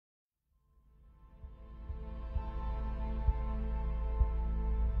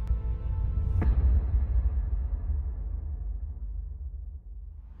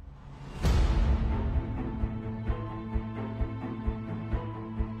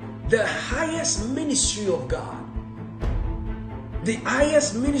the highest ministry of God. The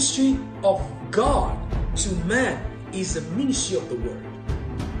highest ministry of God to man is the ministry of the word.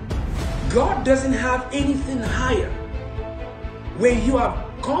 God doesn't have anything higher. When you have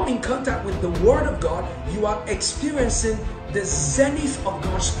come in contact with the word of God, you are experiencing the zenith of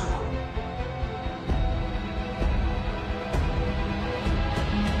God's power.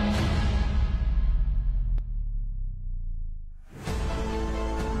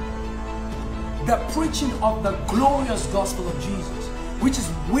 The preaching of the glorious gospel of Jesus, which is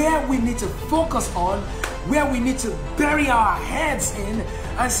where we need to focus on, where we need to bury our heads in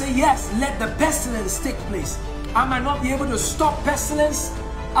and say, yes, let the pestilence take place. I might not be able to stop pestilence,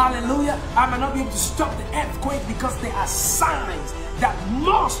 hallelujah. I might not be able to stop the earthquake because there are signs that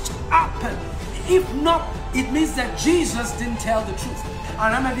must happen. If not, it means that Jesus didn't tell the truth.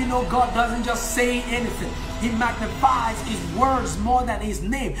 And how many of you know God doesn't just say anything? He magnifies his words more than his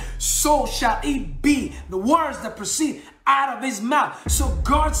name. So shall it be. The words that proceed out of his mouth. So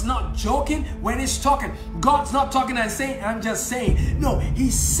God's not joking when he's talking. God's not talking and saying, I'm just saying. No, he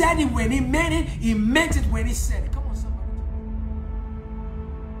said it when he meant it. He meant it when he said it. Come on, somebody.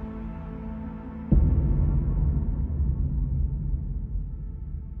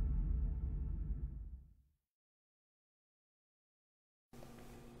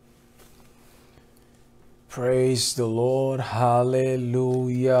 Praise the Lord.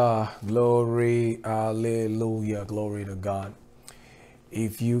 Hallelujah. Glory. Hallelujah. Glory to God.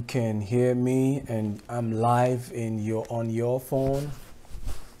 If you can hear me and I'm live on your phone,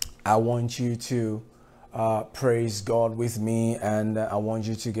 I want you to praise God with me, and I want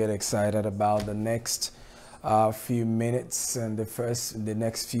you to get excited about the next few minutes and the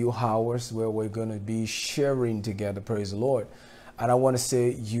next few hours where we're going to be sharing together. Praise the Lord. And I want to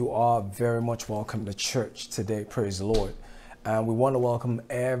say you are very much welcome to church today. Praise the Lord. And we want to welcome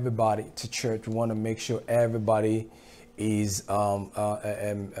everybody to church. We want to make sure everybody is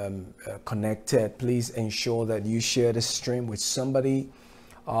connected. Please ensure that you share the stream with somebody.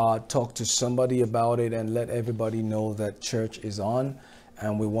 Talk to somebody about it and let everybody know that church is on.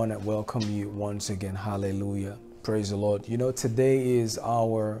 And we want to welcome you once again. Hallelujah. Praise the Lord. You know, today is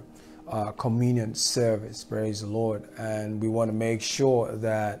our communion service. Praise the Lord. And we want to make sure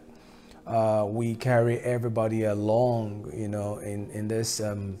that we carry everybody along, you know, in this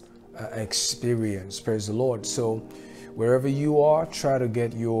experience. Praise the Lord. So wherever you are, try to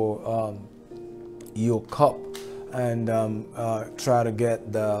get your cup and try to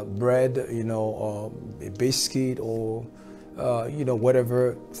get the bread, you know, or a biscuit, or you know,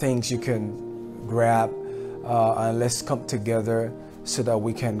 whatever things you can grab, and let's come together so that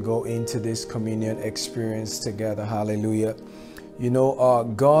we can go into this communion experience together. Hallelujah. You know,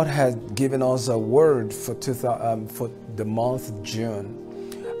 God has given us a word for the month of June.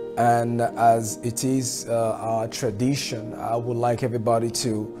 And as it is our tradition, I would like everybody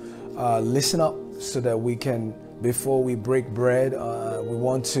to listen up so that we can, before we break bread, we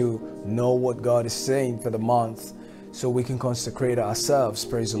want to know what God is saying for the month so we can consecrate ourselves,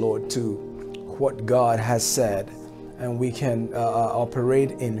 praise the Lord, to what God has said. And we can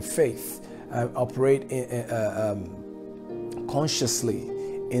operate in faith, operate consciously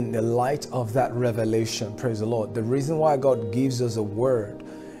in the light of that revelation. Praise the Lord. The reason why God gives us a word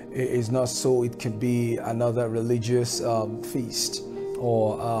is not so it can be another religious feast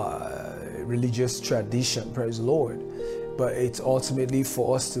or religious tradition. Praise the Lord. But it's ultimately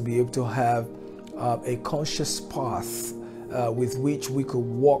for us to be able to have a conscious path with which we could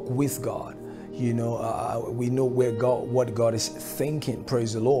walk with God. You know, we know what God is thinking.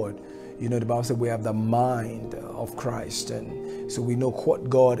 Praise the Lord. You know, the Bible said we have the mind of Christ, and so we know what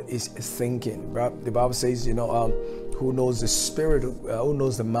God is thinking. The Bible says, you know, who knows the spirit, who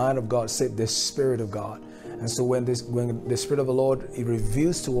knows the mind of God, save the Spirit of God. And so when the Spirit of the Lord, it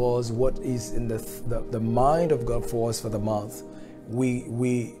reveals to us what is in the mind of God for us for the month,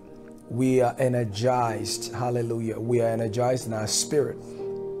 we are energized. Hallelujah. We are energized in our spirit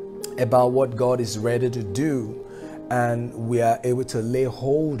about what God is ready to do, and we are able to lay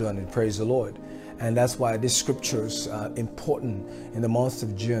hold on it. Praise the Lord. And that's why these scriptures are important in the month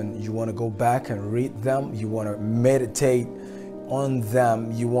of June. You want to go back and read them. You want to meditate on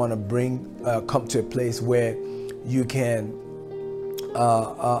them. You want to come to a place where you can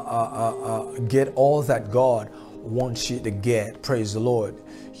get all that God wants you to get. Praise the Lord.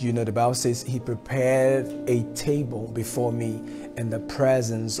 You know, the Bible says he prepared a table before me in the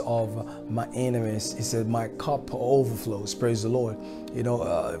presence of my enemies. He said, my cup overflows. Praise the Lord. You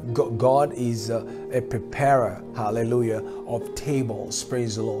know, God is a preparer, hallelujah, of tables.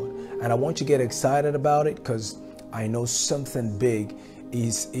 Praise the Lord. And I want you to get excited about it, because I know something big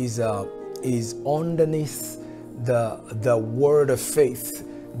is underneath the word of faith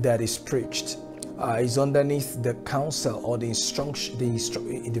that is preached. Is underneath the counsel or the instruction,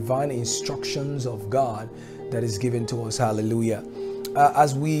 the divine instructions of God that is given to us. Hallelujah.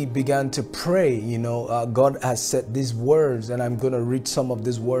 As we began to pray, God has said these words, and I'm going to read some of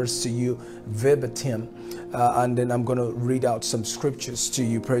these words to you verbatim, and then I'm going to read out some scriptures to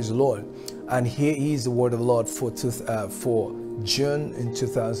you. Praise the Lord. And here is the word of the Lord for June in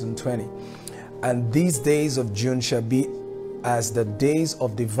 2020. And these days of June shall be as the days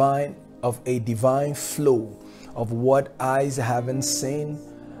of a divine flow of what eyes haven't seen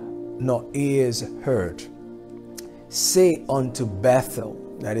nor ears heard. Say unto Bethel,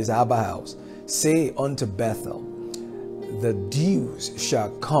 that is Abba house, say unto Bethel, the dews shall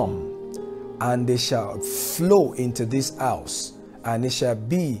come, and they shall flow into this house, and it shall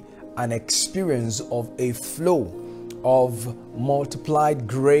be an experience of a flow of multiplied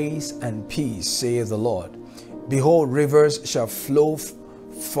grace and peace, saith the Lord. Behold, rivers shall flow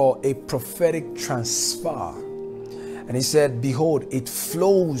for a prophetic transfer. And he said, behold, it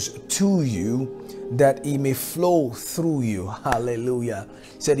flows to you, that he may flow through you. Hallelujah.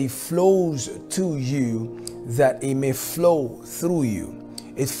 He said, he flows to you, that he may flow through you.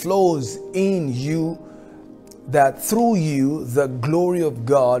 It flows in you, that through you the glory of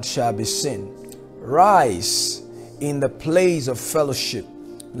God shall be seen. Rise in the place of fellowship.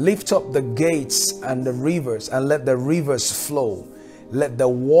 Lift up the gates and the rivers, and let the rivers flow. Let the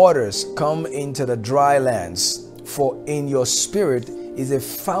waters come into the dry lands. For in your spirit is a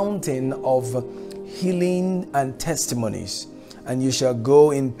fountain of healing and testimonies. And you shall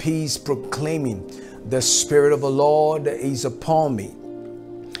go in peace, proclaiming, the Spirit of the Lord is upon me.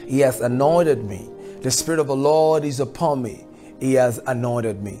 He hath anointed me. The Spirit of the Lord is upon me. He has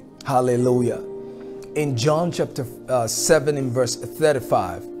anointed me. Hallelujah. In John chapter 7 in verse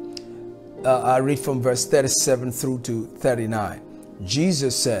 35, I read from verse 37 through to 39.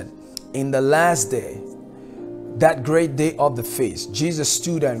 Jesus said, in the last day, that great day of the feast, Jesus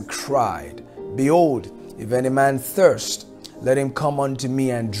stood and cried, behold, if any man thirst, let him come unto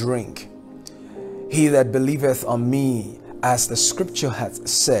me and drink. He that believeth on me, as the scripture hath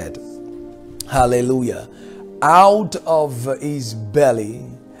said. Hallelujah. Out of his belly,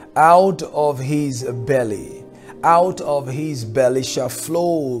 out of his belly, out of his belly shall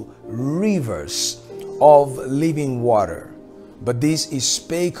flow rivers of living water. But this is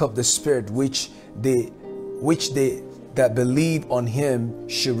spake of the Spirit which they that believe on him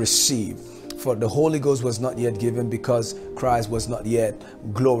should receive. For the Holy Ghost was not yet given, because Christ was not yet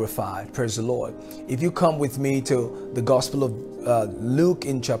glorified. Praise the Lord. If you come with me to the Gospel of Luke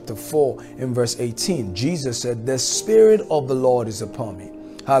in chapter 4 in verse 18, Jesus said, the Spirit of the Lord is upon me.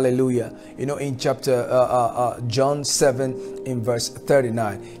 Hallelujah. In chapter John 7 in verse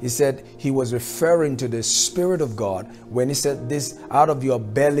 39, he said he was referring to the Spirit of God when he said, this out of your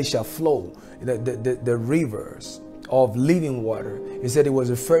belly shall flow the rivers of living water. He said he was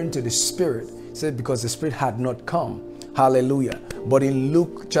referring to the Spirit. He said because the Spirit had not come. Hallelujah. But in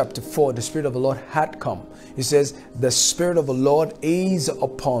Luke chapter 4, the Spirit of the Lord had come. He says, the Spirit of the Lord is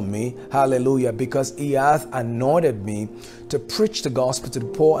upon me. Hallelujah. Because he hath anointed me to preach the gospel to the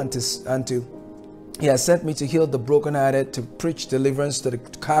poor, and he has sent me to heal the brokenhearted, to preach deliverance to the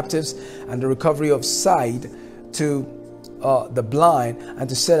captives, and the recovery of sight to the blind, and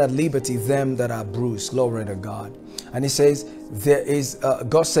to set at liberty them that are bruised. Glory to God. And he says,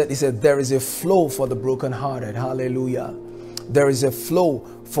 God said, he said, there is a flow for the brokenhearted. Hallelujah. There is a flow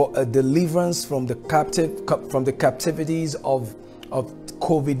for a deliverance from the captivities of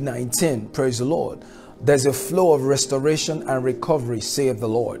COVID-19. Praise the Lord. There's a flow of restoration and recovery, saith the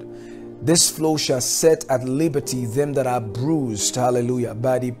Lord. This flow shall set at liberty them that are bruised, hallelujah,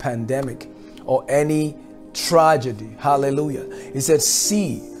 by the pandemic or any tragedy. Hallelujah. He said,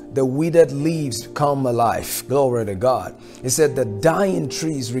 see the withered leaves come alive. Glory to God. He said the dying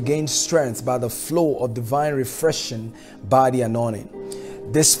trees regain strength by the flow of divine refreshing by the anointing.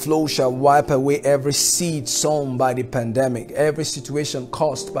 This flow shall wipe away every seed sown by the pandemic, every situation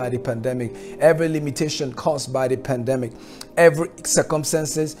caused by the pandemic, every limitation caused by the pandemic, every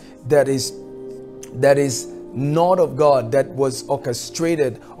circumstances that is not of God, that was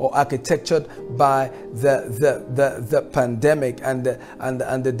orchestrated or architectured by the pandemic and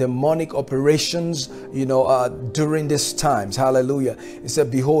the demonic operations, during these times. Hallelujah. He said,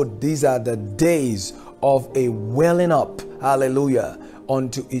 behold, these are the days of a welling up, hallelujah,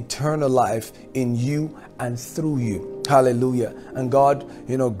 unto eternal life in you and through you. Hallelujah. And God,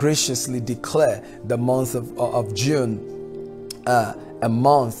 graciously declare the month of June a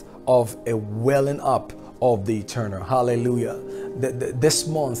month of a welling up of the eternal. Hallelujah. this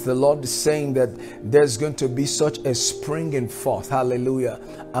month, the Lord is saying that there's going to be such a springing forth, hallelujah,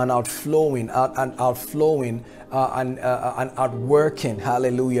 and outflowing, and outworking,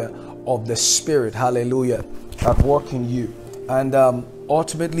 hallelujah, of the Spirit, hallelujah, at work in you. And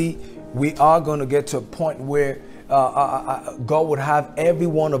ultimately, we are going to get to a point where God would have every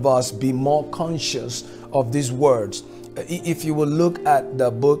one of us be more conscious of these words. If you will look at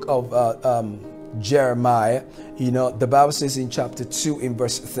the book of Jeremiah, the Bible says in chapter 2 in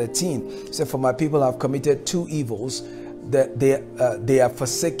verse 13, it says, "For my people have committed two evils, that they have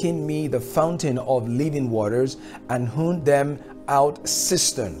forsaken me, the fountain of living waters, and hewn them out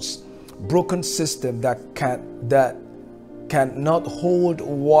cisterns," broken system that cannot hold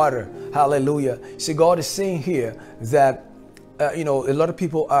water. Hallelujah. See, God is saying here that a lot of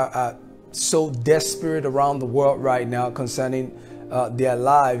people are so desperate around the world right now concerning their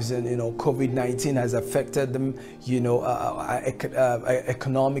lives, and COVID-19 has affected them,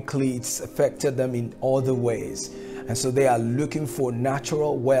 economically. It's affected them in other ways. And so they are looking for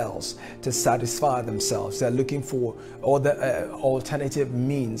natural wells to satisfy themselves. They're looking for other alternative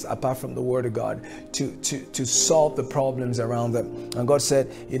means apart from the Word of God to solve the problems around them. And God said,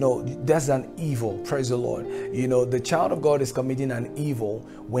 that's an evil. Praise the Lord. The child of God is committing an evil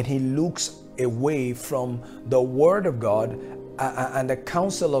when he looks away from the Word of God and the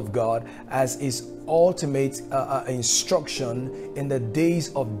counsel of God as his ultimate instruction in the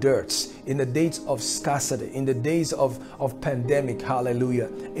days of dearths, in the days of scarcity, in the days of pandemic. Hallelujah.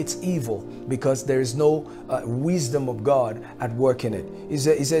 It's evil because there is no wisdom of God at work in it. He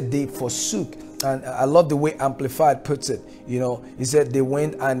said they forsook, and I love the way Amplified puts it. He said they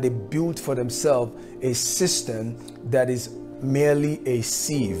went and they built for themselves a system that is merely a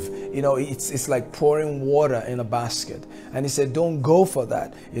sieve. It's like pouring water in a basket. And he said, don't go for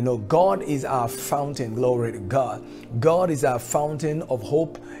that. God is our fountain. Glory to God. God is our fountain of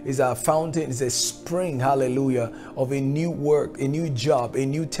hope, is our fountain, is a spring, hallelujah, of a new work, a new job, a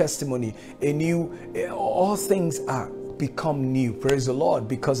new testimony, all things are become new. Praise the Lord,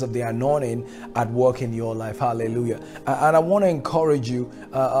 because of the anointing at work in your life. Hallelujah. And I want to encourage you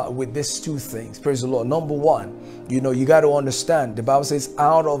with these two things. Praise the Lord. Number one, you got to understand, the Bible says,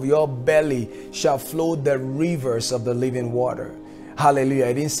 out of your belly shall flow the rivers of the living water. Hallelujah.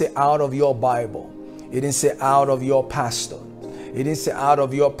 It didn't say out of your Bible. It didn't say out of your pastor. It didn't say out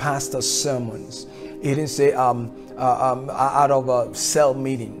of your pastor's sermons. It didn't say out of a cell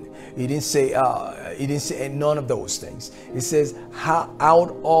meeting. It didn't say none of those things. It says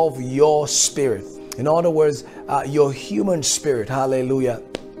out of your spirit. In other words, your human spirit, hallelujah,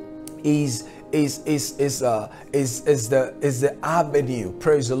 is the avenue,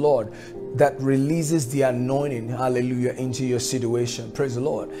 praise the Lord, that releases the anointing, hallelujah, into your situation. Praise the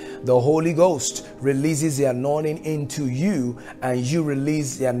Lord. The Holy Ghost releases the anointing into you, and you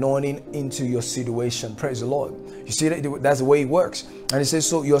release the anointing into your situation. Praise the Lord. You see that's the way it works. And it says,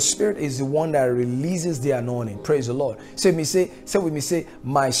 so your spirit is the one that releases the anointing. Praise the Lord. Say with me,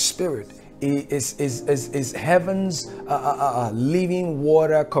 my spirit is heaven's living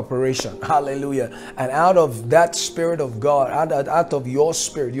water corporation. Hallelujah. And out of that spirit of God, out of your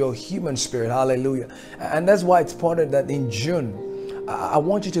spirit, your human spirit, hallelujah. And that's why it's important that in June, I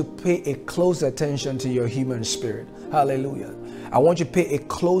want you to pay a close attention to your human spirit. Hallelujah. I want you to pay a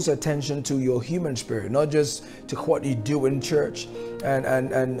close attention to your human spirit, not just to what you do in church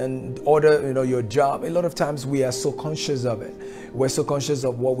and order, your job. A lot of times we are so conscious of it. We're so conscious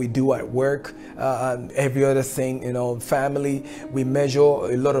of what we do at work, every other thing, family. We measure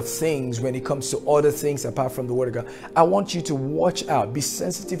a lot of things when it comes to other things apart from the Word of God. I want you to watch out, be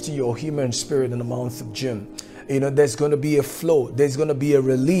sensitive to your human spirit in the month of June. There's going to be a flow. There's going to be a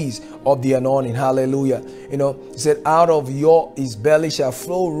release of the anointing. Hallelujah. He said, out of his belly shall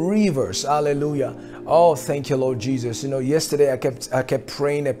flow rivers. Hallelujah. Oh, thank you, Lord Jesus. Yesterday I kept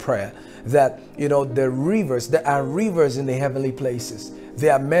praying a prayer that, the rivers, there are rivers in the heavenly places.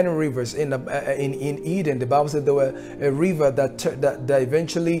 There are many rivers in Eden. The Bible said there were a river that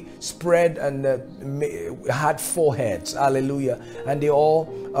eventually spread and had 4 heads. Hallelujah. And they all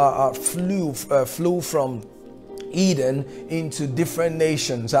flew from Eden into different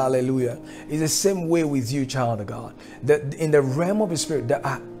nations. Hallelujah. It's the same way with you, child of God. That in the realm of the spirit, there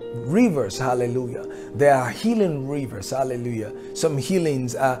are rivers. Hallelujah. There are healing rivers. Hallelujah. Some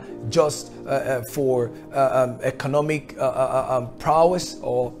healings are just for economic prowess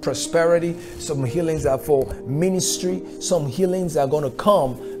or prosperity. Some healings are for ministry. Some healings are going to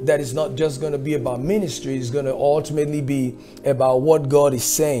come that is not just going to be about ministry. It's going to ultimately be about what God is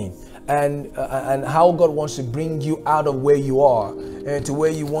saying. And how God wants to bring you out of where you are and to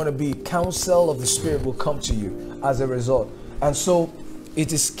where you want to be. Counsel of the Spirit will come to you as a result. And so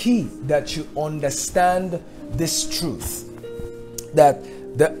it is key that you understand this truth, that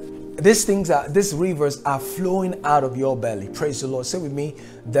these rivers are flowing out of your belly. Praise the Lord. Say with me,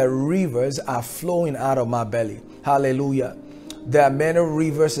 the rivers are flowing out of my belly. Hallelujah. There are many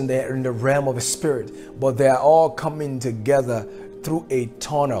rivers in the realm of the spirit, but they are all coming together through a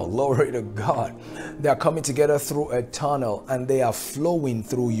tunnel. Glory to God. They are coming together through a tunnel and they are flowing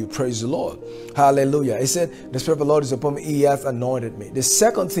through you. Praise the Lord. Hallelujah. It said, the Spirit of the Lord is upon me. He hath anointed me. The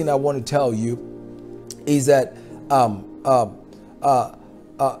second thing I want to tell you is that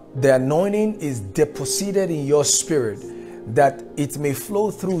the anointing is deposited in your spirit that it may flow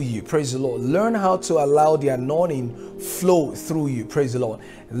through you. Praise the Lord. Learn how to allow the anointing flow through you. Praise the Lord.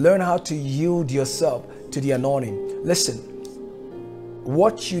 Learn how to yield yourself to the anointing. Listen,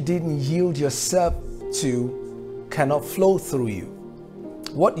 what you didn't yield yourself to cannot flow through you.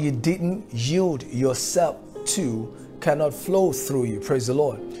 What you didn't yield yourself to cannot flow through you. Praise the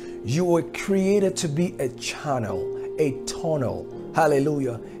Lord. You were created to be a channel, a tunnel.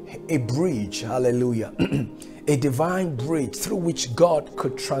 Hallelujah. A bridge. Hallelujah. A divine bridge through which God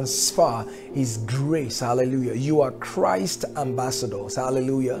could transfer His grace. Hallelujah. You are Christ ambassadors.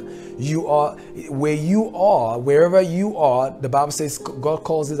 Hallelujah. You are where you are, wherever you are. The Bible says God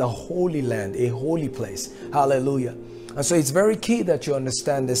calls it a holy land, a holy place. Hallelujah. And so it's very key that you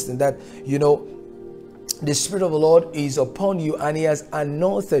understand this, and that, you know, the Spirit of the Lord is upon you and He has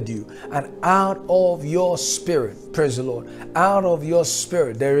anointed you. And out of your spirit, praise the Lord, out of your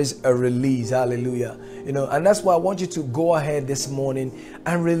spirit, there is a release. Hallelujah. You know, and that's why I want you to go ahead this morning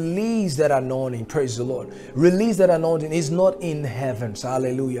and release that anointing. Praise the Lord. Release that anointing. Is not in heavens.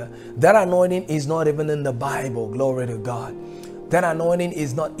 Hallelujah. That anointing is not even in the Bible. Glory to God. That anointing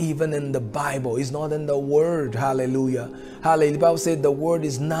is not even in the Bible. It's not in the Word. Hallelujah. Hallelujah. The Bible said the Word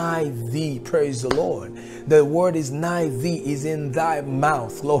is nigh thee. Praise the Lord. The Word is nigh thee, is in thy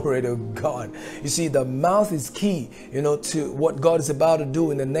mouth. Glory to God. You see, the mouth is key, you know, to what God is about to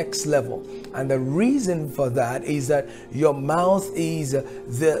do in the next level. And the reason for that is that your mouth is the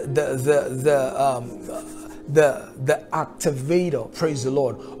activator, praise the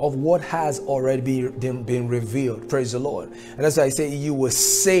Lord, of what has already been revealed. Praise the Lord. And that's why I say you will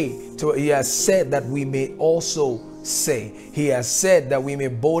say to, He has said that we may also say. He has said that we may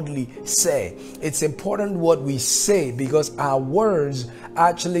boldly say. It's important what we say, because our words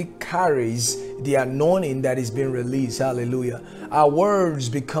actually carries the anointing that is being released. Hallelujah. Our words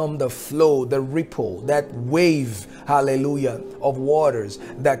become the flow, the ripple, that wave, hallelujah, of waters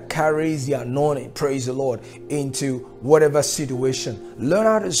that carries the anointing, praise the Lord, into whatever situation. Learn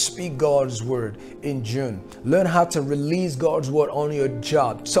how to speak God's word in June. Learn how to release God's word on your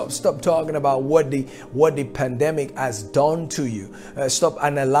job. Stop talking about what the pandemic has done to you. Stop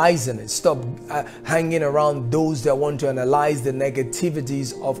analyzing it. Stop hanging around those that want to analyze the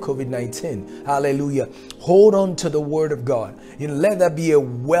negativities of COVID-19. Hallelujah. Hold on to the word of God. You know, let that be a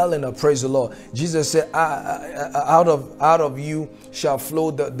well in a, praise the Lord. Jesus said, out of you shall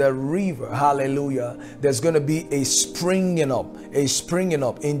flow the river. Hallelujah. There's going to be a springing up.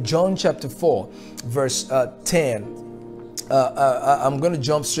 In John chapter 4, verse 10. I'm going to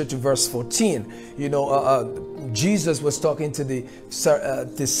jump straight to verse 14. You know, Jesus was talking to the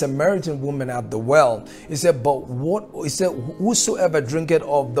Samaritan woman at the well. He said, whosoever drinketh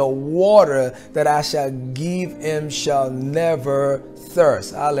of the water that I shall give him shall never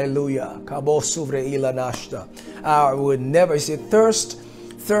thirst. Hallelujah. I would never. He said, thirst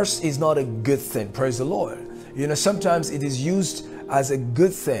is not a good thing. Praise the Lord. You know, sometimes it is used as a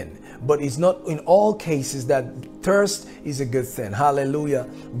good thing, but it's not in all cases that thirst is a good thing. Hallelujah.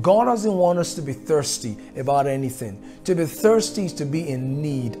 God doesn't want us to be thirsty about anything. To be thirsty is to be in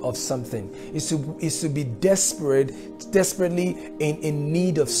need of something. Is to be desperately in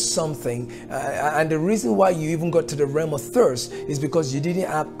need of something. And the reason why you even got to the realm of thirst is because you didn't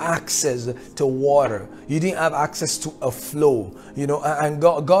have access to water. You didn't have access to a flow. You know, and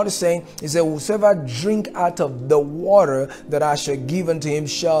God is saying, He said, whosoever drink out of the water that I shall give unto him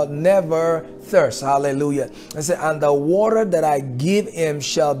shall never thirst. Hallelujah. And the water that I give him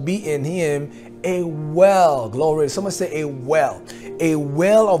shall be in him a well. Glory. Someone say a well. A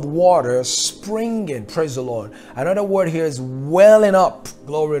well of water springing. Praise the Lord. Another word here is welling up.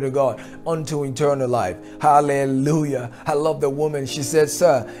 Glory to God. Unto eternal life. Hallelujah. I love the woman. She said,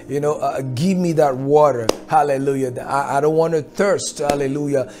 sir, you know, give me that water. Hallelujah. I don't want to thirst.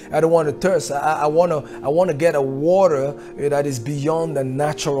 Hallelujah. I don't want to thirst. I want to get a water that is beyond the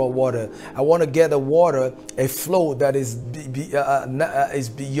natural water. I want to get a water, a flow that is beyond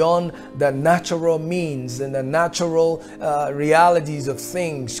the natural natural means and the natural realities of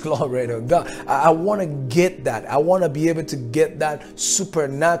things. Glory to God. I want to get that. I want to be able to get that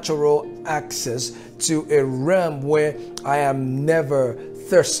supernatural access to a realm where I am never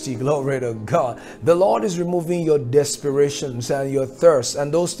thirsty. Glory to God. The Lord is removing your desperations and your thirst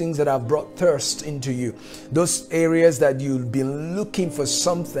and those things that have brought thirst into you. Those areas that you've been looking for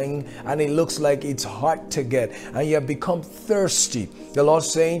something and it looks like it's hard to get and you have become thirsty. The Lord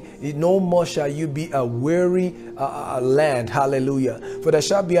saying, no more shall you be a weary land. Hallelujah. For there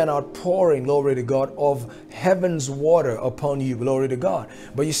shall be an outpouring, glory to God, of heaven's water upon you. Glory to God.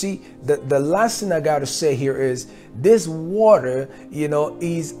 But you see, the last thing I got to say here is this water,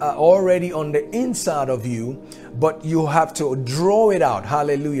 is already on the inside of you, but you have to draw it out.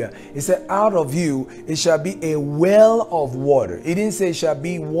 Hallelujah. It said, out of you, it shall be a well of water. It didn't say it shall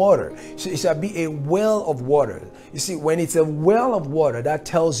be water. It shall be a well of water. You see, when it's a well of water, that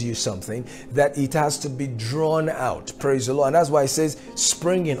tells you something, that it has to be drawn out. Praise the Lord. And that's why it says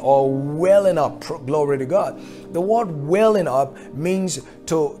springing or welling up. Glory to God. The word welling up means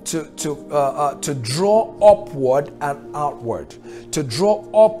to draw upward and outward. To draw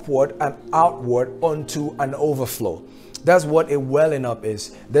upward and outward onto an overflow. That's what a welling up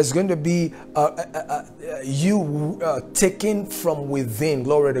is. There's going to be you taking from within,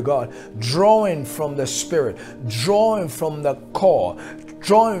 glory to God, drawing from the spirit, drawing from the core,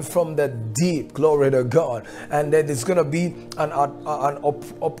 drawing from the deep, glory to God. And then there's going to be an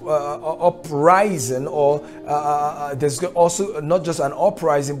uprising, or there's also not just an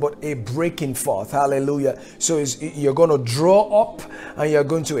uprising, but a breaking forth. Hallelujah. So you're going to draw up and you're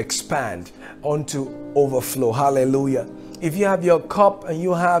going to expand onto overflow. Hallelujah. If you have your cup and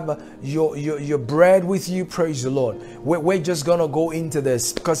you have your bread with you, praise the Lord. We're just going to go into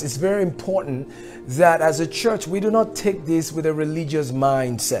this because it's very important that as a church, we do not take this with a religious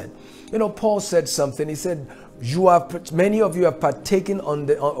mindset. Paul said something. He said, many of you have partaken on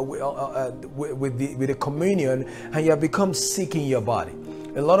with the communion and you have become sick in your body.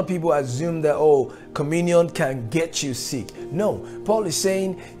 A lot of people assume that, communion can get you sick. No, Paul is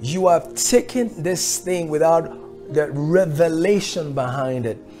saying you have taken this thing without the revelation behind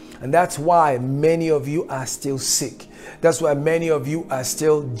it. And that's why many of you are still sick. That's why many of you are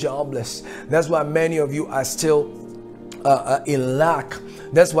still jobless. That's why many of you are still in lack.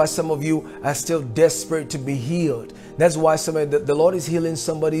 That's why some of you are still desperate to be healed. That's why the Lord is healing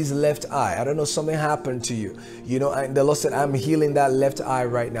somebody's left eye. I don't know, something happened to you. And the Lord said, I'm healing that left eye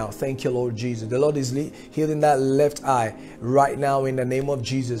right now. Thank you, Lord Jesus. The Lord is healing that left eye right now in the name of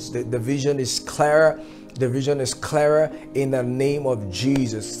Jesus. The vision is clearer. The vision is clearer in the name of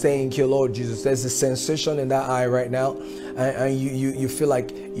Jesus. Thank you, Lord Jesus. There's a sensation in that eye right now, and you feel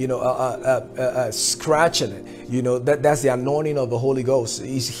like scratching it. That's the anointing of the Holy Ghost.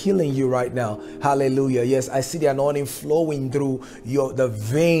 He's healing you right now. Hallelujah. Yes, I see the anointing flowing through the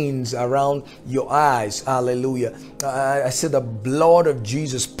veins around your eyes. Hallelujah. I see the blood of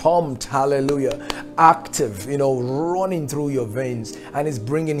Jesus pumped. Hallelujah. Active, running through your veins, and it's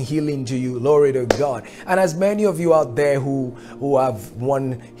bringing healing to you. Glory to God. And as many of you out there who have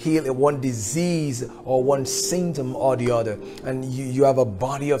one disease or one symptom or the other, and you have a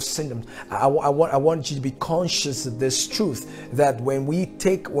body of symptoms, I want you to be conscious of this truth, that when we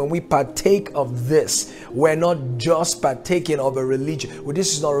partake of this, we're not just partaking of a religion. Well,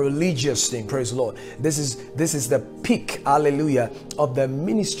 this is not a religious thing. Praise the Lord. This is the peak, hallelujah, of the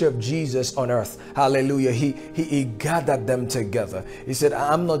ministry of Jesus on earth. Hallelujah. He gathered them together. He said,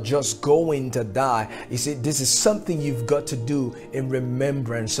 I'm not just going to die. He said, this is something you've got to do in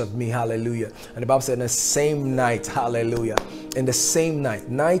remembrance of me. Hallelujah. And the Bible said, in the same night, hallelujah, in the same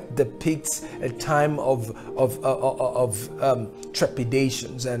night depicts a time of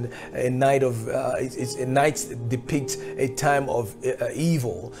trepidations, and a night depicts a time of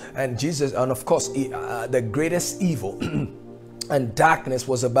evil. And Jesus, and of course, the greatest evil and darkness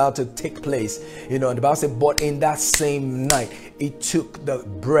was about to take place. And the Bible said, but in that same night, he took the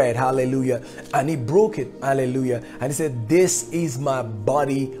bread, hallelujah, and he broke it, hallelujah. And he said, this is my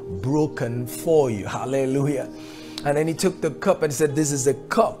body broken for you, hallelujah. And then he took the cup and said, this is the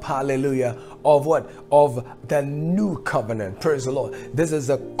cup, hallelujah, of what? Of the new covenant. Praise the Lord. This is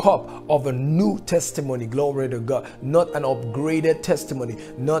a cup of a new testimony. Glory to God. Not an upgraded testimony,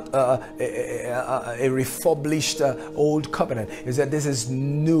 not a refurbished old covenant. Is that this is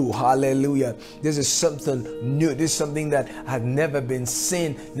new. Hallelujah. This is something new. This is something that had never been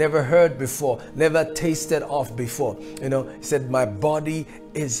seen, never heard before, never tasted of before. He said, my body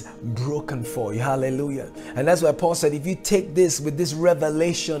is broken for you. Hallelujah. And that's why Paul said, if you take this with this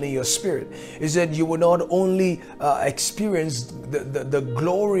revelation in your spirit, he said you will not only experience the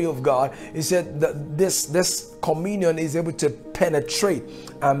glory of God. He said that this communion is able to penetrate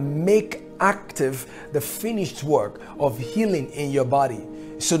and make active the finished work of healing in your body.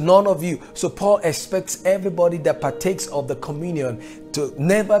 So none of you, so Paul expects everybody that partakes of the communion to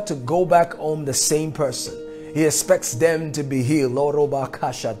never to go back home the same person. He expects them to be healed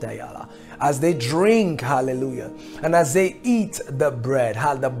as they drink, hallelujah, and as they eat the bread,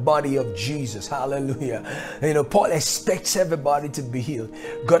 the body of Jesus, hallelujah. Paul expects everybody to be healed.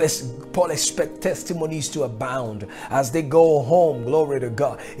 Paul expects testimonies to abound as they go home. Glory to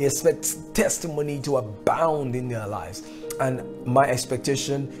God. He expects testimony to abound in their lives. And my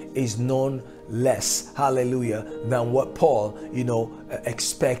expectation is none less, hallelujah, than what Paul,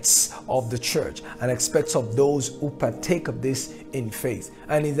 expects of the church and expects of those who partake of this in faith.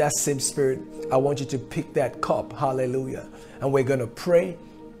 And in that same spirit, I want you to pick that cup, hallelujah. And we're going to pray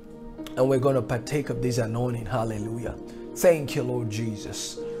and we're going to partake of this anointing, hallelujah. Thank you, Lord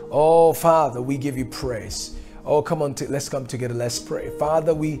Jesus. Oh, Father, we give you praise. Oh, come on, let's come together. Let's pray.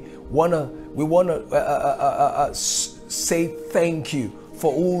 Father, we wanna say thank you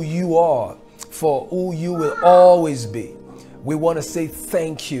for who you are, for who you will always be. We want to say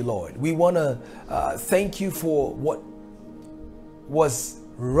thank you, Lord. We want to thank you for what was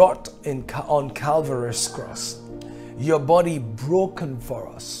wrought on Calvary's cross. Your body broken for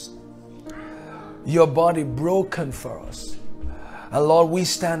us. Your body broken for us. And Lord, we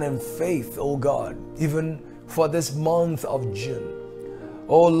stand in faith, oh God, even for this month of June.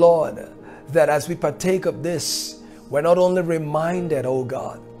 Oh Lord, that as we partake of this, we're not only reminded, oh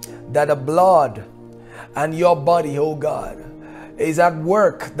God, that the blood and your body, oh God, is at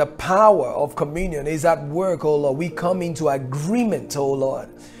work. The power of communion is at work, oh Lord. We come into agreement, oh Lord,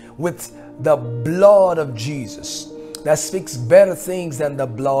 with the blood of Jesus that speaks better things than the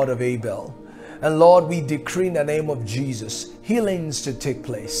blood of Abel. And Lord, we decree in the name of Jesus, healings to take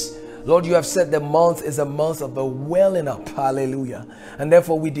place. Lord, you have said the month is a month of a welling up. Hallelujah. And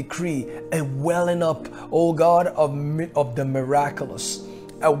therefore we decree a welling up, oh God, of the miraculous.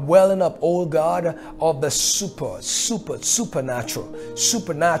 A welling up, oh God, of the supernatural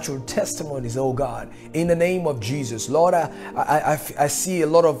testimonies, oh God, in the name of Jesus. Lord, I see a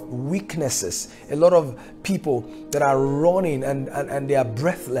lot of weaknesses, a lot of people that are running and they are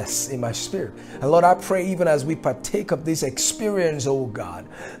breathless in my spirit. And Lord, I pray even as we partake of this experience, oh God,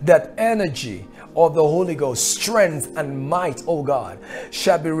 that energy of the Holy Ghost, strength and might, oh God,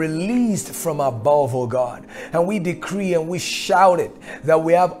 shall be released from above, oh God. And we decree and we shout it that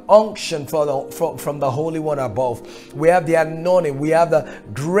we have unction from the Holy One above. We have the anointing. We have the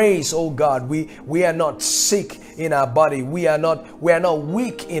grace, oh God. We are not sick in our body. We are not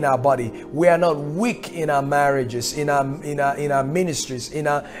weak in our body. We are not weak in our marriages, in our ministries, in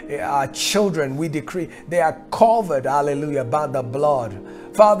our children. We decree they are covered, hallelujah, by the blood.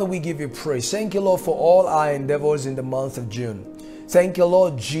 Father, we give you praise. Thank you, Lord, for all our endeavors in the month of June. Thank you,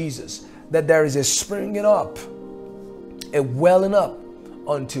 Lord Jesus, that there is a springing up, a welling up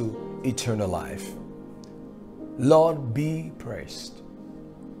unto eternal life. Lord, be praised.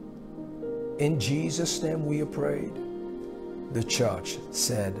 In Jesus' name we have prayed. The church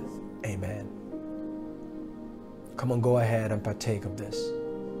said, amen. Come on, go ahead and partake of this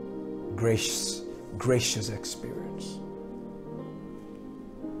gracious experience.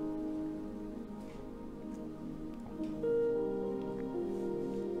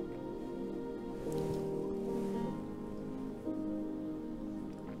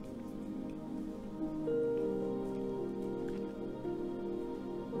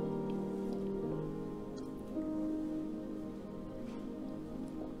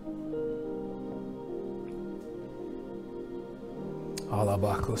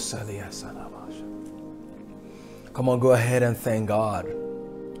 Come on, go ahead and thank God.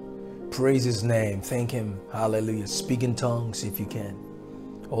 Praise his name. Thank him. Hallelujah. Speak in tongues if you can.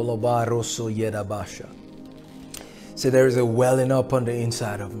 Say, there is a welling up on the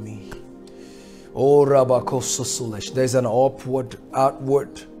inside of me. There's an outward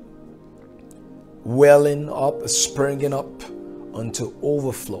welling up, springing up unto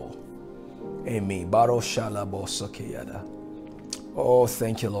overflow in me. Oh,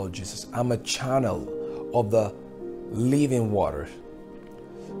 thank you, Lord Jesus. I'm a channel of the living water.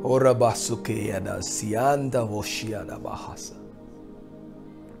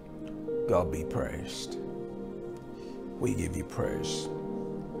 God be praised. We give you praise.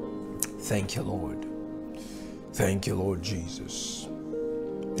 Thank you, Lord. Thank you, Lord Jesus.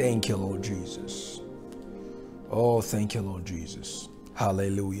 Thank you, Lord Jesus. Oh, thank you, Lord Jesus.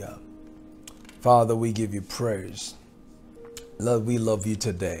 Hallelujah. Father, we give you praise. Lord, we love you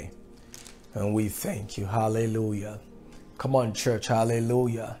today. And we thank you. Hallelujah. Come on, church.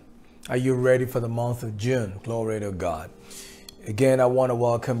 Hallelujah. Are you ready for the month of June? Glory to God. Again, I want to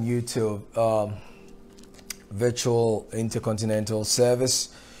welcome you to virtual intercontinental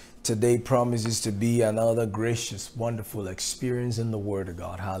service. Today promises to be another gracious, wonderful experience in the Word of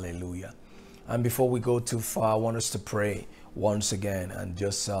God. Hallelujah. And before we go too far, I want us to pray once again and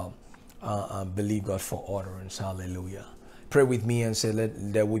just believe God for utterance. Hallelujah. Pray with me and say,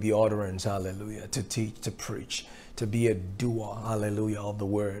 let there will be utterance. Hallelujah. To teach, to preach, to be a doer. Hallelujah. Of the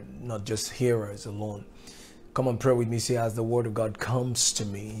word, not just hearers alone. Come on, pray with me. Say, as the word of God comes to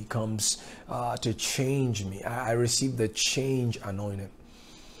me, he comes to change me. I receive the change anointing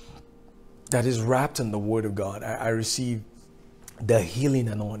that is wrapped in the word of God. I receive the healing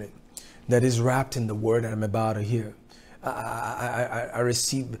anointing that is wrapped in the word that I'm about to hear. I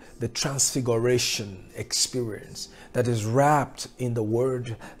receive the transfiguration experience that is wrapped in the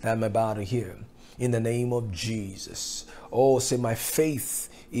word that I'm about to hear. In the name of Jesus. Oh, say, my faith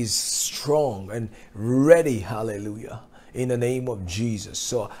is strong and ready. Hallelujah. In the name of Jesus.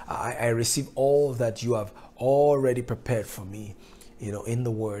 So I receive all that you have already prepared for me, in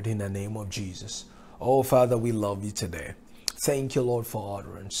the word, in the name of Jesus. Oh, Father, we love you today. Thank you, Lord, for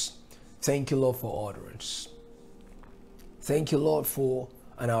utterance. Thank you, Lord, for utterance. Thank you, Lord, for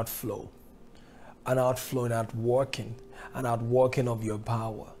an outflow and outworking of your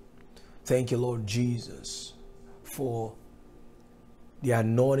power. Thank you, Lord Jesus, for the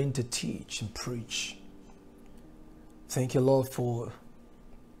anointing to teach and preach. Thank you, Lord, for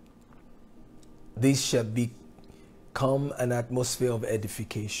this shall become an atmosphere of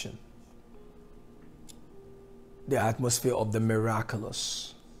edification, the atmosphere of the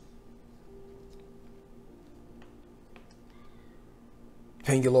miraculous.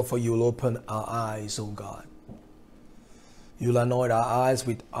 Thank you, Lord, for you'll open our eyes, oh God. You'll anoint our eyes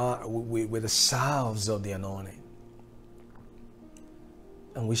with the salves of the anointing.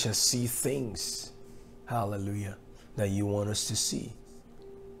 And we shall see things, hallelujah, that you want us to see.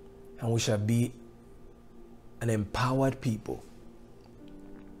 And we shall be an empowered people.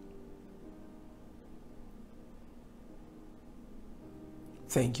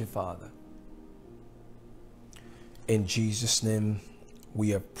 Thank you, Father. In Jesus' name,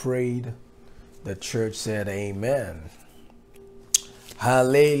 we have prayed. The church said amen.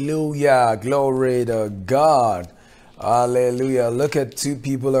 Hallelujah. Glory to God. Hallelujah. Look at two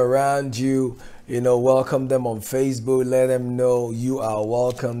people around you. Welcome them on Facebook. Let them know you are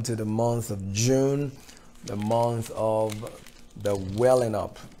welcome to the month of June, the month of the welling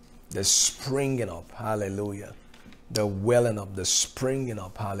up, the springing up. Hallelujah. The welling up, the springing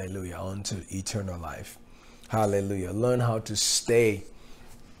up. Hallelujah. Unto eternal life. Hallelujah. Learn how to stay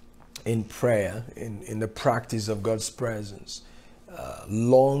in prayer, in the practice of God's presence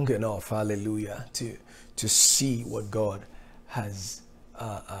long enough, hallelujah, to see what God has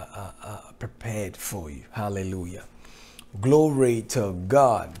prepared for you. Hallelujah. Glory to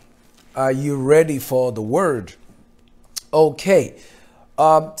God. Are you ready for the word? Okay.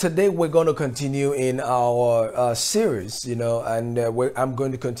 Today we're going to continue in our series, and I'm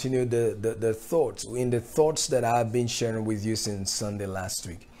going to continue the thoughts, in the thoughts that I've been sharing with you since Sunday last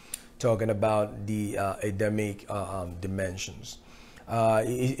week, talking about the Adamic Dimensions.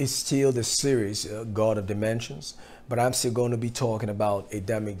 It's still the series, God of Dimensions, but I'm still going to be talking about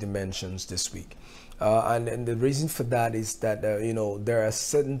Adamic Dimensions this week. And the reason for that is that, there are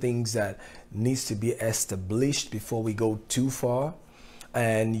certain things that needs to be established before we go too far.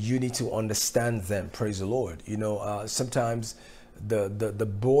 And you need to understand them. Praise the Lord. Sometimes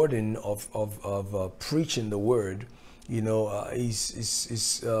the burden of preaching the word,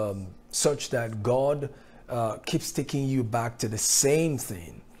 is such that God keeps taking you back to the same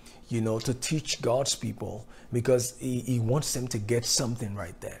thing, to teach God's people, because he wants them to get something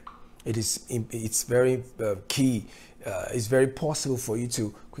right there. It's very key. It's very possible for you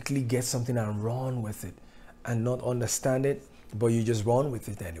to quickly get something and run with it and not understand it, but you just run with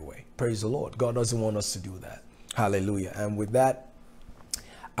it anyway. Praise the Lord. God doesn't want us to do that. Hallelujah. And with that,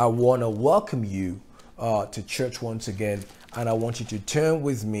 I want to welcome you to church once again. And I want you to turn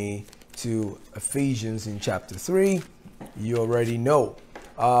with me to Ephesians in chapter 3. You already know.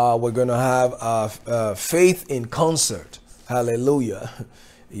 We're going to have faith in concert. Hallelujah.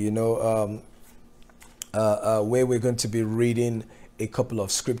 Where we're going to be reading a couple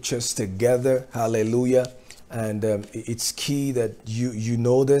of scriptures together. Hallelujah. And it's key that you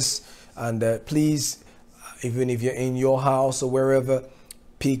know this. And please, even if you're in your house or wherever,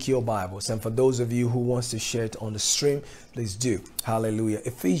 pick your Bibles. And for those of you who wants to share it on the stream, please do. Hallelujah.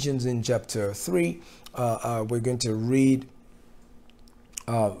 Ephesians in chapter 3. We're going to read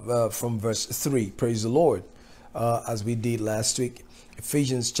from verse 3. Praise the Lord. As we did last week.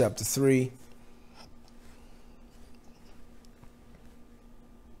 Ephesians chapter 3.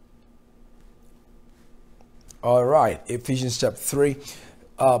 All right. Ephesians chapter 3.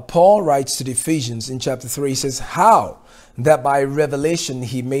 Paul writes to the Ephesians in chapter 3. He says, how that by revelation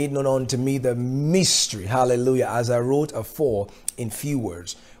he made known unto me the mystery, hallelujah, as I wrote afore in few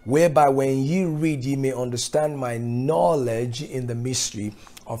words, whereby when ye read ye may understand my knowledge in the mystery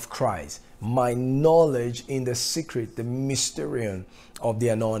of Christ, my knowledge in the secret, the mysterion of the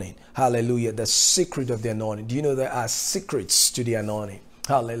anointing. Hallelujah. The secret of the anointing. Do you know there are secrets to the anointing?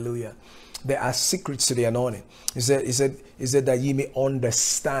 Hallelujah. There are secrets to the anointing. He said that ye may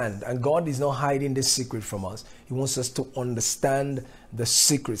understand. And God is not hiding this secret from us. He wants us to understand the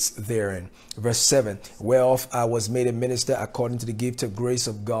secrets therein. Verse 7, whereof I was made a minister according to the gift of grace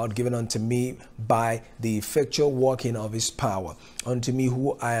of God given unto me by the effectual working of his power. Unto me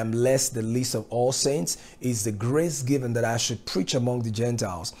who I am less the least of all saints is the grace given that I should preach among the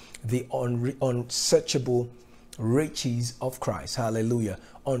Gentiles the unsearchable riches of Christ. Hallelujah.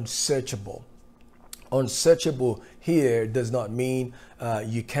 Unsearchable. Unsearchable here does not mean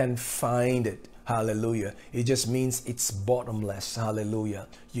you can't find it. Hallelujah. It just means it's bottomless. Hallelujah.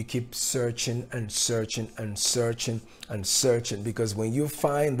 You keep searching and searching and searching and searching, because when you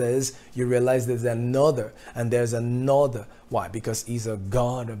find this, you realize there's another and there's another. Why? Because he's a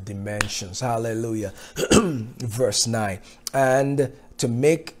God of dimensions. Hallelujah. Verse 9. And to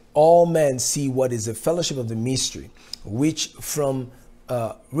make all men see what is the fellowship of the mystery, which from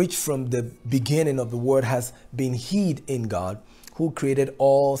the beginning of the world has been hid in God, who created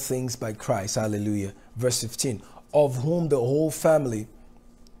all things by Christ. Hallelujah. Verse 15, of whom the whole family,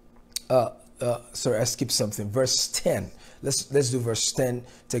 sorry, I skipped something. Verse 10. Let's do verse 10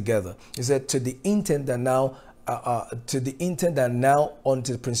 together. It said, to the intent that now unto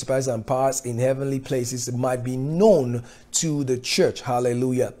the principalities and powers in heavenly places might be known to the church.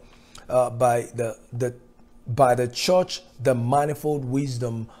 Hallelujah. By the church, the manifold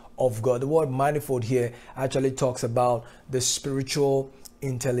wisdom of God. The word manifold here actually talks about the spiritual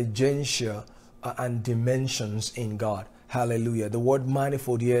intelligentsia and dimensions in God. Hallelujah. The word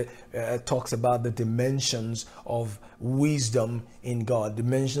manifold here talks about the dimensions of wisdom in God,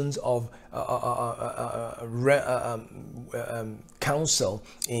 dimensions of counsel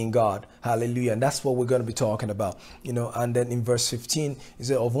in God. Hallelujah. And that's what we're going to be talking about. And then in verse 15, it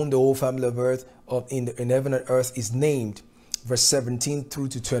says, of whom the whole family of earth in heaven and earth is named. Verse 17 through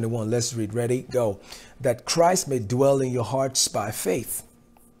to 21. Let's read. Ready? Go. That Christ may dwell in your hearts by faith,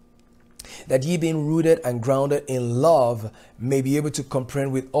 that ye being rooted and grounded in love may be able to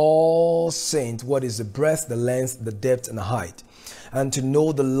comprehend with all saints what is the breadth, the length, the depth, and the height, and to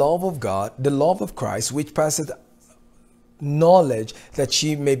know the love of God, the love of Christ, which passeth knowledge, that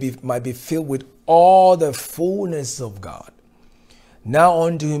ye might be filled with all the fullness of God. Now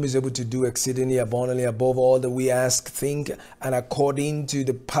unto him is able to do exceedingly abundantly above all that we ask, think, and according to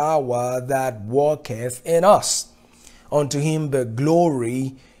the power that worketh in us. Unto him the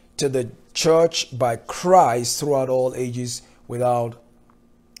glory to the church by Christ throughout all ages, without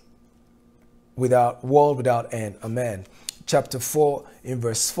world without end. Amen. Chapter 4 in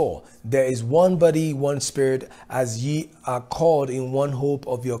verse 4. There is one body, one spirit, as ye are called in one hope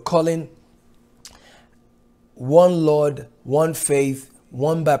of your calling, one Lord, one faith,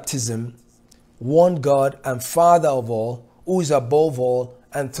 one baptism, one God and Father of all, who is above all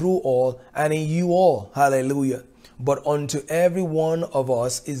and through all and in you all. Hallelujah. But unto every one of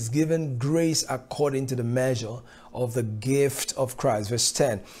us is given grace according to the measure of the gift of Christ. Verse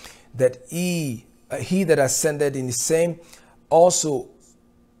 10, that he that ascended in the same also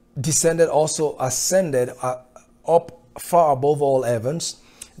descended, also ascended up far above all heavens,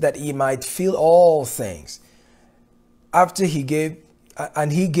 that he might fill all things. After he gave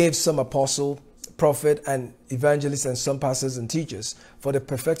some apostle, prophet, and evangelists, and some pastors and teachers, for the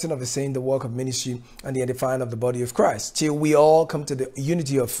perfecting of the saint, the work of ministry, and the edifying of the body of Christ, till we all come to the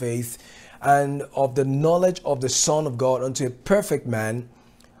unity of faith and of the knowledge of the Son of God, unto a perfect man,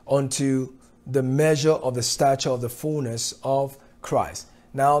 unto the measure of the stature of the fullness of Christ.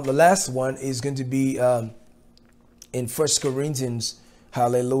 Now, the last one is going to be in 1 Corinthians,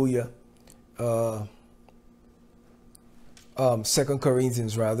 hallelujah, 2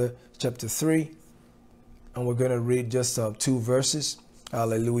 Corinthians rather, chapter 3, and we're going to read just 2 verses.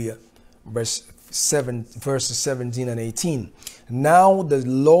 Hallelujah. Verses 17 and 18. Now the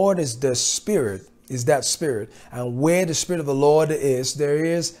Lord is the Spirit, is that Spirit. And where the Spirit of the Lord is, there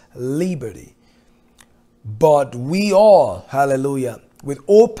is liberty. But we all, hallelujah, with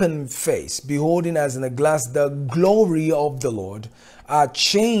open face, beholding as in a glass the glory of the Lord, are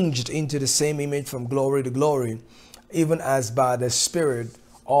changed into the same image from glory to glory, even as by the Spirit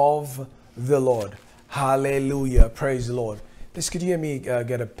of the Lord. Hallelujah. Praise the Lord. Please, could you hear me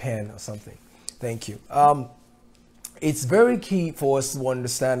get a pen or something? Thank you. It's very key for us to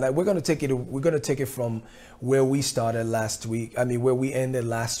understand that we're going to take it from where we started last week. Where we ended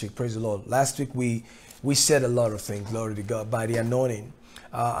last week. Praise the Lord. Last week we said a lot of things. Glory to God. By the anointing,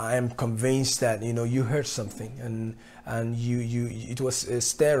 I am convinced that you heard something and it was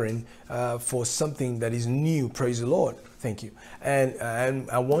stirring for something that is new. Praise the Lord. Thank you. And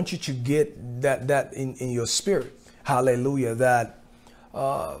I want you to get that in your spirit. Hallelujah. That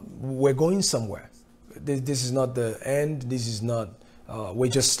we're going somewhere. This is not the end. This is not, we're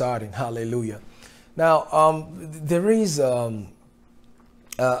just starting. Hallelujah. Now, there is a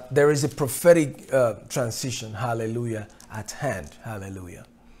prophetic transition. Hallelujah. At hand. Hallelujah.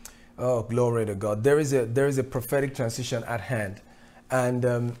 Oh, glory to God. There is a prophetic transition at hand. And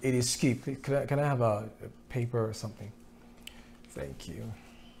it is key. Can I have a paper or something? Thank you.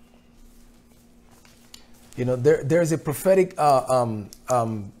 There is a prophetic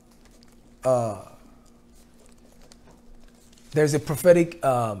there's a prophetic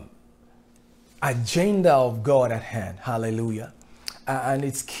agenda of God at hand. Hallelujah. And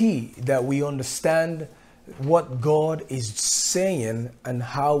it's key that we understand what God is saying and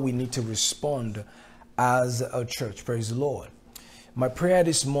how we need to respond as a church. Praise the Lord. My prayer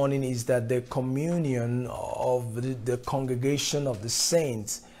this morning is that the communion of the congregation of the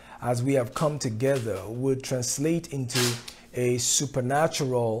saints, as we have come together, would translate into a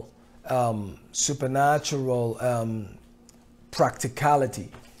supernatural practicality.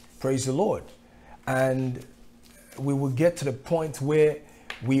 Praise the Lord. And we will get to the point where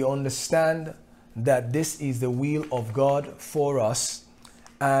we understand that this is the will of God for us,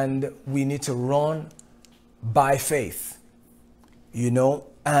 and we need to run by faith,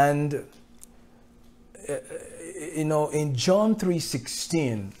 and in John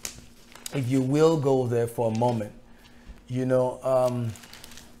 3:16, if you will go there for a moment,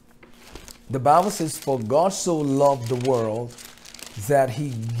 the Bible says, "For God so loved the world that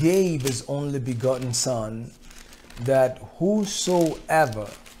he gave his only begotten Son, that whosoever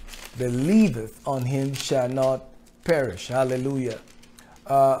believeth on him shall not perish." Hallelujah.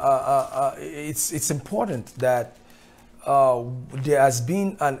 It's important that there has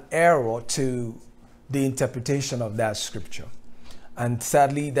been an error to the interpretation of that scripture. And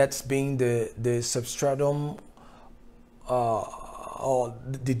sadly, that's been the substratum or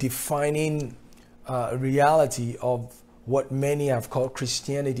the defining reality of what many have called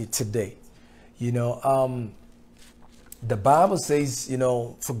Christianity today. The Bible says,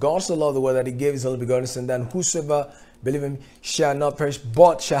 "For God so loved the world that he gave his only begotten Son, that whosoever believe him shall not perish,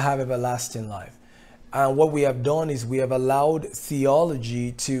 but shall have everlasting life." And what we have done is we have allowed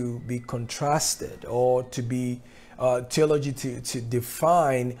theology to be contrasted, or to be theology to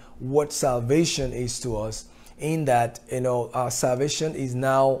define what salvation is to us, in that our salvation is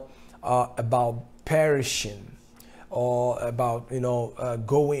now about perishing, or about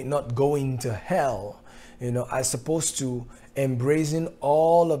not going to hell, as opposed to embracing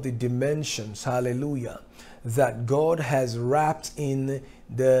all of the dimensions, hallelujah, that God has wrapped in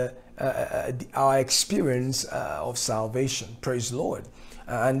our experience of salvation. Praise the Lord.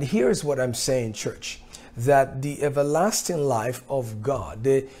 And here's what I'm saying, church, that the everlasting life of God,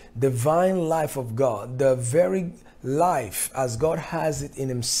 the divine life of God, the very life as God has it in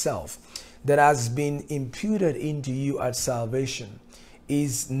himself, that has been imputed into you at salvation,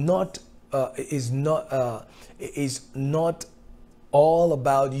 is not all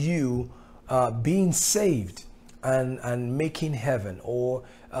about you being saved and making heaven, or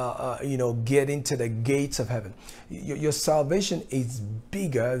getting to the gates of heaven. Your salvation is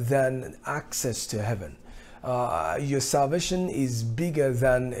bigger than access to heaven. Your salvation is bigger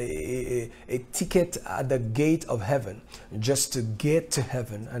than a ticket at the gate of heaven, just to get to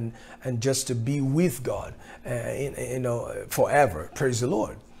heaven and just to be with God, forever. Praise the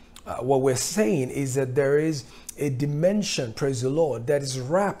Lord. What we're saying is that there is a dimension, praise the Lord, that is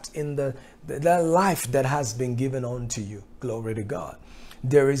wrapped in that life that has been given unto you. Glory to God.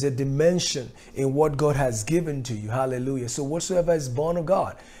 There is a dimension in what God has given to you. Hallelujah. So whatsoever is born of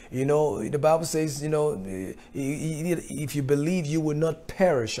God, you know, the Bible says, you know, if you believe, you will not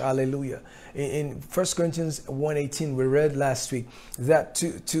perish. Hallelujah. In 1 Corinthians 1:18, we read last week that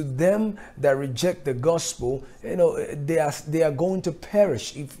to them that reject the gospel, you know, they are going to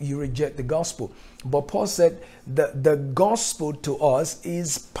perish if you reject the gospel. But Paul said that the gospel to us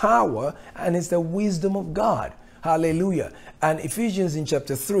is power and it's the wisdom of God. Hallelujah. And Ephesians in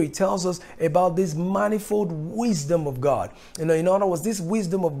chapter 3 tells us about this manifold wisdom of God. You know, in other words, this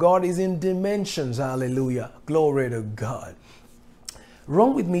wisdom of God is in dimensions. Hallelujah. Glory to God.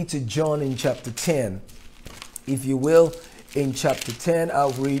 Run with me to John in chapter 10. If you will, in chapter 10,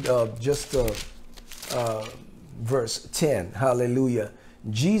 I'll read verse 10. Hallelujah.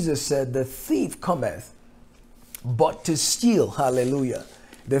 Jesus said, the thief cometh but to steal. Hallelujah.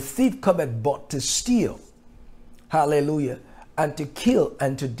 The thief cometh but to steal. Hallelujah. And to kill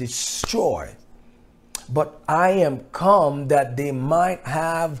and to destroy. But I am come that they might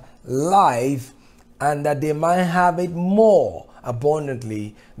have life and that they might have it more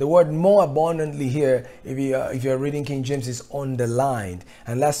abundantly. The word more abundantly here, if you're reading King James, is underlined,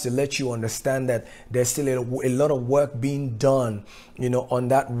 and that's to let you understand that there's still a lot of work being done, you know, on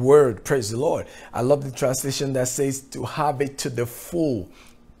that word. Praise the Lord. I love the translation that says to have it to the full.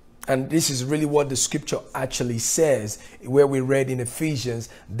 And this is really what the scripture actually says, where we read in Ephesians,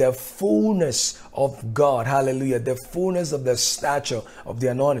 the fullness of God. Hallelujah. The fullness of the stature of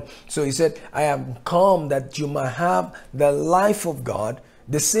the anointing. So he said, I am come that you might have the life of God,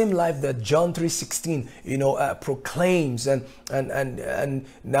 the same life that John 3:16, you know, proclaims, and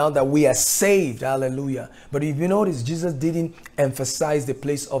now that we are saved. Hallelujah. But if you notice, Jesus didn't emphasize the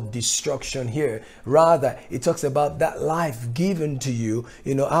place of destruction here. Rather, it talks about that life given to you,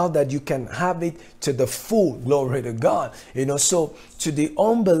 you know, how that you can have it to the full. Glory to God. You know, so to the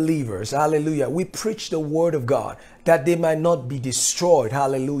unbelievers, hallelujah, we preach the word of God, that they might not be destroyed.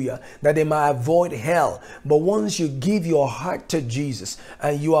 Hallelujah. That they might avoid hell. But once you give your heart to Jesus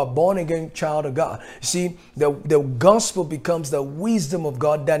and you are born again child of God, see, the gospel becomes the wisdom of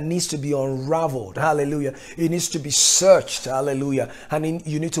God that needs to be unraveled. Hallelujah. It needs to be searched. Hallelujah. And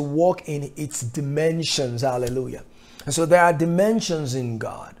you need to walk in its dimensions. Hallelujah. And so there are dimensions in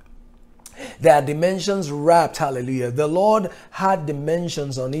God. There are dimensions wrapped. Hallelujah. The Lord had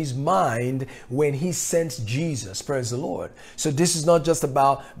dimensions on his mind when he sent Jesus. Praise the Lord. So this is not just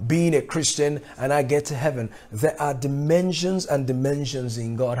about being a Christian and I get to heaven. There are dimensions and dimensions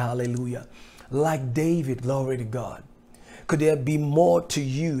in God. Hallelujah. Like David, glory to God. Could there be more to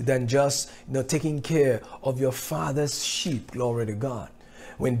you than just, you know, taking care of your father's sheep? Glory to God.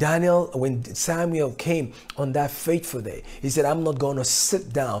 When Samuel came on that fateful day, he said, I'm not going to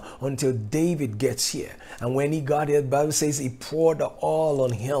sit down until David gets here. And when he got here, the Bible says he poured the oil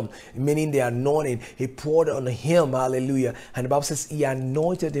on him, meaning the anointing. He poured it on him. Hallelujah. And the Bible says he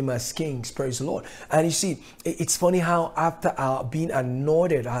anointed him as kings. Praise the Lord. And you see, it's funny how after our being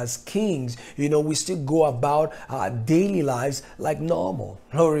anointed as kings, you know, we still go about our daily lives like normal.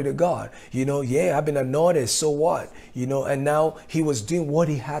 Glory to God. You know, yeah, I've been anointed. So what? You know, and now he was doing what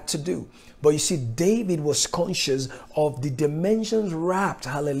he had to do. But you see, David was conscious of the dimensions wrapped,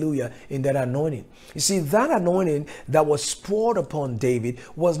 hallelujah, in that anointing. You see, that anointing that was poured upon David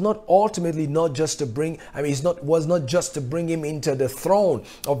was not ultimately not just to bring, was not just to bring him into the throne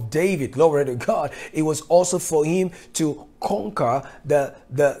of David, glory to God. It was also for him to conquer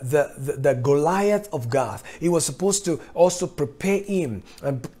the Goliath of Gath. He was supposed to also prepare him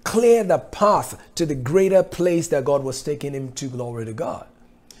and clear the path to the greater place that God was taking him to, glory to God.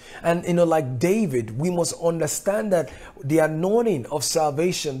 And, you know, like David, we must understand that the anointing of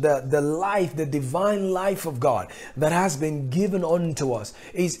salvation, the life, the divine life of God that has been given unto us,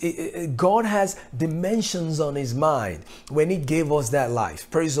 God has dimensions on his mind when he gave us that life.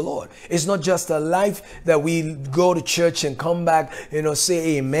 Praise the Lord. It's not just a life that we go to church and come back, you know,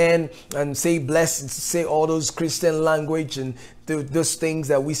 say amen and say bless, say all those Christian language and those things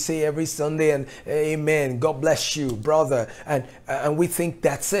that we say every Sunday and amen, God bless you, brother, and we think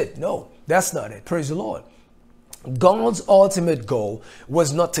that's it. No, that's not it. Praise the Lord. God's ultimate goal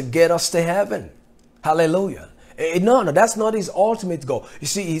was not to get us to heaven. Hallelujah. No, that's not his ultimate goal. You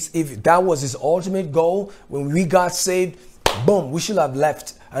see, if that was his ultimate goal, when we got saved, boom, we should have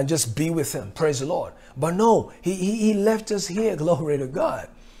left and just be with him. Praise the Lord. But no, he left us here. Glory to God.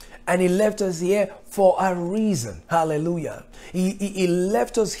 And he left us here for a reason. Hallelujah. He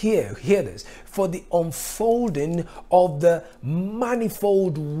left us here, hear this, for the unfolding of the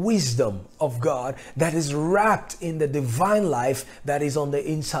manifold wisdom of God that is wrapped in the divine life that is on the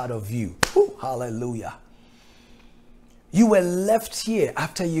inside of you. Whew, hallelujah. You were left here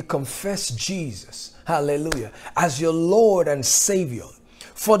after you confessed Jesus, hallelujah, as your Lord and Savior,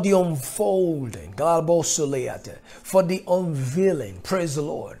 for the unfolding, for the unveiling, praise the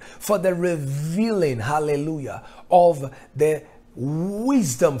Lord, for the revealing, hallelujah, of the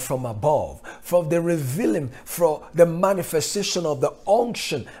wisdom from above, for the revealing, for the manifestation of the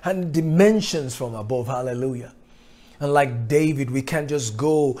unction and dimensions from above, hallelujah. And like David, we can't just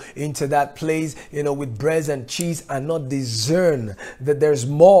go into that place, with bread and cheese and not discern that there's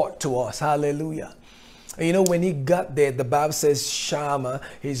more to us. Hallelujah. And when he got there, the Bible says Shammah,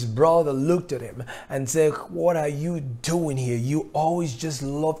 his brother, looked at him and said, what are you doing here? You always just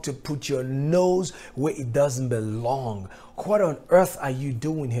love to put your nose where it doesn't belong. What on earth are you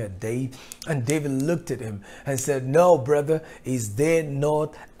doing here, Dave? And David looked at him and said, no, brother, is there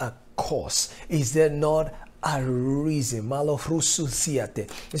not a cause? Is there not a reason? You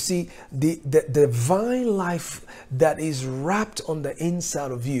see, the divine life that is wrapped on the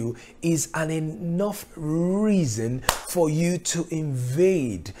inside of you is an enough reason for you to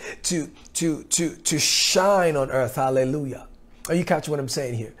invade, to shine on earth. Hallelujah. Are you catching what I'm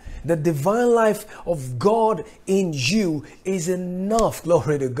saying here? The divine life of God in you is enough,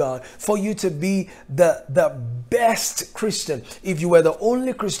 glory to God, for you to be the best Christian. If you were the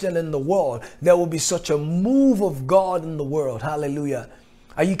only Christian in the world, there will be such a move of God in the world. Hallelujah.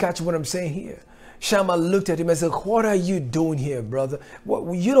 Are you catching what I'm saying here? Shammah looked at him and said, what are you doing here, brother?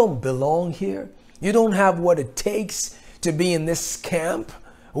 You don't belong here. You don't have what it takes to be in this camp.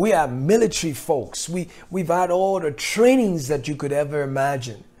 We are military folks. We've had all the trainings that you could ever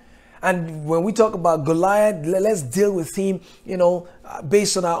imagine. And when we talk about Goliath, let's deal with him,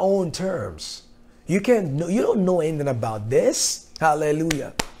 based on our own terms. You don't know anything about this.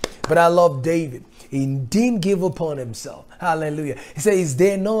 Hallelujah. But I love David. He didn't give up on himself. Hallelujah. He said, is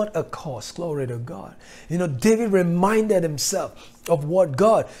there not a cause? Glory to God. David reminded himself of what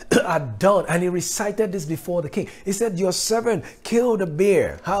God had done. And he recited this before the king. He said, your servant killed a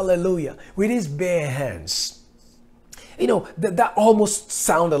bear. Hallelujah. With his bare hands. That almost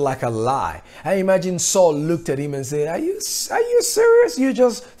sounded like a lie. I imagine Saul looked at him and said, are you serious? You're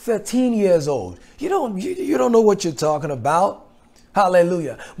just 13 years old. You don't know what you're talking about.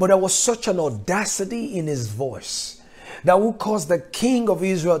 Hallelujah. But there was such an audacity in his voice that would cause the king of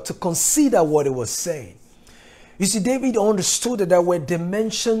Israel to consider what he was saying. You see, David understood that there were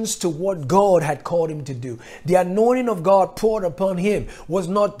dimensions to what God had called him to do. The anointing of God poured upon him was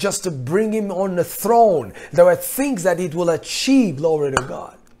not just to bring him on the throne. There were things that it will achieve, glory to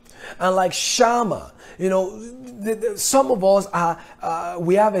God. And like Shammah, some of us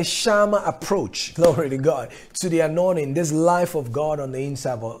we have a Shammah approach, glory to God, to the anointing, this life of God on the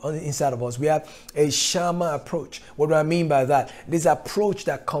inside of us. We have a Shammah approach. What do I mean by that? This approach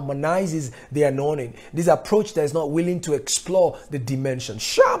that commonizes the anointing. This approach that is not willing to explore the dimension.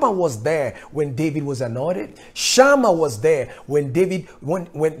 Shammah was there when David was anointed. Shammah was there when the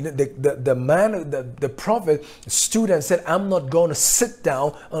prophet stood and said, I'm not going to sit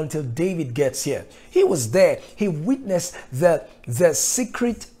down until David gets here. He was there. He witnessed the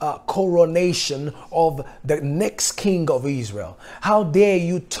secret coronation of the next king of Israel. How dare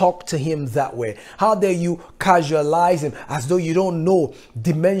you talk to him that way? How dare you casualize him as though you don't know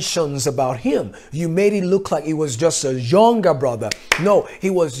dimensions about him? You made it look like he was just a younger brother. No, he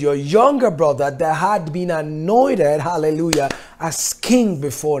was your younger brother that had been anointed, hallelujah, as king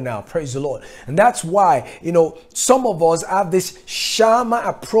before now. Praise the Lord. And that's why, some of us have this Shammah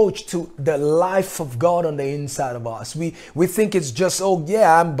approach to the life of God on the inside of us. We think it's just, oh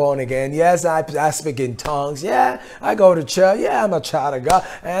yeah, I'm born again. Yes, I speak in tongues. Yeah, I go to church. Yeah, I'm a child of God.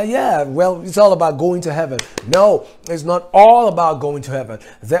 And yeah, well, it's all about going to heaven. No, it's not all about going to heaven.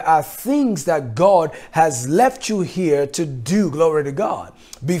 There are things that God has left you here to do, glory to God,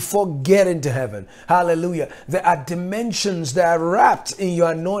 before getting to heaven. Hallelujah. There are dimensions that are wrapped in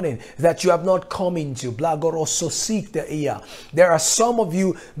your anointing that you have not come into. There are some of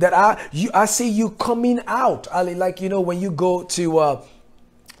you that I see you coming out. Like, when you go to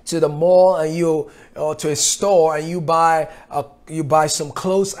the mall and to a store and you buy some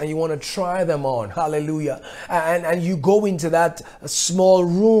clothes and you want to try them on. Hallelujah. And you go into that small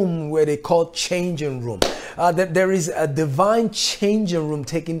room where they call changing room. There is a divine changing room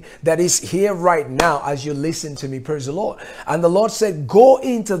that is here right now as you listen to me. Praise the Lord. And the Lord said, go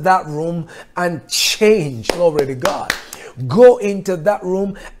into that room and change. Glory to God. Go into that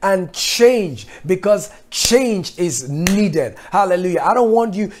room and change, because change is needed. Hallelujah. I don't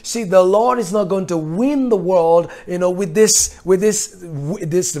want you, see, the Lord is not going to win the world, with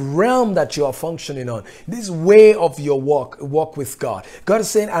this realm that you are functioning on, this way of your walk with God. God is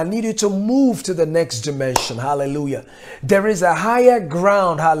saying, I need you to move to the next dimension. Hallelujah. There is a higher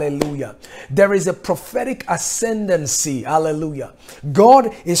ground. Hallelujah. There is a prophetic ascendancy. Hallelujah.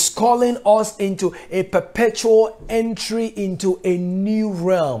 God is calling us into a perpetual entry into a new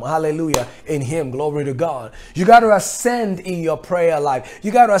realm. Hallelujah. In Him. Glory to God. You got to ascend in your prayer life.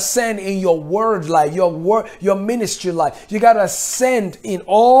 You got to ascend in your word life, your ministry life. You got to ascend in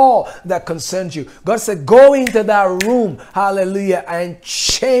all that concerns you. God said, go into that room. Hallelujah. And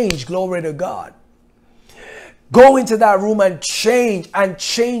change. Glory to God. Go into that room and change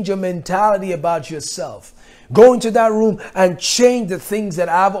your mentality about yourself. Go into that room and change the things that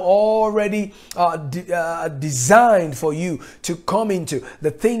I've already designed for you to come into. The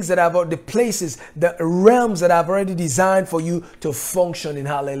things that the places, the realms that I've already designed for you to function in.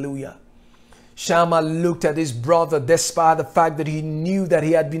 Hallelujah. Shammah looked at his brother despite the fact that he knew that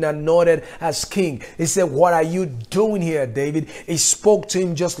he had been anointed as king. He said, what are you doing here, David? He spoke to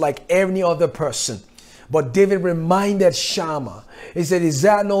him just like any other person. But David reminded Shammah, he said, is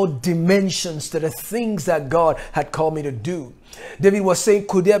there no dimensions to the things that God had called me to do? David was saying,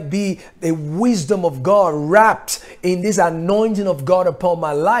 could there be a wisdom of God wrapped in this anointing of God upon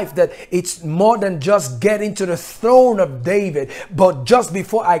my life, that it's more than just getting to the throne of David, but just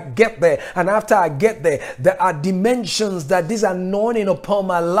before I get there and after I get there, there are dimensions that this anointing upon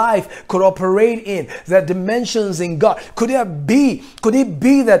my life could operate in, the dimensions in God. Could it be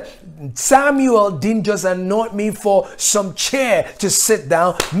that Samuel didn't just anoint me for some chair to sit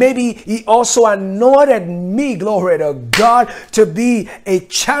down? Maybe he also anointed me, glory to God, to be a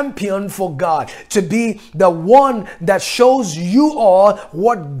champion for God, to be the one that shows you all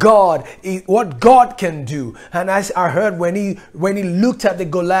what God can do. And I heard when he looked at the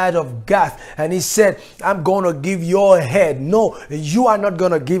Goliath of Gath and he said, I'm going to give your head. No, you are not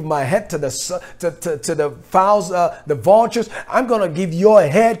going to give my head to the fowls, the vultures. I'm going to give your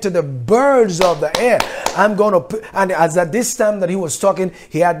head to the birds of the air. I'm going to put, and as at this time that he was talking,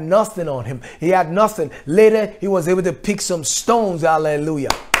 he had nothing on him. He had nothing. Later, he was able to pick some stones. Hallelujah.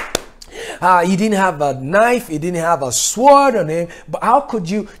 He didn't have a knife. He didn't have a sword on him. But how could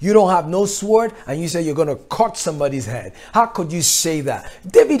you don't have no sword and you say you're going to cut somebody's head? How could you say that?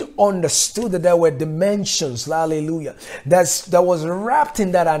 David understood that there were dimensions. Hallelujah. That was wrapped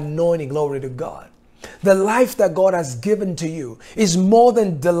in that anointing. Glory to God. The life that God has given to you is more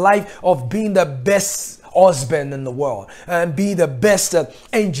than the life of being the best husband in the world and be the best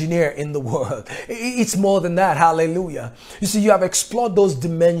engineer in the world. It's more than that. Hallelujah. You see, you have explored those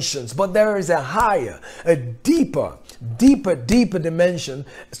dimensions, but there is a higher, a deeper dimension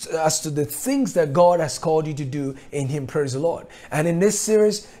as to the things that God has called you to do in Him. Praise the Lord. And in this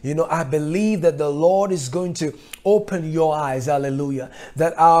series, I believe that the Lord is going to open your eyes. Hallelujah.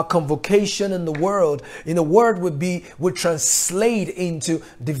 That our convocation in the world, would translate into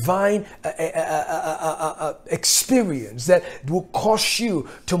divine experience that will cause you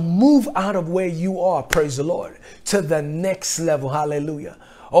to move out of where you are. Praise the Lord. To the next level. Hallelujah.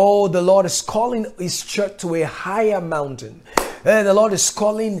 Oh, the Lord is calling His church to a higher mountain. And the Lord is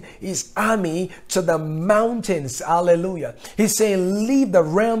calling His army to the mountains. Hallelujah. He's saying, leave the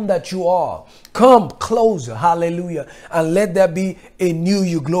realm that you are. Come closer. Hallelujah. And let there be a new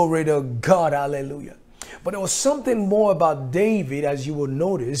you. Glory to God. Hallelujah. But there was something more about David, as you will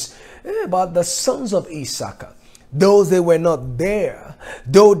notice, about the sons of Issachar. Though they were not there,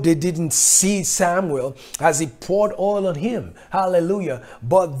 though they didn't see Samuel as he poured oil on him, hallelujah,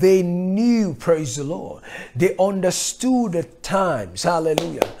 but they knew, praise the Lord, they understood the times,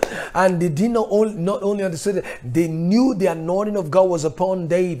 hallelujah, and they did not only understood it, they knew the anointing of God was upon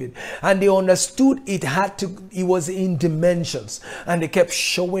David, and they understood it was in dimensions, and they kept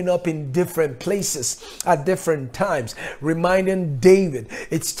showing up in different places at different times, reminding David,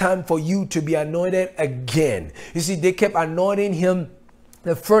 it's time for you to be anointed again. You see, they kept anointing him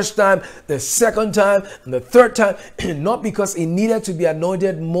the first time, the second time, and the third time, not because he needed to be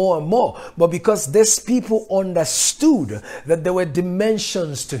anointed more and more, but because these people understood that there were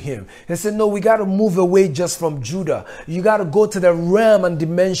dimensions to him. They said, no, we got to move away just from Judah. You got to go to the realm and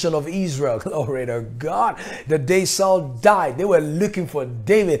dimension of Israel. Glory to God. The day Saul died, they were looking for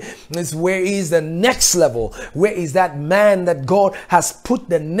David. It's where is the next level? Where is that man that God has put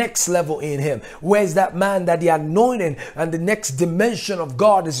the next level in him? Where is that man that the anointing and the next dimension of of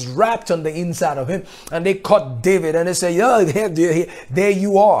God is wrapped on the inside of him. And they caught David and they say, "Oh, there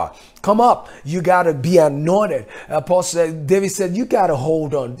you are. Come up. You got to be anointed." David said, "You got to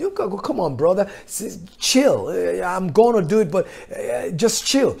hold on. Come on, brother. Chill. I'm going to do it, but just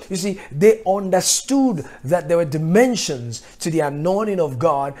chill." You see, they understood that there were dimensions to the anointing of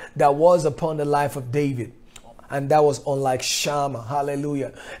God that was upon the life of David. And that was unlike Shammah.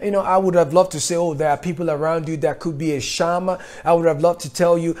 Hallelujah. You know, I would have loved to say, oh, there are people around you that could be a Shammah. I would have loved to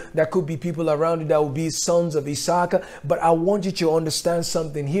tell you there could be people around you that will be sons of Issachar. But I want you to understand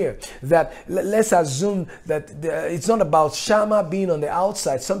something here. That let's assume that it's not about Shammah being on the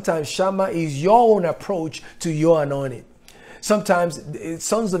outside. Sometimes Shammah is your own approach to your anointing. Sometimes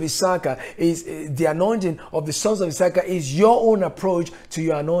sons of Issachar is the anointing of the sons of Issachar is your own approach to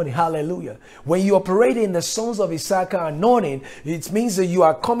your anointing. Hallelujah. When you operate in the sons of Issachar anointing, it means that you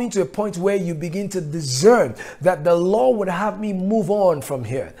are coming to a point where you begin to discern that the Lord would have me move on from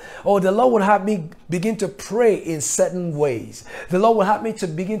here. Or the Lord would have me begin to pray in certain ways. The Lord would have me to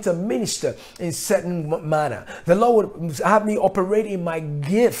begin to minister in certain manner. The Lord would have me operate in my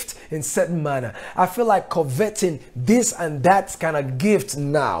gift in certain manner. I feel like coveting this and that kind of gift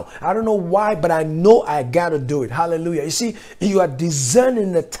now. I don't know why, but I know I got to do it. Hallelujah. You see, you are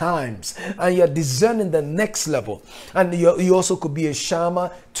discerning the times and you're discerning the next level. And you also could be a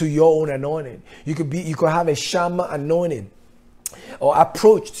Shammah to your own anointing. You could have a Shammah anointing or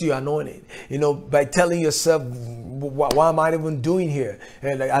approach to your anointing, you know, by telling yourself, what am I even doing here?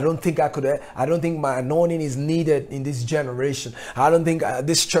 And I don't think my anointing is needed in this generation. I don't think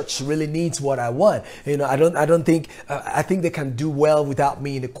this church really needs what I want. You know, I think they can do well without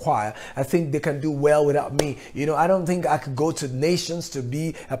me in the choir. I think they can do well without me. You know, I don't think I could go to nations to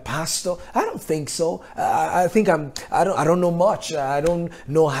be a pastor. I don't think so. I don't know much. I don't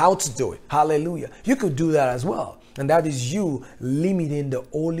know how to do it. Hallelujah. You could do that as well. And that is you limiting the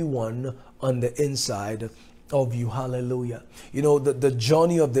Holy One on the inside of you. Hallelujah. You know, the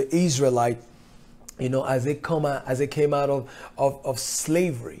journey of the Israelite, you know, as they came out of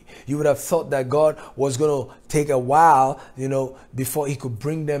slavery, you would have thought that God was going to take a while, you know, before he could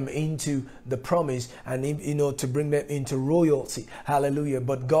bring them into the promise and, you know, to bring them into royalty. Hallelujah.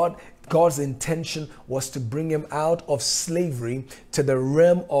 But God's intention was to bring him out of slavery to the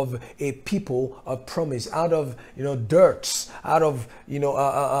realm of a people of promise, out of, you know, dirt, out of, you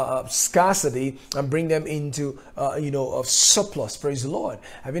know, scarcity, and bring them into, you know, of surplus. Praise the Lord.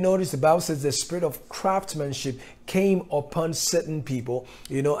 Have you noticed the Bible says the spirit of craftsmanship came upon certain people,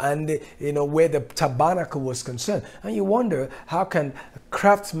 you know, and, you know, where the tabernacle was concerned. And you wonder, how can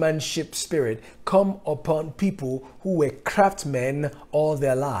craftsmanship spirit come upon people who were craftsmen all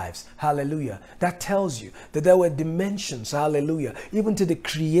their lives? Hallelujah. That tells you that there were dimensions, hallelujah, even to the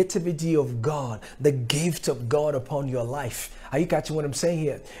creativity of God, the gift of God upon your life. Are you catching what I'm saying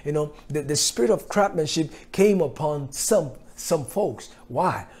here? You know, the spirit of craftsmanship came upon some folks.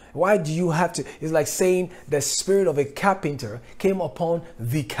 Why? Why do you have to? It's like saying the spirit of a carpenter came upon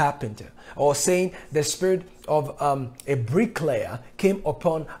the carpenter, or saying the spirit of a bricklayer came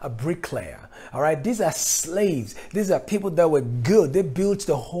upon a bricklayer. All right, these are slaves. These are people that were good. They built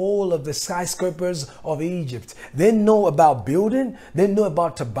the whole of the skyscrapers of Egypt. They know about building. They know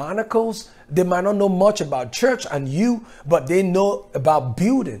about tabernacles. They might not know much about church and you, but they know about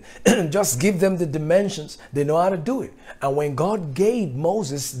building. Just give them the dimensions. They know how to do it. And when God gave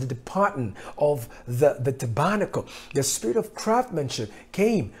Moses the department of the tabernacle, the spirit of craftsmanship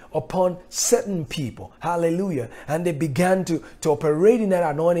came upon certain people. Hallelujah. And they began to operate in that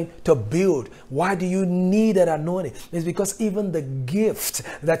anointing to build. Why do you need that anointing? It's because even the gift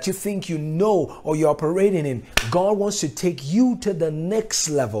that you think you know or you're operating in, God wants to take you to the next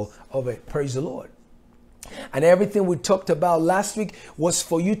level of it. Praise the Lord. And everything we talked about last week was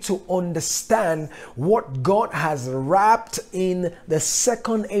for you to understand what God has wrapped in the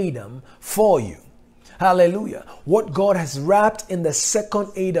second Adam for you. Hallelujah. What God has wrapped in the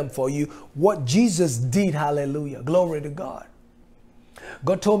second Adam for you, what Jesus did. Hallelujah. Glory to God.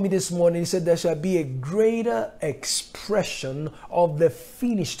 God told me this morning, he said, there shall be a greater expression of the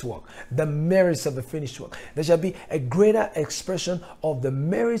finished work, the merits of the finished work. There shall be a greater expression of the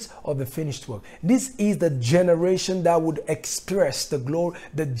merits of the finished work. This is the generation that would express the glory,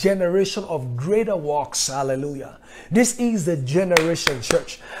 the generation of greater works. Hallelujah. This is the generation,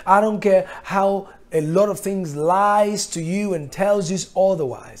 church. I don't care how a lot of things lies to you and tells you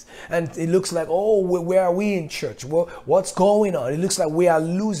otherwise. And it looks like, oh, where are we in church? Well, what's going on? It looks like we are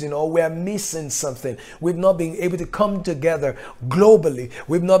losing or we are missing something. We've not been able to come together globally.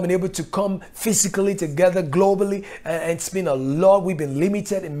 We've not been able to come physically together globally. And it's been a lot. We've been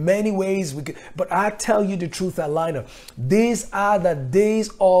limited in many ways. But I tell you the truth, Alina, these are the days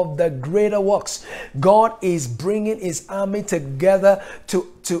of the greater works. God is bringing his army together to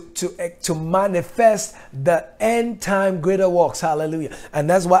manifest the end time greater works. Hallelujah. And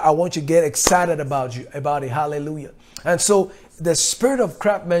that's why I want you to get excited about it. Hallelujah. And so the spirit of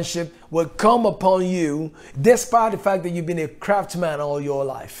craftsmanship will come upon you despite the fact that you've been a craftsman all your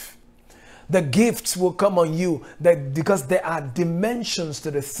life. The gifts will come on you because there are dimensions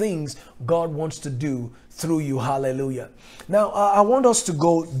to the things God wants to do through you. Hallelujah. Now, I want us to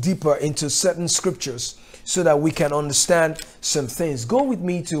go deeper into certain scriptures so that we can understand some things. Go with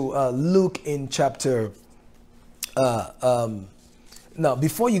me to Luke in chapter. Now,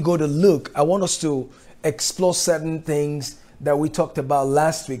 before you go to Luke, I want us to explore certain things that we talked about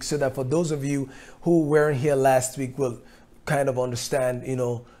last week, so that for those of you who weren't here last week will kind of understand,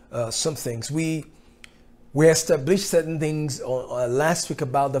 some things. We established certain things last week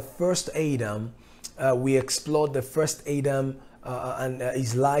about the first Adam. We explored the first Adam and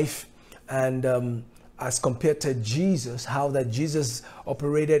his life, and as compared to Jesus, how that Jesus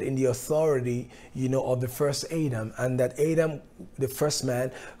operated in the authority, of the first Adam, and that Adam, the first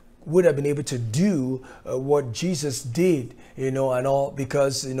man, would have been able to do what Jesus did, and all,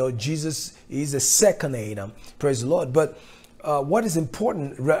 because, Jesus is the second Adam. Praise the Lord. But what is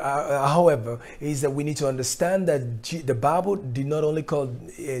important, however, is that we need to understand that the Bible did not only call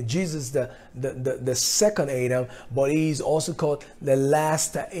Jesus the second Adam, but he is also called the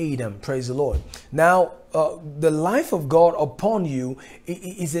last Adam. Praise the Lord. Now, the life of God upon you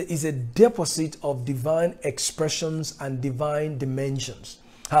is a deposit of divine expressions and divine dimensions.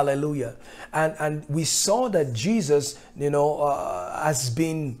 Hallelujah. And we saw that Jesus, has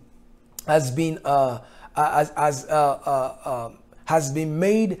been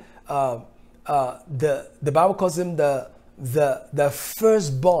made, the Bible calls him the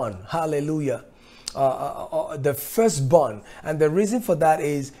firstborn. Hallelujah. The firstborn. And the reason for that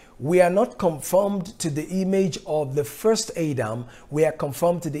is we are not conformed to the image of the first Adam. We are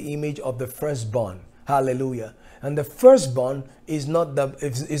conformed to the image of the firstborn. Hallelujah. And the firstborn is not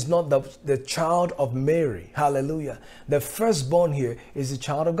the child of Mary. Hallelujah. The firstborn here is the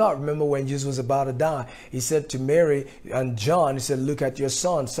child of God. Remember when Jesus was about to die, he said to Mary and John, he said, look at your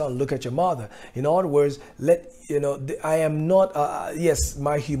son, look at your mother. In other words, I am not, yes,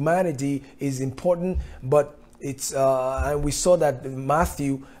 my humanity is important, but it's, and we saw that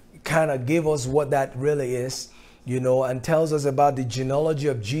Matthew kind of gave us what that really is. And tells us about the genealogy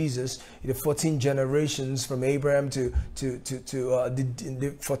of Jesus, the 14 generations from Abraham to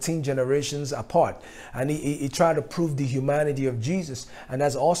the 14 generations apart. And he tried to prove the humanity of Jesus. And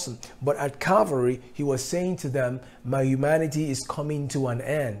that's awesome. But at Calvary, he was saying to them, my humanity is coming to an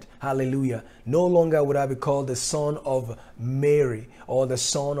end. Hallelujah. No longer would I be called the son of Mary or the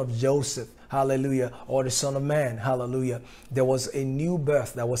son of Joseph. Hallelujah. Or the Son of Man. Hallelujah. There was a new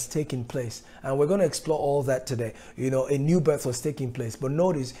birth that was taking place. And we're going to explore all that today. A new birth was taking place. But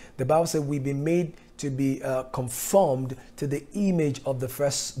notice, the Bible said we've been made to be conformed to the image of the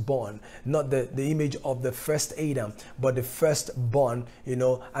firstborn, not the image of the first Adam, but the firstborn,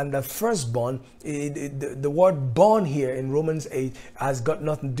 and the firstborn, the word born here in Romans 8 has got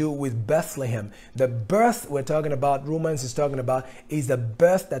nothing to do with Bethlehem. The birth we're talking about, Romans is talking about, is the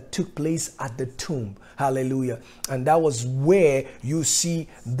birth that took place at the tomb. Hallelujah. And that was where you see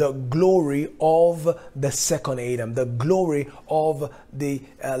the glory of the second Adam, the glory of the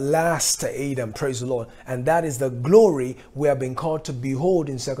last Adam. Praise the Lord. And that is the glory we have been called to behold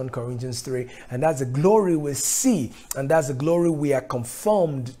in 2 Corinthians 3. And that's the glory we see. And that's the glory we are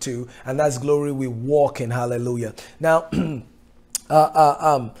conformed to. And that's glory we walk in. Hallelujah. Now,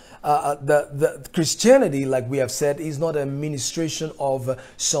 the Christianity, like we have said, is not a ministration of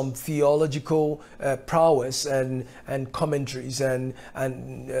some theological prowess and commentaries and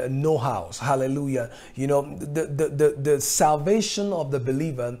know-hows. Hallelujah. The salvation of the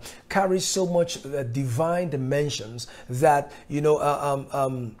believer carries so much divine dimensions that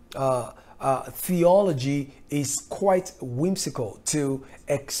theology is quite whimsical to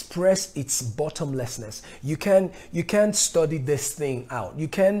express its bottomlessness. You can't study this thing out. You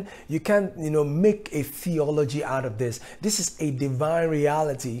can't make a theology out of this. This is a divine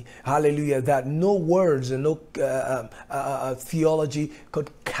reality, hallelujah, that no words and no theology could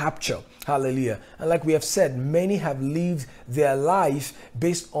capture. Hallelujah. And like we have said, many have lived their life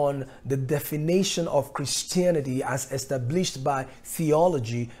based on the definition of Christianity as established by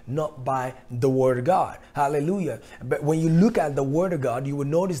theology, not by the Word of God. Hallelujah. But when you look at the Word of God, you will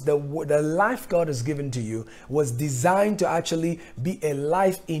notice the life God has given to you was designed to actually be a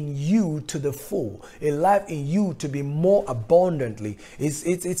life in you to the full, a life in you to be more abundantly.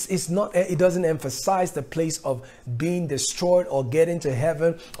 It's not, it doesn't emphasize the place of being destroyed or getting to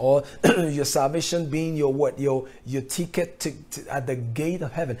heaven, or your salvation being your ticket to at the gate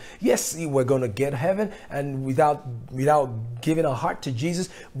of heaven. Yes, we're going to get heaven, and without giving our heart to Jesus,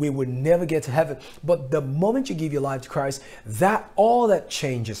 we would never get to heaven. But the moment you give your life to Christ, all that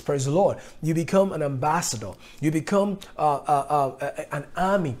changes. Praise the Lord. You become an ambassador. You become an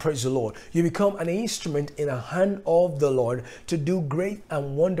army. Praise the Lord. You become an instrument in the hand of the Lord to do great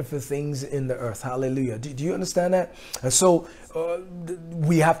and wonderful things in the earth. Hallelujah. Do you understand that? And so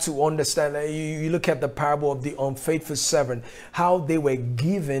we have to understand that. You look at the parable of the unfaithful servant, how they were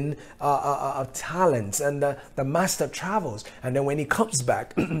given talents, and the master travels, and then when he comes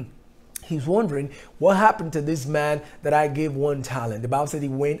back, he's wondering, what happened to this man that I gave 1 talent? The Bible said he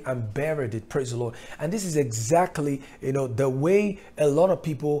went and buried it. Praise the Lord. And this is exactly, the way a lot of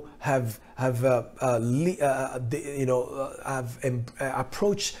people have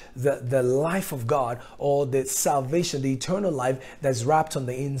approached the life of God, or the salvation, the eternal life that's wrapped on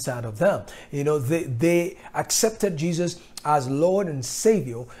the inside of them. They accepted Jesus as Lord and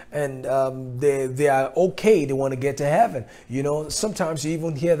Savior, and they are okay. They want to get to heaven. Sometimes you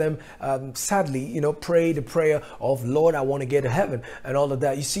even hear them sadly, pray the prayer of, Lord, I want to get to heaven, and all of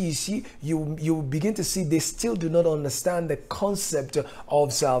that. You begin to see they still do not understand the concept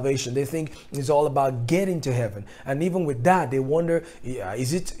of salvation. They think it's all about getting to heaven, and even with that, they wonder,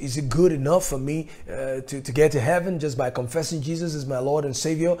 is it good enough for me to get to heaven just by confessing Jesus as my Lord and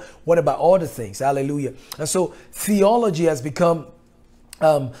Savior? What about all the things? Hallelujah. And so theology has become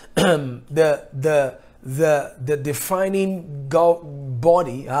the defining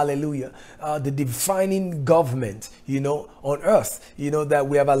body, hallelujah, the defining government, on earth, that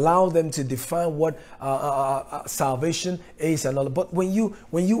we have allowed them to define what salvation is and all. But when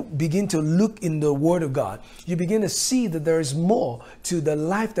you begin to look in the Word of God, you begin to see that there is more to the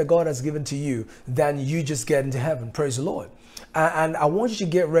life that God has given to you than you just get into heaven. Praise the Lord. And I want you to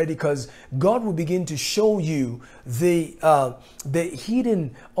get ready, because God will begin to show you the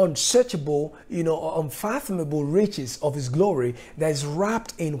hidden, unsearchable, unfathomable riches of His glory that is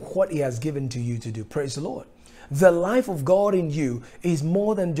wrapped in what He has given to you to do. Praise the Lord. The life of God in you is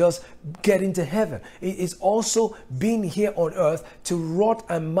more than just getting to heaven. It is also being here on earth to wrought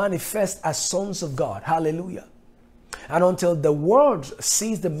and manifest as sons of God. Hallelujah. And until the world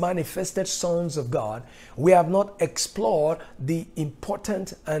sees the manifested sons of God, we have not explored the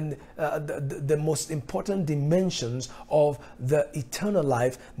important and the most important dimensions of the eternal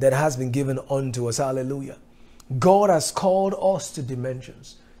life that has been given unto us. Hallelujah. God has called us to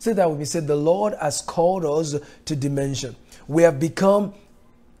dimensions. Say that with me. Say, the Lord has called us to dimension. We have become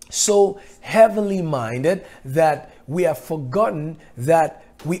so heavenly minded that we have forgotten that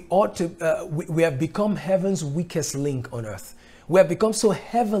we ought to, we have become heaven's weakest link on earth. We have become so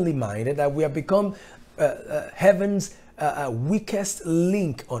heavenly minded that we have become heaven's weakest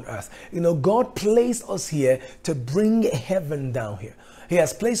link on earth. God placed us here to bring heaven down here. He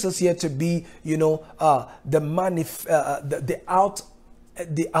has placed us here to be,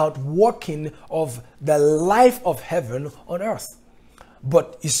 the outworking of the life of heaven on earth.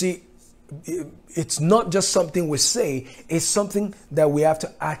 But you see, it's not just something we say, it's something that we have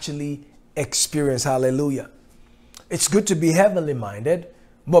to actually experience. Hallelujah. It's good to be heavenly minded,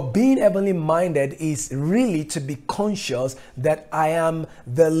 but being heavenly minded is really to be conscious that I am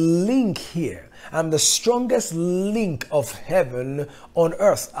the link here. I'm the strongest link of heaven on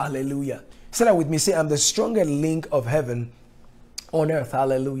earth. Hallelujah. Say that with me. Say, I'm the strongest link of heaven on earth.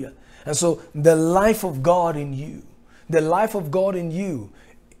 Hallelujah. And so the life of God in you,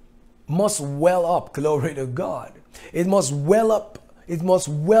 must well up. Glory to God. It must well up. It must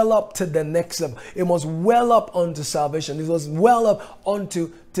well up to the next level. It must well up unto salvation. It must well up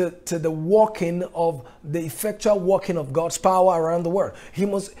onto the walking of the effectual working of God's power around the world. He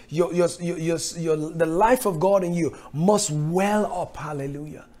must the life of God in you must well up.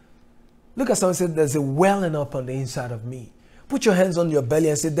 Hallelujah. Look at someone and say, there's a welling up on the inside of me. Put your hands on your belly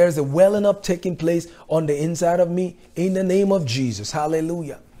and say, there's a welling up taking place on the inside of me in the name of Jesus.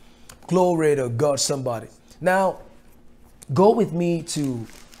 Hallelujah. Glory to God, somebody. Now, go with me to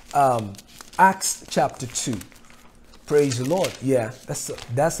Acts chapter 2. Praise the Lord. Yeah,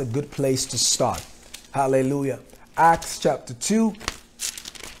 that's a good place to start. Hallelujah. Acts chapter 2.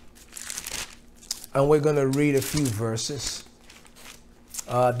 And we're going to read a few verses.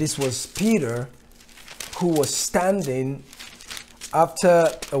 This was Peter, who was standing after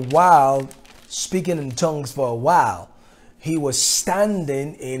a while, speaking in tongues for a while. He was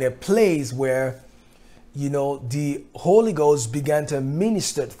standing in a place where, the Holy Ghost began to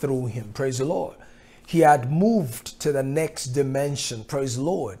minister through him. Praise the Lord. He had moved to the next dimension. Praise the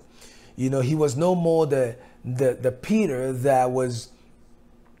Lord. He was no more the Peter that was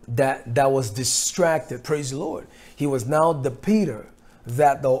distracted. Praise the Lord. He was now the Peter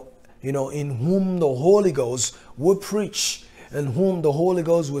that in whom the Holy Ghost would preach, in whom the Holy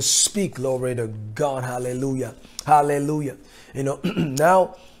Ghost would speak. Glory to God. Hallelujah. Hallelujah.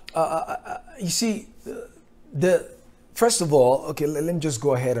 Now, you see, first of all, okay, let me just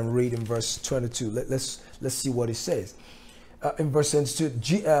go ahead and read in verse 22. Let's see what it says. In verse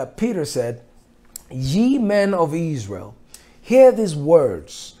 22, Peter said, "Ye men of Israel, hear these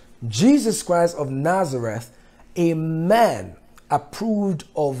words. Jesus Christ of Nazareth, a man approved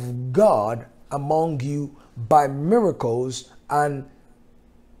of God among you by miracles and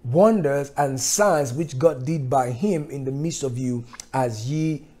wonders and signs which God did by him in the midst of you, as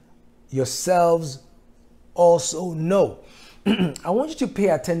ye yourselves also know." I want you to pay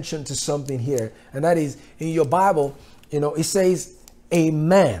attention to something here, and that is in your Bible, it says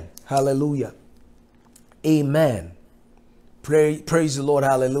amen. Hallelujah. Amen. Praise the Lord.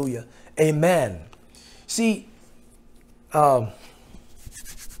 Hallelujah. Amen. See,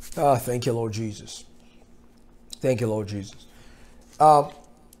 thank you, Lord Jesus. Thank you, Lord Jesus.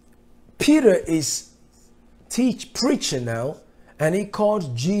 Peter is preaching now, and he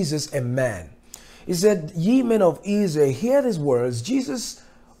called Jesus a man. He said, "Ye men of Israel, hear these words. Jesus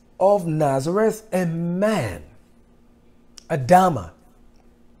of Nazareth, a man." Adama.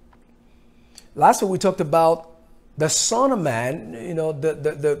 Last week we talked about the Son of Man.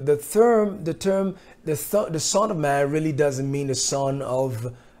 The Son of Man really doesn't mean the son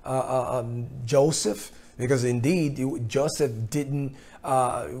of Joseph, because indeed Joseph didn't.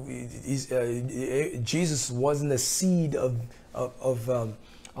 Jesus wasn't a seed of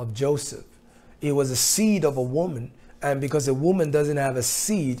Joseph. It was a seed of a woman. And because a woman doesn't have a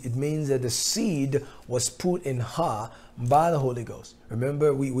seed, it means that the seed was put in her by the Holy Ghost.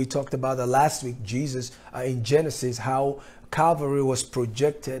 Remember, we talked about that last week, Jesus, in Genesis, how Calvary was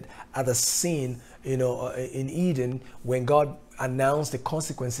projected at a scene, in Eden, when God announced the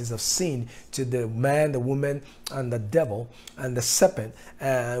consequences of sin to the man, the woman, and the devil, and the serpent.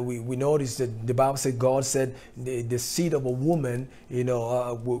 We noticed that the Bible said, God said the seed of a woman, was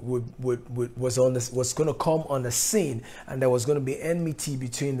going to come on the scene, and there was going to be enmity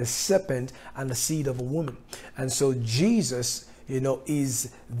between the serpent and the seed of a woman. And so Jesus, is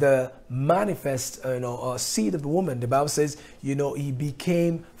the manifest, seed of the woman. The Bible says, he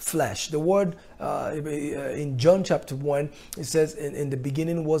became flesh. The word in John chapter 1, it says, in the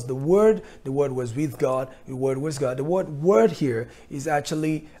beginning was the Word was with God, the Word was God. The word here is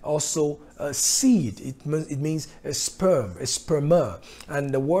actually also a seed. It means a sperm, a sperma.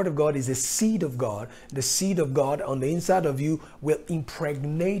 And the Word of God is a seed of God. The seed of God on the inside of you will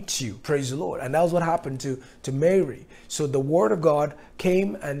impregnate you. Praise the Lord. And that was what happened to Mary. So the Word of God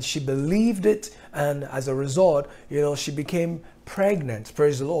came and she believed it, and as a result, she became pregnant,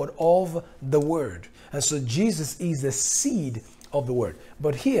 praise the Lord, of the Word. And so Jesus is the seed of the Word.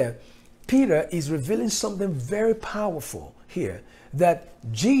 But here, Peter is revealing something very powerful here, that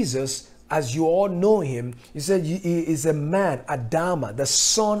Jesus, as you all know him, he said he is a man, Adama, the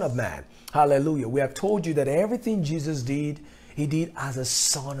Son of Man. Hallelujah. We have told you that everything Jesus did, he did as a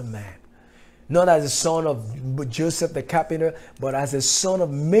Son of Man. Not as a son of Joseph the carpenter, but as a son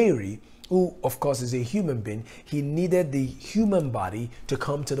of Mary, who of course is a human being. He needed the human body to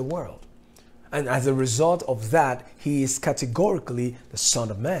come to the world. And as a result of that, he is categorically the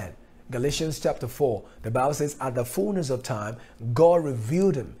Son of Man. Galatians chapter 4, the Bible says, at the fullness of time, God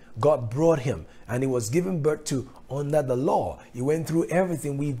revealed him. God brought him, and he was given birth to under the law. He went through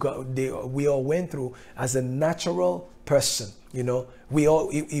everything we all went through as a natural person. He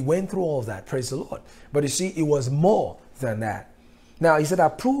went through all of that. Praise the Lord. But you see, it was more than that. Now, he said,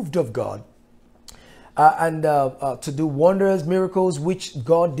 approved of God, and to do wonders, miracles, which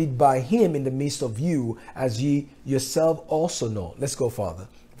God did by him in the midst of you, as ye yourself also know. Let's go further.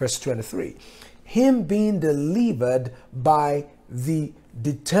 Verse 23. him being delivered by the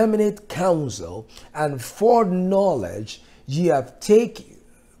determinate counsel and foreknowledge, ye have taken,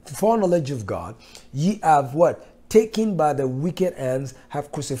 foreknowledge of God, ye have what? Taken by the wicked hands,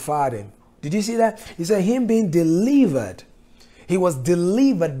 have crucified him. Did you see that? He said him being delivered. He was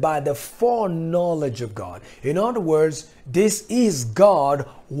delivered by the foreknowledge of God. In other words, this is God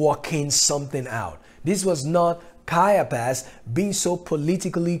working something out. This was not Caiaphas being so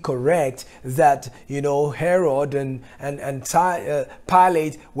politically correct that, you know, Herod and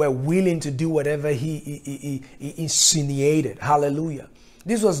Pilate were willing to do whatever he insinuated. Hallelujah.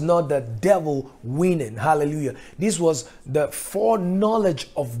 This was not the devil winning. Hallelujah. This was the foreknowledge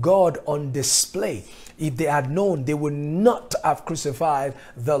of God on display. If they had known, they would not have crucified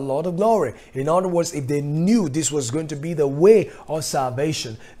the Lord of glory. In other words, if they knew this was going to be the way of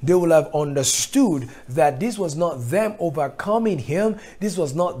salvation, they would have understood that this was not them overcoming him. This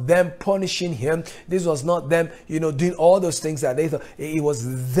was not them punishing him. This was not them, you know, doing all those things that they thought. It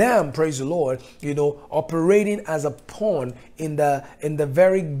was them, praise the Lord, you know, operating as a pawn in the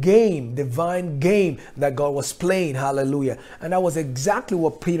very game, divine game that God was playing. Hallelujah. And that was exactly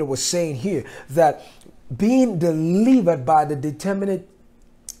what Peter was saying here, that being delivered by the determinate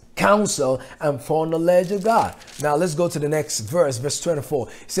counsel and foreknowledge of God. Now let's go to the next verse, verse 24.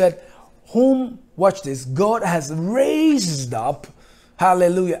 He said, whom, watch this, God has raised up,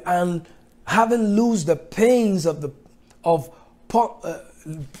 hallelujah, and having loosed the pains of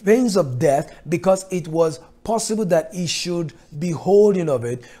pains of death, because it was possible that he should be holding of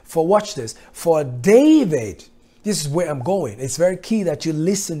it. For watch this, for David, this is where I'm going. It's very key that you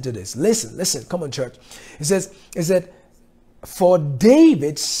listen to this. Listen. Come on, church. It said, for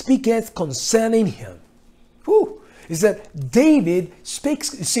David speaketh concerning him. Whew. He said, David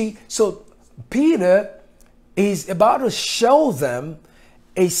speaks. You see, so Peter is about to show them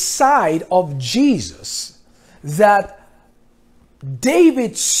a side of Jesus that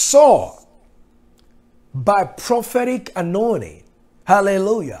David saw by prophetic anointing.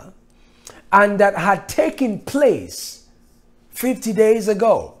 Hallelujah. And that had taken place 50 days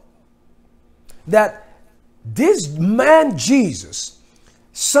ago. That this man Jesus,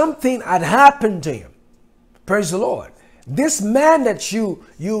 something had happened to him. Praise the Lord. This man that you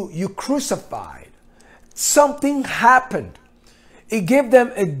crucified, something happened. He gave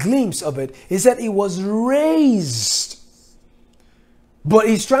them a glimpse of it. He said he was raised. But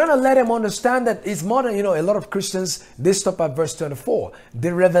he's trying to let him understand that it's more than, you know, a lot of Christians, they stop at verse 24.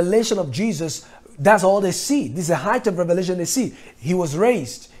 The revelation of Jesus, that's all they see. This is the height of revelation they see. He was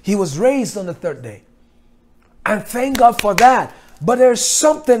raised. He was raised on the third day. And thank God for that. But there's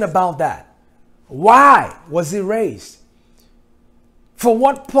something about that. Why was he raised? For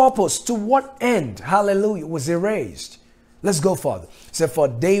what purpose? To what end? Hallelujah. Was he raised? Let's go further. It said, for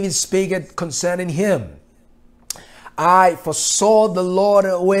David spake concerning him. I foresaw the Lord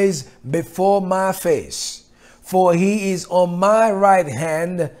always before my face, for he is on my right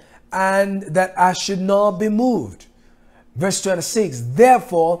hand, and that I should not be moved. Verse 26,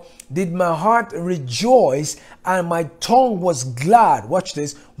 therefore did my heart rejoice, and my tongue was glad. Watch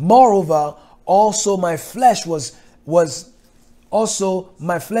this. Moreover, also my flesh my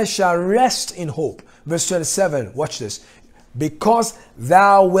flesh shall rest in hope. Verse 27, watch this. Because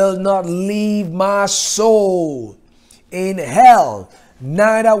thou wilt not leave my soul in hell,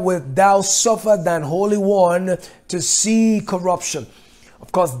 neither wilt thou suffer thine Holy One to see corruption.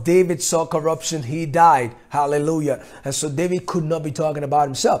 Of course, David saw corruption. He died. Hallelujah. And so David could not be talking about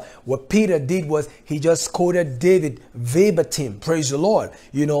himself. What Peter did was he just quoted David verbatim. Praise the Lord.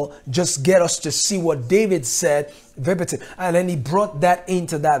 You know, just get us to see what David said verbatim. And then he brought that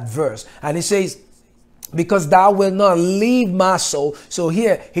into that verse. And he says, because thou wilt not leave my soul. So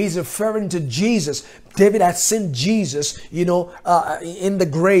here he's referring to Jesus. David had seen Jesus, you know, in the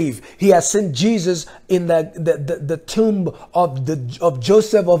grave. He had seen Jesus in the tomb of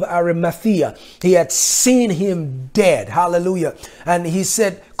Joseph of Arimathea. He had seen him dead. Hallelujah. And he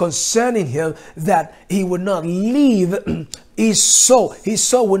said concerning him that he would not leave his soul. His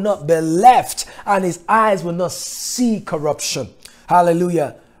soul would not be left, and his eyes would not see corruption.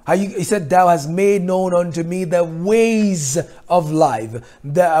 Hallelujah. He said, thou hast made known unto me the ways of life.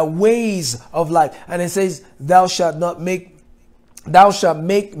 The ways of life. And it says, thou shalt make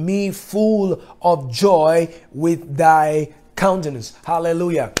me full of joy with thy countenance.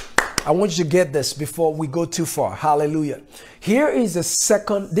 Hallelujah. I want you to get this before we go too far. Hallelujah. Here is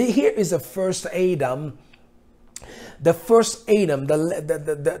the first Adam. The first Adam,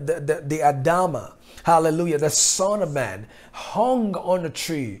 the Adama. Hallelujah. The Son of Man hung on a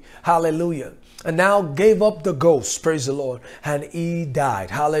tree. Hallelujah. and now gave up the ghost, praise the Lord, and he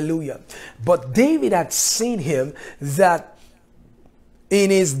died. Hallelujah. But David had seen him that in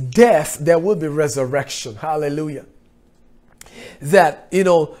his death there will be resurrection. Hallelujah. That, in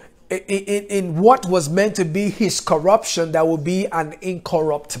what was meant to be his corruption, there will be an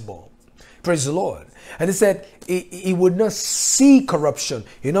incorruptible. Praise the Lord. And he said he would not see corruption.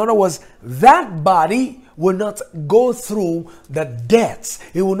 In other words, that body will not go through the deaths.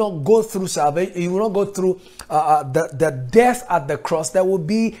 It will not go through salvation. It will not go through the death at the cross. There will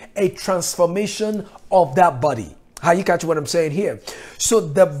be a transformation of that body. How you catch what I'm saying here? So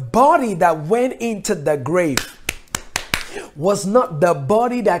the body that went into the grave was not the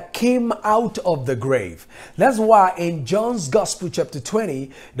body that came out of the grave. That's why in John's Gospel chapter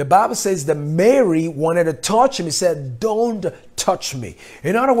 20, the Bible says that Mary wanted to touch him. He said, "Don't touch me."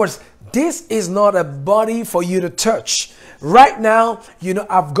 In other words, this is not a body for you to touch. Right now,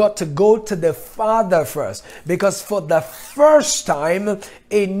 I've got to go to the Father first, because for the first time,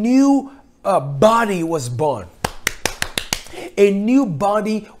 a new body was born. A new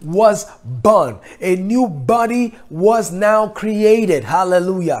body was born. A new body was now created.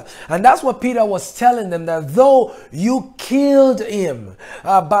 Hallelujah. And that's what Peter was telling them, that though you killed him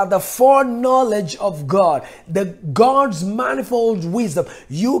by the foreknowledge of God, God's manifold wisdom,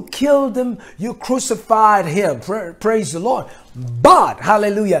 you killed him, you crucified him. Praise the Lord. But,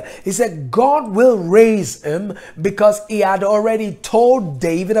 hallelujah, he said God will raise him, because he had already told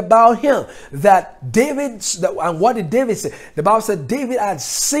David about him. And what did David say? The Bible said David had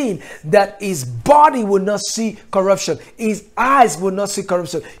seen that his body would not see corruption. His eyes would not see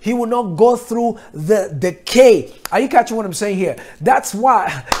corruption. He will not go through the decay. Are you catching what I'm saying here? That's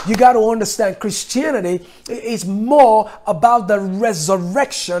why you got to understand Christianity is more about the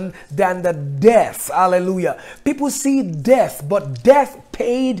resurrection than the death. Hallelujah. People see death, but death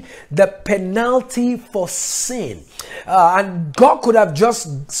paid the penalty for sin. And God could have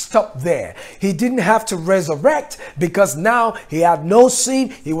just stopped there. He didn't have to resurrect, because now he had no sin.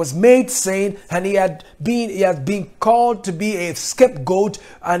 He was made sin, and he had been called to be a scapegoat,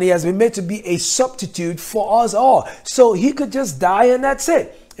 and he has been made to be a substitute for us all. So he could just die, and that's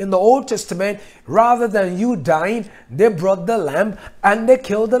it. In the Old Testament, rather than you dying, they brought the lamb and they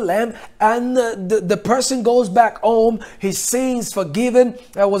killed the lamb, and the person goes back home, his sins forgiven.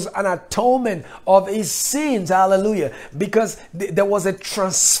 There was an atonement of his sins. Hallelujah. Because there was a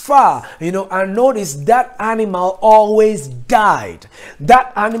transfer, and notice that animal always died.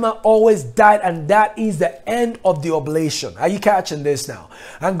 That animal always died, and that is the end of the oblation. Are you catching this now?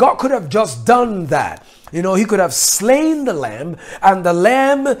 And God could have just done that. He could have slain the lamb, and the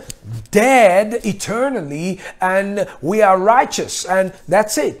lamb dead eternally, and we are righteous, and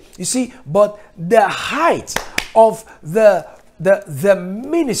that's it. You see, but the height of the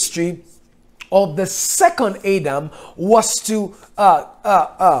ministry of the second Adam was to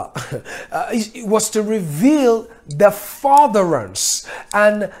reveal the furtherance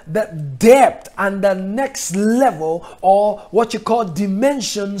and the depth and the next level, or what you call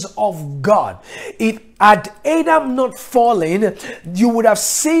dimensions of God. Had Adam not fallen, you would have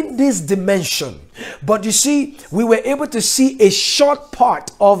seen this dimension. But you see, we were able to see a short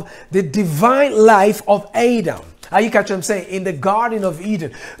part of the divine life of Adam. Are you catch what I'm saying? In the Garden of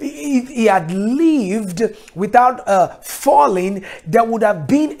Eden, he had lived without falling. There would have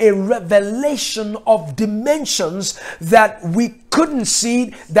been a revelation of dimensions that we couldn't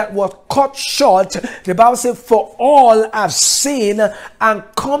see, that were cut short. The Bible says, "For all have sinned and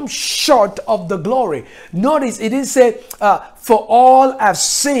come short of the glory." Notice it didn't say, "For all have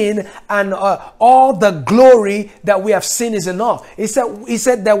sinned and all the glory that we have seen is enough." He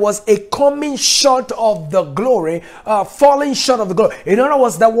said there was a coming short of the glory, falling short of the glory. In other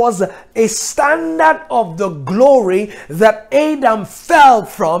words, there was a standard of the glory that Adam fell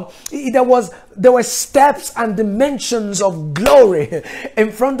from. There were steps and dimensions of glory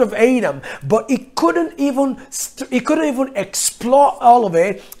in front of Adam, but he couldn't even explore all of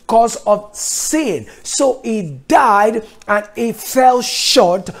it because of sin. So he died, and he fell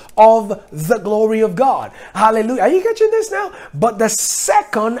short of the glory of God. Hallelujah. Are you catching this now? But the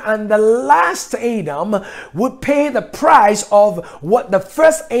second and the last Adam would pay the price of what the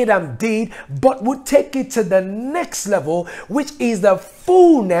first Adam did, but would take it to the next level, which is the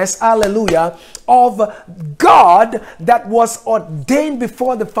fullness, hallelujah, of God that was ordained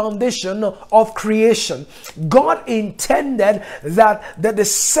before the foundation of creation. God intended that the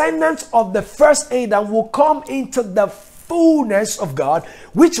descendants of the first Adam will come into the fullness of God,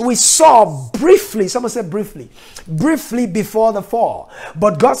 which we saw briefly. Someone said briefly before the fall.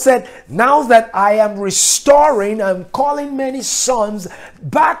 But God said, now that I am restoring, I'm calling many sons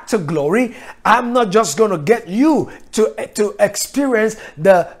back to glory, I'm not just going to get you to experience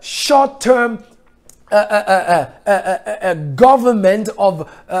the short-term government of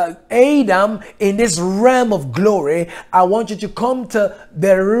Adam in this realm of glory. I want you to come to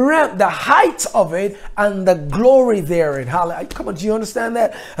the realm, the height of it, and the glory therein. Hallelujah. Come on, do you understand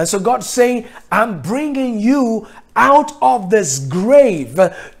that? And so God's saying, I'm bringing you out of this grave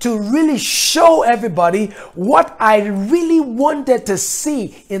to really show everybody what I really wanted to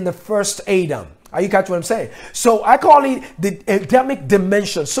see in the first Adam. Are you catching what I'm saying? So I call it the Adamic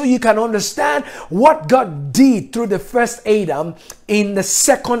Dimensions, so you can understand what God did through the first Adam in the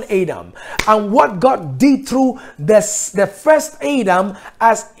second Adam, and what God did through the first Adam,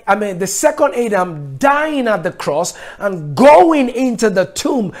 the second Adam dying at the cross and going into the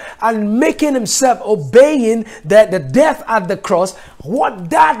tomb and making himself obeying the death at the cross. What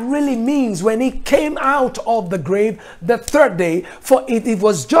that really means when he came out of the grave the third day, for it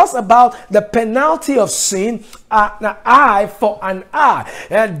was just about the penalty of sin, an eye for an eye.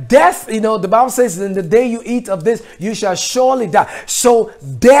 And death, the Bible says, in the day you eat of this, you shall surely die. So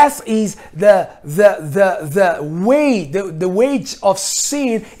death is the wage of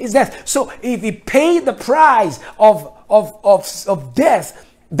sin is death. So if he paid the price of death,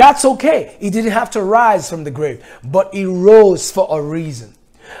 that's okay. He didn't have to rise from the grave, but he rose for a reason.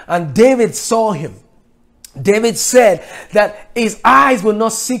 And David saw him. David said that his eyes will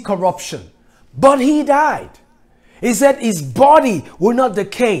not see corruption, but he died. He said his body will not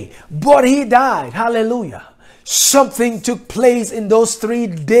decay, but he died. Hallelujah. Something took place in those 3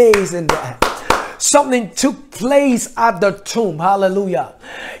 days in something took place at the tomb. Hallelujah.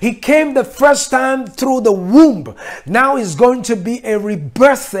 He came the first time through the womb. Now he's going to be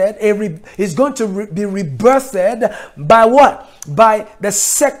he's going to be rebirthed by what? By the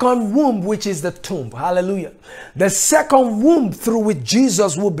second womb, which is the tomb. Hallelujah. The second womb through which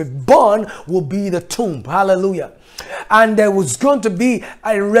Jesus will be born will be the tomb. Hallelujah. And there was going to be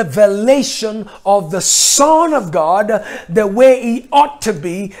a revelation of the Son of God the way he ought to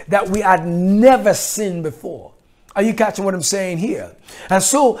be, that we had never seen before. Are you catching what I'm saying here? And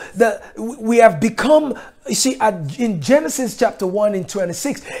so we have become, you see, in Genesis chapter 1 and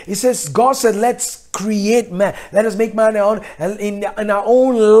 26, it says, God said, let's create man. Let us make man in our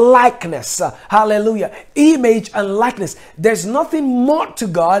own likeness. Hallelujah. Image and likeness. There's nothing more to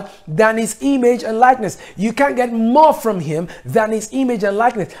God than his image and likeness. You can't get more from him than his image and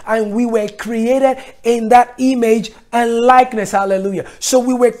likeness. And we were created in that image and likeness. Hallelujah. So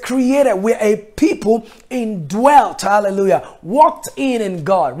we were created. We're a people indwelt. Hallelujah. Walked in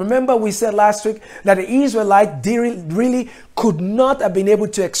God. Remember we said last week that the Israelites really could not have been able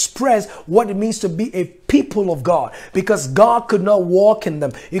to express what it means to be a people of God, because God could not walk in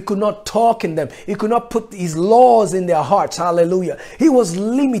them. He could not talk in them. He could not put his laws in their hearts. Hallelujah. He was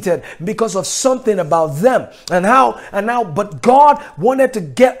limited because of something about them. But God wanted to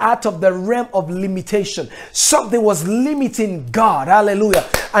get out of the realm of limitation. Something was limiting God. Hallelujah.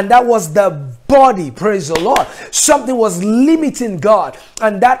 And that was the body. Praise the Lord. Something was limiting God,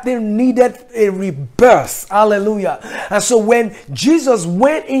 and that thing needed a rebirth. Hallelujah. And so when Jesus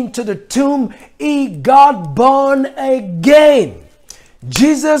went into the tomb, he got born again.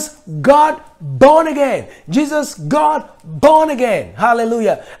 Jesus got born again. Jesus got born again.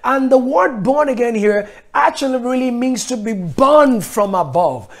 Hallelujah. And the word born again here actually really means to be born from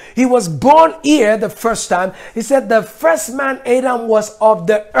above. He was born here the first time. He said the first man, Adam, was of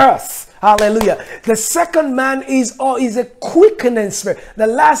the earth. Hallelujah. The second man is a quickening spirit. The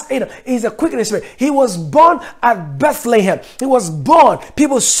last Adam is a quickening spirit. He was born at Bethlehem. He was born.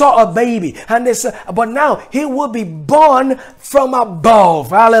 People saw a baby, and they said, but now he will be born from above.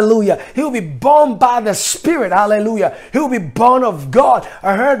 Hallelujah. He will be born by the Spirit. Hallelujah. He will be born of God.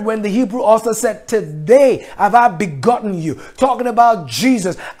 I heard when the Hebrew author said, today have I begotten you. Talking about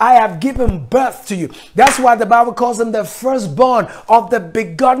Jesus. I have given birth to you. That's why the Bible calls him the firstborn of the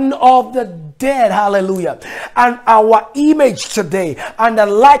begotten of the dead. Hallelujah. And our image today and the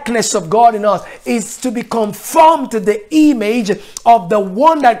likeness of God in us is to be conformed to the image of the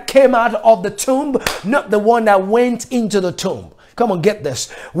one that came out of the tomb, not the one that went into the tomb. Come on, get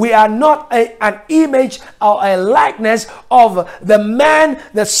this. We are not an image or a likeness of the man,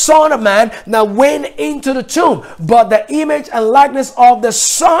 the Son of Man that went into the tomb, but the image and likeness of the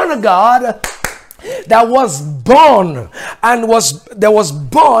Son of God that was born and was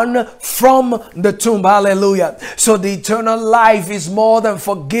born from the tomb. Hallelujah. So the eternal life is more than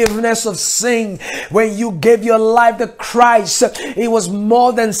forgiveness of sin. When you gave your life to Christ, it was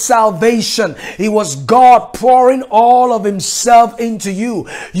more than salvation. It was God pouring all of himself into you.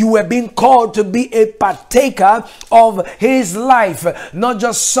 You were being called to be a partaker of his life, not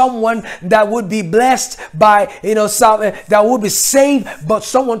just someone that would be blessed by, that would be saved, but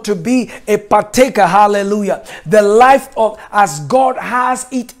someone to be a partaker. Hallelujah. The life of as God has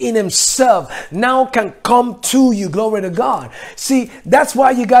it in himself now can come to you. Glory to God. See, that's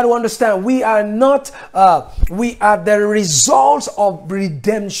why you got to understand we are not we are the results of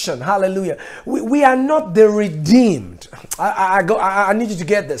redemption. Hallelujah. We are not the redeemed. I need you to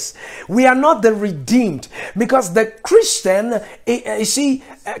get this. We are not the redeemed, because the Christian, you see,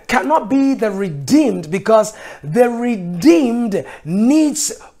 cannot be the redeemed, because the redeemed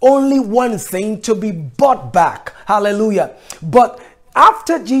needs only one thing: to be bought back. Hallelujah. But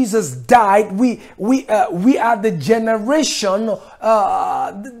after Jesus died, we are the generation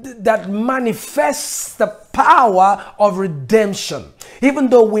that manifests the power of redemption, even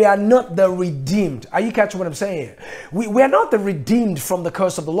though we are not the redeemed. Are you catching what I'm saying? We are not the redeemed from the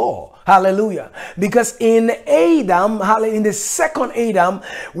curse of the law. Hallelujah. Because in Adam, in the second Adam,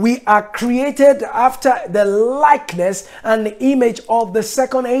 we are created after the likeness and the image of the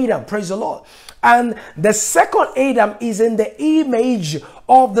second Adam. Praise the Lord. And the second Adam is in the image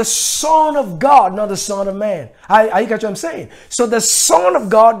of the Son of God, not the Son of Man. Are you catch what I'm saying? So the Son of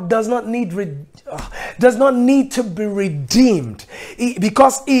God does not need to be redeemed,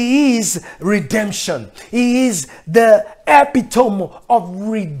 because he is redemption. He is the epitome of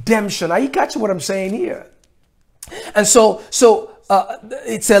redemption. Are you catching what I'm saying here? And so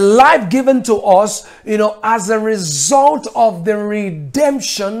it's a life given to us, as a result of the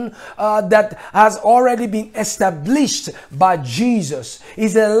redemption that has already been established by Jesus.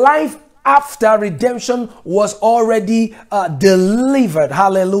 It's a life after redemption was already delivered.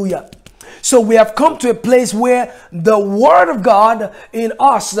 Hallelujah. So we have come to a place where the word of God in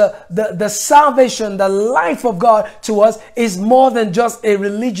us, the salvation, the life of God to us is more than just a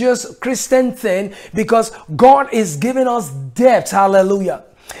religious Christian thing, because God is giving us depth. Hallelujah.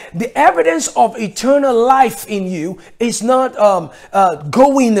 The evidence of eternal life in you is not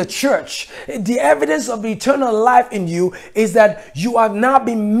going to church. The evidence of eternal life in you is that you have now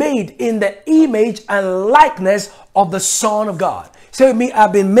been made in the image and likeness of the Son of God. Say with me,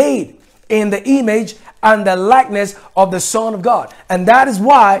 I've been made in the image and the likeness of the Son of God. And that is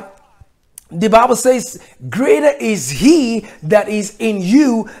why the Bible says, greater is he that is in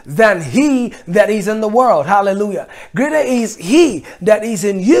you than he that is in the world. Hallelujah. Greater is he that is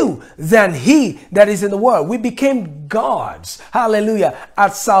in you than he that is in the world. We became gods, hallelujah,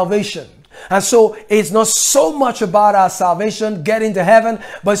 at salvation. And so it's not so much about our salvation, getting to heaven,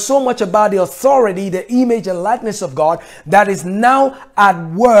 but so much about the authority, the image and likeness of God that is now at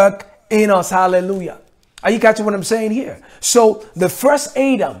work in us. Hallelujah. Are you catching what I'm saying here? So the first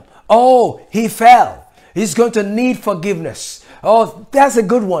Adam, he fell. He's going to need forgiveness. Oh, that's a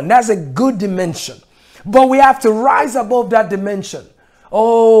good one. That's a good dimension. But we have to rise above that dimension.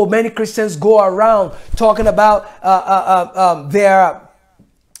 Oh, many Christians go around talking about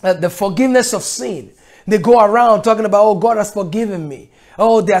the forgiveness of sin. They go around talking about, oh, God has forgiven me.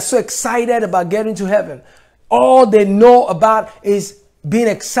 Oh, they are so excited about getting to heaven. All they know about is being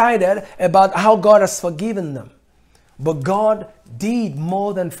excited about how God has forgiven them. But God did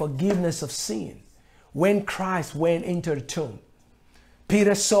more than forgiveness of sin. When Christ went into the tomb,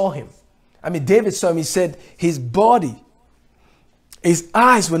 Peter saw him. David saw him. He said his body, his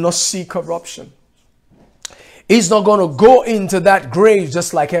eyes will not see corruption. He's not going to go into that grave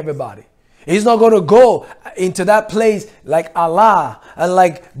just like everybody. He's not going to go into that place like Allah and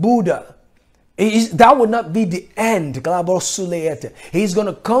like Buddha. That would not be the end. He's going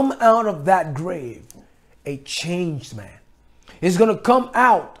to come out of that grave a changed man. He's going to come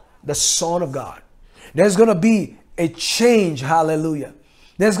out the Son of God. There's going to be a change. Hallelujah.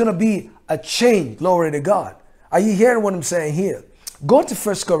 There's going to be a change. Glory to God. Are you hearing what I'm saying here? Go to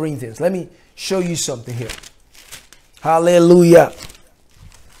 1 Corinthians. Let me show you something here. Hallelujah.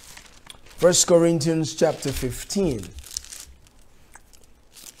 1 Corinthians chapter 15.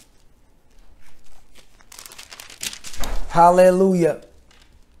 Hallelujah.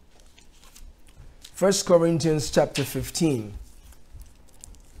 1 Corinthians chapter 15.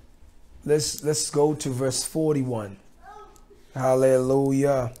 Let's go to verse 41.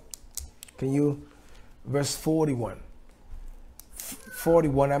 Hallelujah. Can you? Verse 41.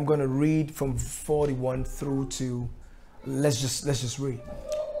 41. I'm going to read from 41 through to, let's just read.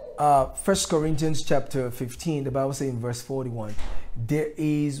 1 Corinthians chapter 15, the Bible says in verse 41, there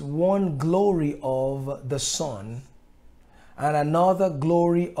is one glory of the sun, and another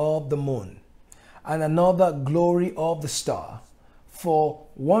glory of the moon, and another glory of the star. For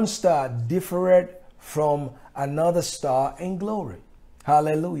one star differeth from another star in glory.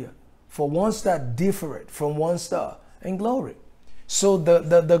 Hallelujah. For one star differeth from one star in glory. So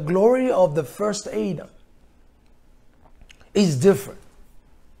the glory of the first Adam is different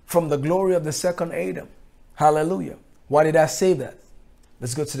from the glory of the second Adam. Hallelujah. Why did I say that?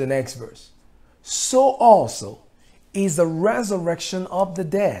 Let's go to the next verse. So also is the resurrection of the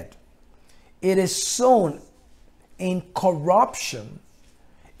dead. It is sown in corruption.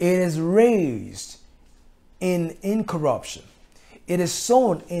 It is raised in incorruption. It is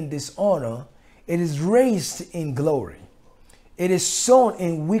sown in dishonor. It is raised in glory. It is sown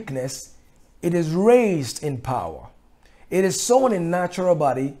in weakness. It is raised in power. It is sown in natural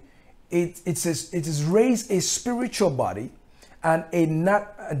body. It is raised a spiritual body, and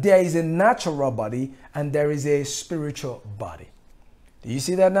there is a natural body and there is a spiritual body. Do you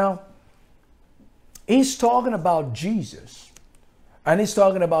see that now? He's talking about Jesus, and he's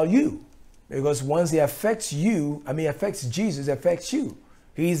talking about you, because once he affects you, affects Jesus, affects you.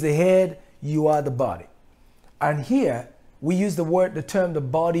 He's the head, you are the body. And here we use the term the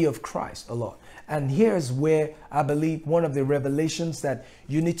body of Christ a lot. And here's where I believe one of the revelations that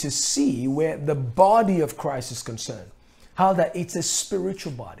you need to see where the body of Christ is concerned. How that it's a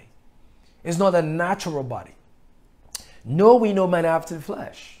spiritual body. It's not a natural body. No, we know man after the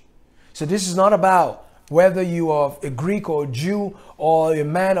flesh. So this is not about whether you are a Greek or a Jew or a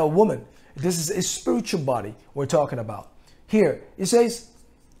man or woman. This is a spiritual body we're talking about. Here, it says,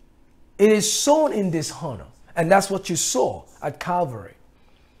 it is sown in dishonor. And that's what you saw at Calvary.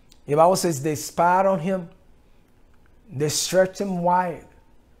 The Bible says they spat on him. They stretched him wide.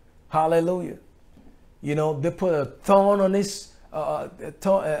 Hallelujah. You know, they put a thorn on his, a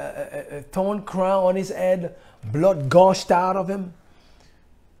thorn crown on his head. Blood gushed out of him.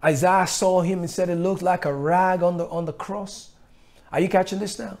 Isaiah saw him and said it looked like a rag on the cross. Are you catching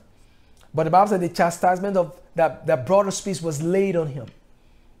this now? But the Bible said the chastisement of that brought us peace was laid on him.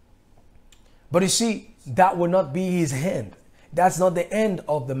 But you see, that will not be his end. That's not the end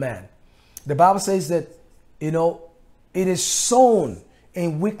of the man. The Bible says that, you know, it is sown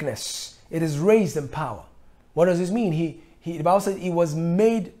in weakness. It is raised in power. What does this mean? The Bible says he was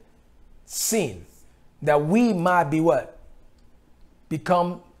made sin that we might be what? Be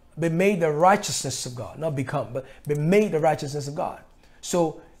made the righteousness of God. Not become, but be made the righteousness of God.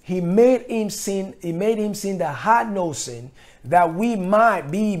 So he made him sin. He made him sin that had no sin, that we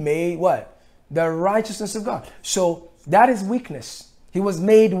might be made what? The righteousness of God. So that is weakness. He was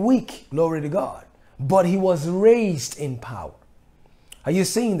made weak, glory to God. But he was raised in power. Are you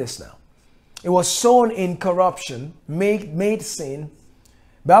seeing this now? It was sown in corruption, made sin.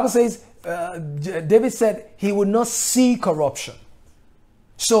 The Bible says, David said he would not see corruption.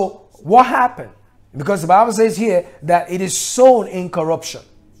 So what happened? Because the Bible says here that it is sown in corruption.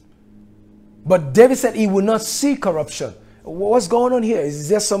 But David said he would not see corruption. What's going on here? Is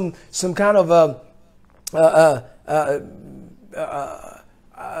there some kind of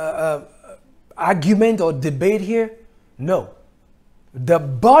argument or debate here? No. The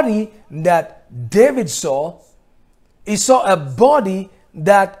body that David saw, he saw a body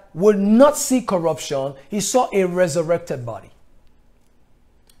that would not see corruption. He saw a resurrected body.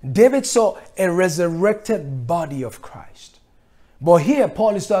 David saw a resurrected body of Christ. But here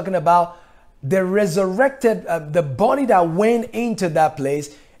Paul is talking about the resurrected, the body that went into that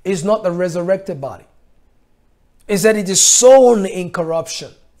place is not the resurrected body. It's that it is sown in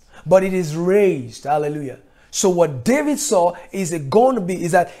corruption, but it is raised. Hallelujah. So what David saw is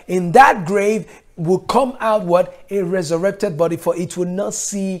that in that grave will come out what? A resurrected body, for it will not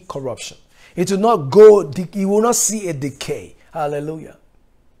see corruption. It will not go, you will not see a decay. Hallelujah.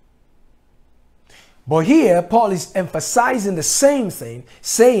 But here Paul is emphasizing the same thing,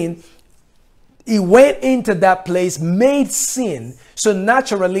 saying he went into that place, made sin. So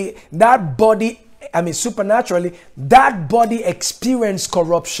naturally, that body, supernaturally, that body experienced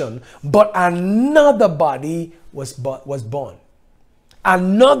corruption, but another body was born.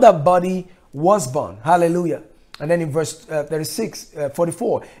 Another body was born. Hallelujah. And then in verse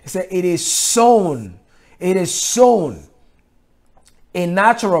 44, it said, it is sown. It is sown a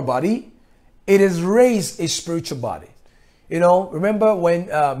natural body. It is raised a spiritual body. You know, remember when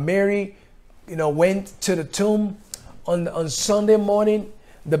Mary, went to the tomb on Sunday morning?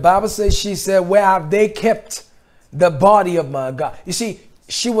 The Bible says she said, where have they kept the body of my God? You see,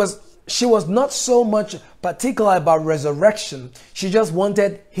 she was she was not so much particular about resurrection. She just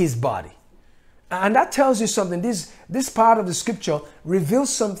wanted his body. And that tells you something. This part of the scripture reveals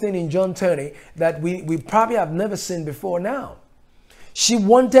something in John 30 that we probably have never seen before now. She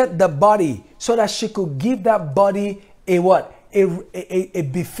wanted the body so that she could give that body a what? A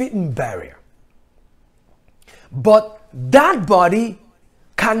befitting burial. But that body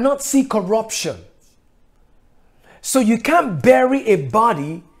cannot see corruption. So you can't bury a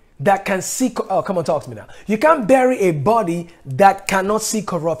body that can see, oh, come on, talk to me now. You can't bury a body that cannot see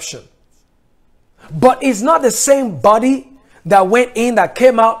corruption. But it's not the same body that went in that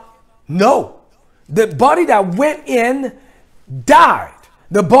came out. No. The body that went in died.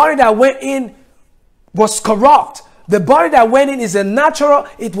 The body that went in was corrupt. The body that went in is a natural.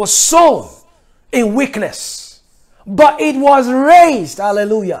 It was sown in weakness. But it was raised.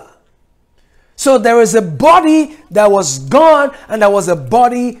 Hallelujah. So there is a body that was gone and there was a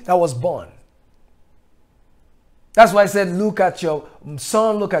body that was born. That's why I said, look at your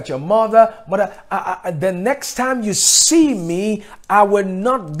son, look at your mother. But the next time you see me, I will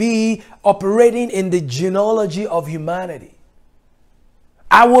not be operating in the genealogy of humanity.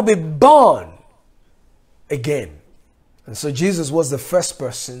 I will be born again. And so Jesus was the first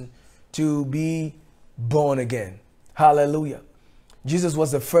person to be born again. Hallelujah. Jesus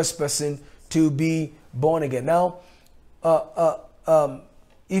was the first person to be born again. Now,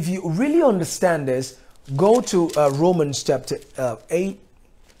 if you really understand this, go to Romans chapter 8.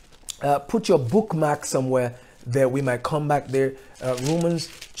 Put your bookmark somewhere there. We might come back there. Romans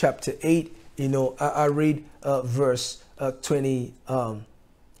chapter 8. You know, I read verse 29.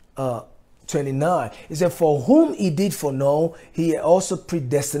 It said, for whom he did foreknow, he also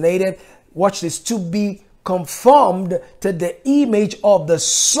predestinated. Watch this, to be conformed to the image of the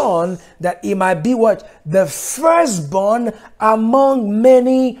Son, that he might be what? The firstborn among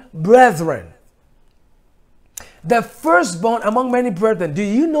many brethren. The firstborn among many brethren. Do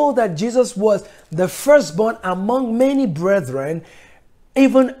you know that Jesus was the firstborn among many brethren,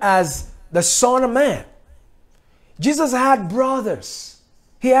 even as the Son of Man? Jesus had brothers.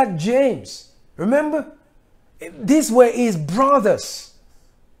 He had James. Remember? These were his brothers.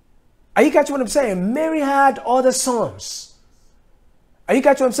 Are you catching what I'm saying? Mary had other sons. Are you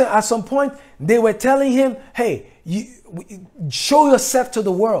catching what I'm saying? At some point, they were telling him, hey, show yourself to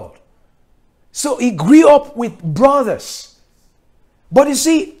the world. So he grew up with brothers. But you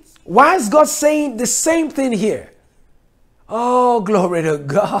see, why is God saying the same thing here? Oh, glory to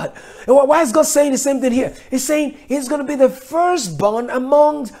God. Why is God saying the same thing here? He's saying he's going to be the firstborn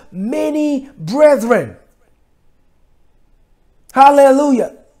among many brethren.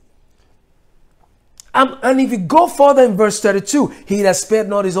 Hallelujah. And if you go further in verse 32, he that spared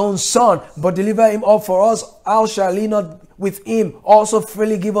not his own son, but delivered him up for us, how shall he not with him also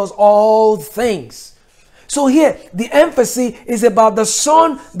freely give us all things? So here, the emphasis is about the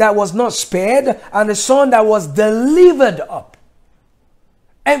son that was not spared and the son that was delivered up.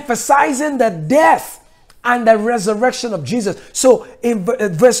 Emphasizing the death and the resurrection of Jesus. So in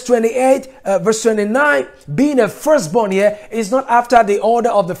verse 28, verse 29, being a firstborn here is not after the order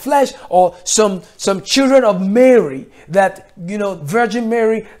of the flesh or some children of Mary that, you know, Virgin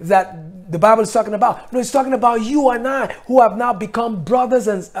Mary that the Bible is talking about. No, it's talking about you and I who have now become brothers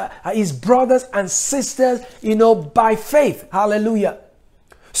and his brothers and sisters, you know, by faith. Hallelujah.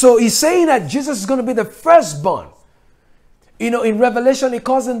 So he's saying that Jesus is going to be the firstborn. You know, in Revelation, he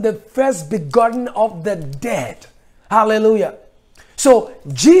calls him the first begotten of the dead. Hallelujah. So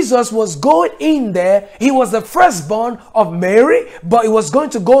Jesus was going in there. He was the firstborn of Mary, but he was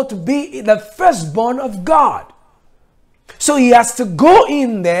going to go to be the firstborn of God. So he has to go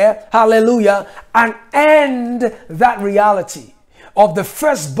in there, hallelujah, and end that reality of the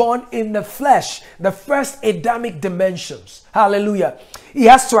firstborn in the flesh, the first Adamic dimensions. Hallelujah. He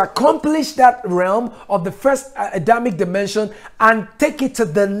has to accomplish that realm of the first Adamic dimension and take it to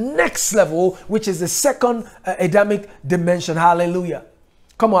the next level, which is the second Adamic dimension. Hallelujah.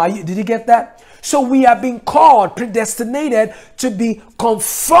 Come on, did you get that? So we are being called, predestinated to be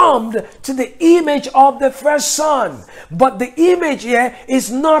conformed to the image of the first son. But the image here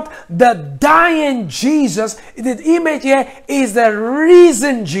is not the dying Jesus. The image here is the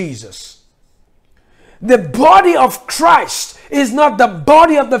risen Jesus. The body of Christ is not the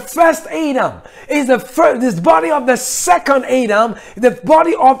body of the first Adam. It's this body of the second Adam, the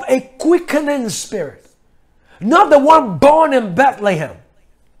body of a quickening spirit. Not the one born in Bethlehem.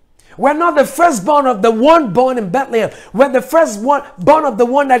 We're not the firstborn of the one born in Bethlehem. We're the firstborn of the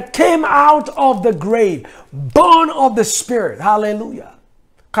one that came out of the grave, born of the Spirit. Hallelujah.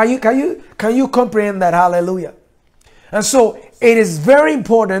 Can you comprehend that? Hallelujah. And so it is very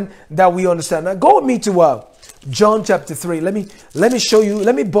important that we understand. Now go with me to John chapter 3. Let me show you,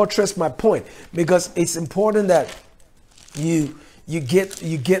 let me buttress my point, because it's important that you get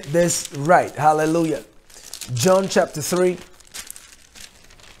this right. Hallelujah. John chapter 3.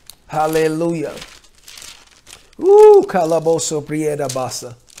 Hallelujah. Ooh, kalaboso prieda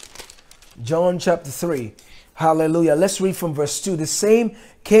basa. John chapter 3. Hallelujah. Let's read from verse 2. The same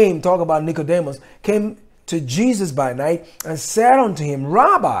came, talk about Nicodemus, came to Jesus by night and said unto him,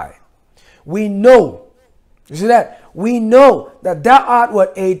 Rabbi, we know, you see that? We know that thou art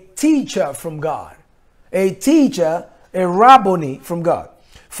what? A teacher from God. A teacher, a rabboni from God.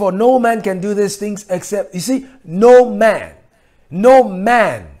 For no man can do these things except, you see, no man. No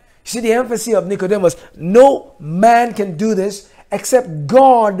man. You see the emphasis of Nicodemus. No man can do this except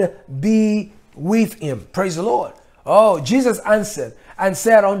God be with him. Praise the Lord. Oh, Jesus answered and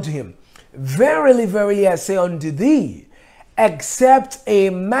said unto him, Verily, verily, I say unto thee, except a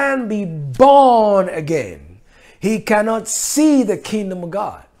man be born again, he cannot see the kingdom of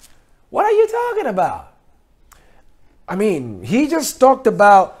God. What are you talking about? I mean, he just talked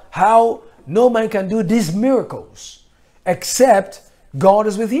about how no man can do these miracles except God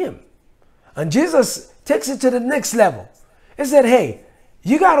is with him. And Jesus takes it to the next level. He said, hey,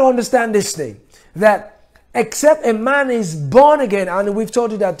 you got to understand this thing, that except a man is born again, and we've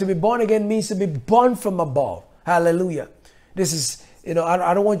told you that to be born again means to be born from above. Hallelujah. This is,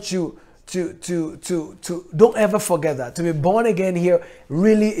 I don't want you to don't ever forget that. To be born again here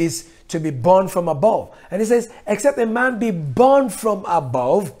really is to be born from above. And he says, except a man be born from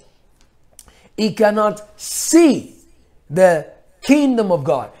above, he cannot see the kingdom of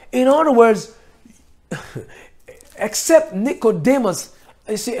God. In other words, except Nicodemus,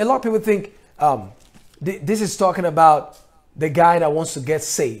 you see, a lot of people think this is talking about the guy that wants to get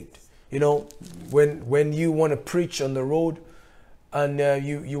saved. When you want to preach on the road and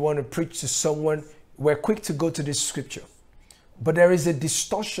you want to preach to someone, we're quick to go to this scripture. But there is a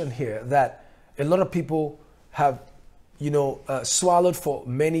distortion here that a lot of people have, swallowed for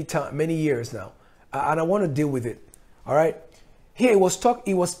many years now. And I want to deal with it. All right. Here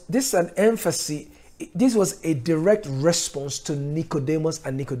this is an emphasis. This was a direct response to Nicodemus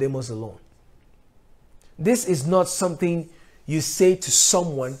and Nicodemus alone. This is not something you say to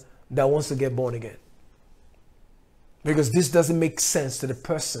someone that wants to get born again. Because this doesn't make sense to the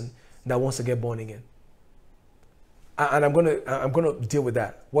person that wants to get born again. And I'm gonna deal with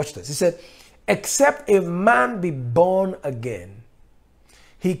that. Watch this. He said, except a man be born again,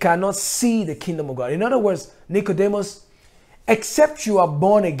 he cannot see the kingdom of God. In other words, Nicodemus, except you are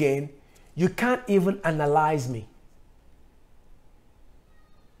born again, you can't even analyze me.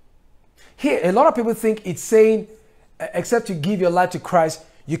 Here, a lot of people think it's saying, except you give your life to Christ,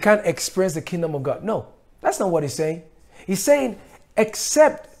 you can't experience the kingdom of God. No, that's not what he's saying. He's saying,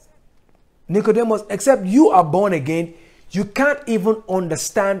 except Nicodemus, except you are born again, you can't even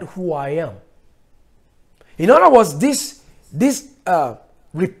understand who I am. In other words, this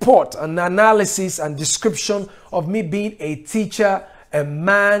report and analysis and description of me being a teacher, a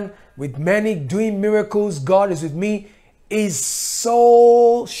man with many doing miracles, God is with me, is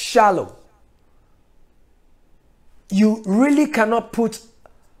so shallow. You really cannot put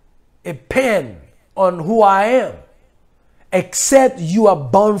a pen on who I am, except you are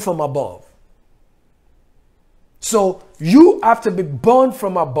born from above. So you have to be born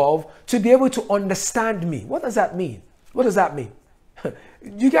from above to be able to understand me. What does that mean? What does that mean?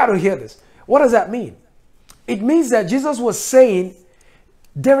 You got to hear this. What does that mean? It means that Jesus was saying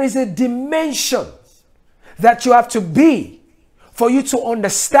there is a dimension that you have to be for you to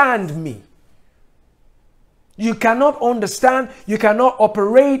understand me. You cannot understand, you cannot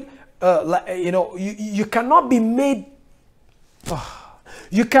operate, you cannot be made,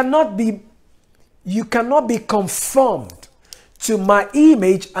 you cannot be conformed to my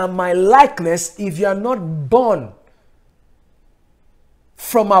image and my likeness if you are not born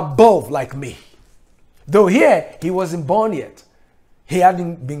from above like me. Though here, he wasn't born yet. He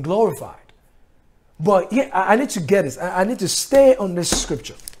hadn't been glorified. But here, I need to get this. I need to stay on this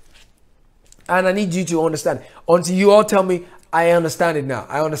scripture. And I need you to understand. Until you all tell me, I understand it now.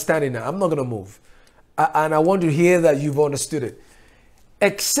 I understand it now. I'm not going to move. And I want to hear that you've understood it.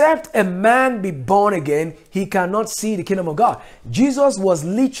 Except a man be born again, he cannot see the kingdom of God. Jesus was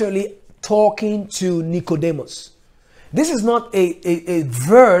literally talking to Nicodemus. This is not a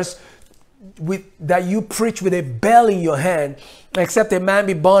verse that you preach with a bell in your hand. Except a man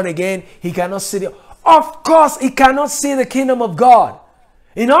be born again, he cannot see the... Of course, he cannot see the kingdom of God.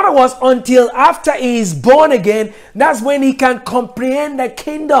 In other words, until after he is born again, that's when he can comprehend the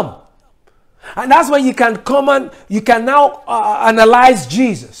kingdom. And that's when you can come and you can now analyze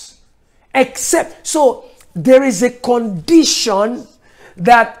Jesus. Except, so there is a condition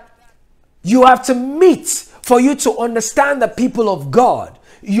that you have to meet for you to understand the people of God.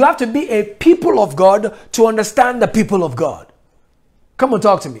 You have to be a people of God to understand the people of God. Come on,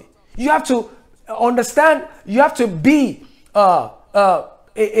 talk to me. You have to understand, you have to be a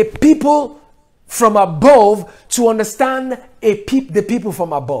people from above to understand the people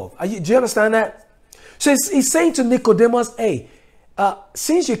from above. Do you understand that? So he's saying to Nicodemus, hey,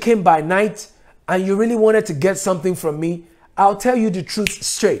 since you came by night and you really wanted to get something from me, I'll tell you the truth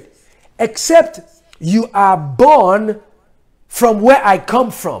straight. Except you are born from where I come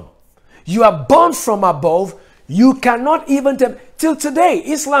from. You are born from above. You cannot even tell. Till today,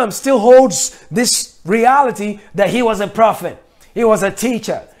 Islam still holds this reality that he was a prophet. He was a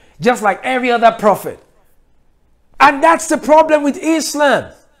teacher, just like every other prophet. And that's the problem with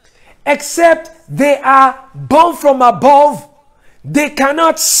Islam. Except they are born from above, they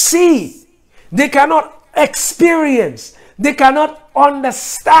cannot see, they cannot experience, they cannot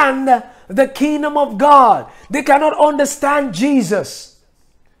understand the kingdom of God. They cannot understand Jesus.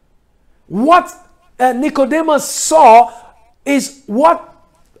 What Nicodemus saw is what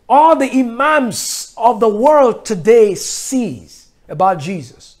all the imams of the world today sees about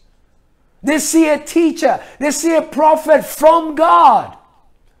Jesus. They see a teacher, they see a prophet from God.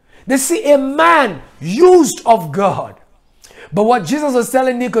 They see a man used of God. But what Jesus was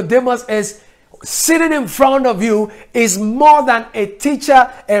telling Nicodemus is, sitting in front of you is more than a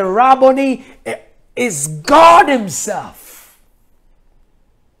teacher, a rabboni, is God himself.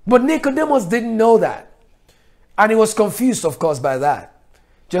 But Nicodemus didn't know that. And he was confused, of course, by that.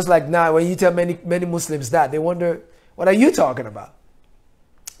 Just like now, when you tell many Muslims that, they wonder, what are you talking about?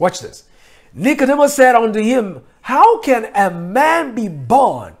 Watch this. Nicodemus said unto him, how can a man be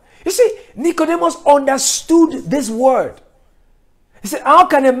born? You see, Nicodemus understood this word. He said, how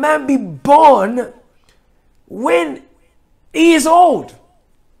can a man be born when he is old?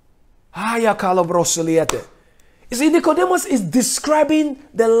 You see, Nicodemus is describing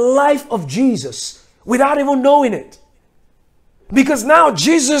the life of Jesus without even knowing it. Because now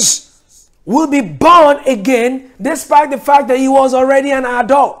Jesus will be born again despite the fact that he was already an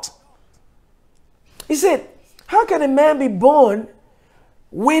adult. He said, how can a man be born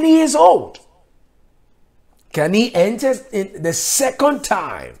when he is old? Can he enter in the second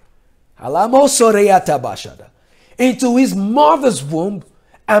time into his mother's womb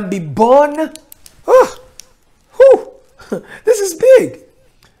and be born? This is big.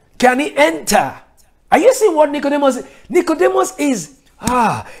 Can he enter? Are you seeing what Nicodemus is? Nicodemus is,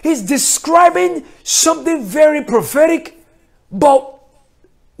 he's describing something very prophetic, but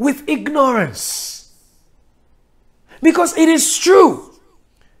with ignorance. Because it is true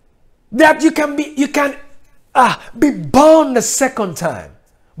that you can be born the second time,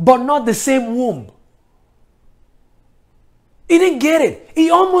 but not the same womb. He didn't get it. He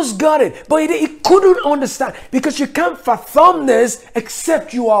almost got it, but he couldn't understand, because you can't fathom this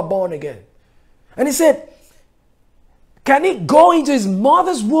except you are born again. And he said, can he go into his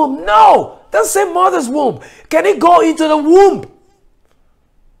mother's womb? No, doesn't say mother's womb. Can he go into the womb?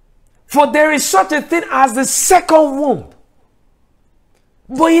 For there is such a thing as the second womb.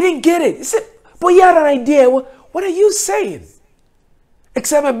 But he didn't get it. He said, but he had an idea. What are you saying?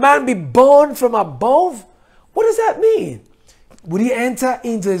 Except a man be born from above? What does that mean? Would he enter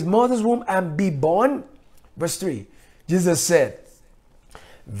into his mother's womb and be born? Verse 3. Jesus said,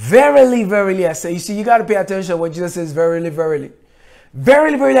 verily, verily, I say. You see, you got to pay attention when Jesus says, verily, verily.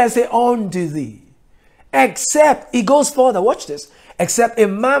 Verily, verily, I say unto thee. Except, he goes further, watch this. Except a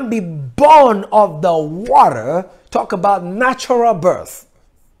man be born of the water, talk about natural birth,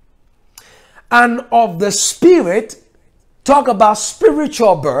 and of the Spirit, talk about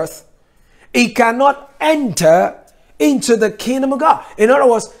spiritual birth, he cannot enter into the kingdom of God. In other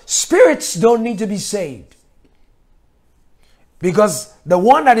words, spirits don't need to be saved. Because the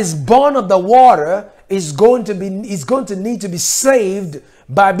one that is born of the water is going to need to be saved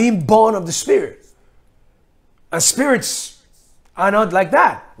by being born of the Spirit. And spirits are not like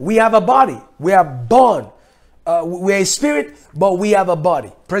that. We have a body. We are born. We are a spirit, but we have a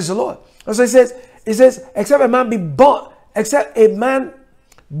body. Praise the Lord. So it says, except a man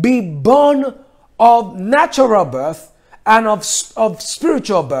be born of natural birth and of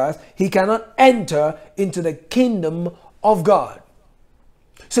spiritual birth, he cannot enter into the kingdom of God.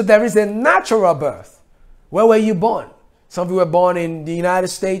 So there is a natural birth. Where were you born? Some of you were born in the United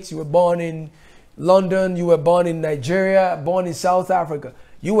States. You were born in London. You were born in Nigeria. Born in South Africa.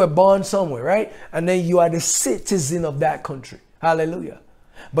 You were born somewhere, right? And then you are the citizen of that country. Hallelujah.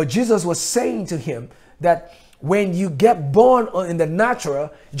 But Jesus was saying to him that when you get born in the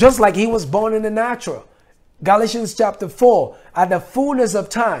natural, just like he was born in the natural, Galatians chapter 4, at the fullness of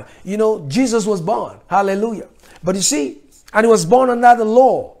time, Jesus was born. Hallelujah. But you see, and he was born under the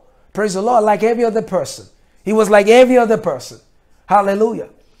law. Praise the Lord, like every other person. He was like every other person. Hallelujah.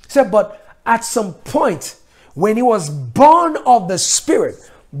 So, but at some point, when he was born of the Spirit,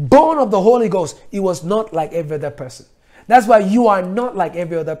 born of the Holy Ghost, he was not like every other person. That's why you are not like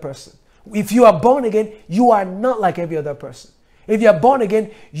every other person. If you are born again, you are not like every other person. If you are born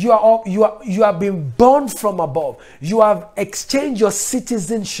again, you have been born from above. You have exchanged your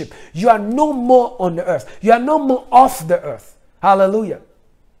citizenship. You are no more on the earth. You are no more off the earth. Hallelujah.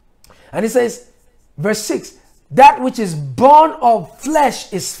 And it says, verse 6, that which is born of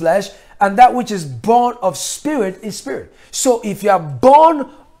flesh is flesh, and that which is born of spirit is spirit. So if you are born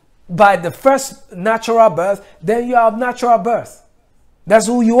by the first natural birth, then you are of natural birth. That's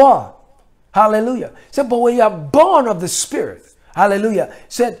who you are. Hallelujah. So, but when you are born of the Spirit, hallelujah,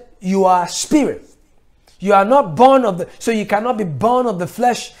 said you are spirit. You are not born of so you cannot be born of the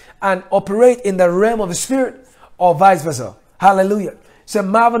flesh and operate in the realm of the Spirit, or vice versa. Hallelujah. So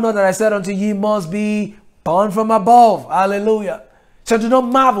marvel not that I said unto ye, must be born from above. Hallelujah. So do not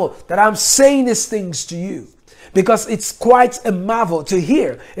marvel that I'm saying these things to you, because it's quite a marvel to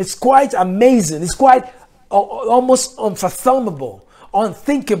hear. It's quite amazing. It's quite almost unfathomable,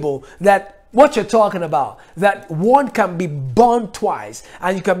 unthinkable that what you're talking about, that one can be born twice,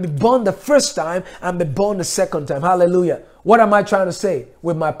 and you can be born the first time and be born the second time. Hallelujah. What am I trying to say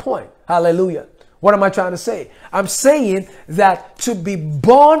with my point? Hallelujah. What am I trying to say? I'm saying that to be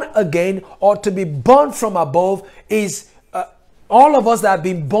born again, or to be born from above, is all of us that have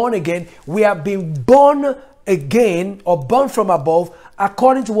been born again, we have been born again or born from above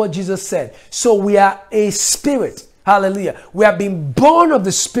according to what Jesus said. So we are a spirit. Hallelujah. We have been born of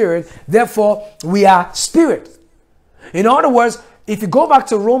the Spirit, therefore we are spirit. In other words, if you go back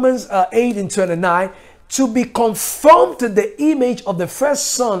to Romans 8:29, to be conformed to the image of the first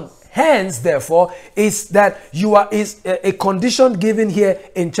Son, hence therefore is that you are a condition given here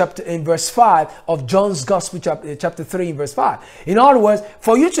in verse 5 of John's Gospel, chapter 3 verse 5. In other words,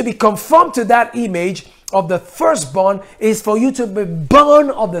 for you to be conformed to that image of the firstborn is for you to be born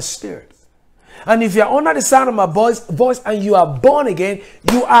of the Spirit. And if you are under the sound of my voice and you are born again,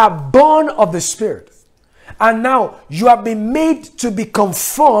 you are born of the Spirit. And now you have been made to be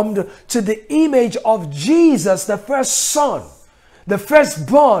conformed to the image of Jesus, the first Son, the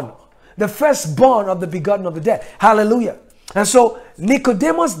firstborn of the begotten of the dead. Hallelujah. And so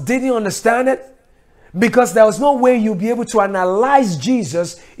Nicodemus didn't understand it, because there was no way you'll be able to analyze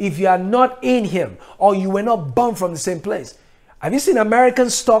Jesus if you are not in him, or you were not born from the same place. Have you seen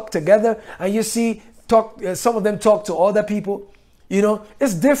Americans talk together, and you see some of them talk to other people?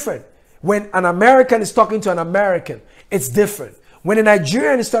 It's different. When an American is talking to an American, it's different. When a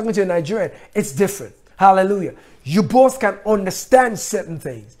Nigerian is talking to a Nigerian, it's different. Hallelujah. You both can understand certain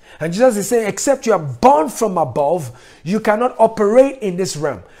things. And Jesus is saying, except you are born from above, you cannot operate in this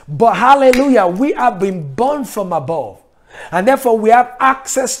realm. But hallelujah, we have been born from above. And therefore we have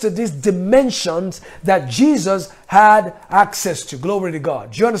access to these dimensions that Jesus had access to. Glory to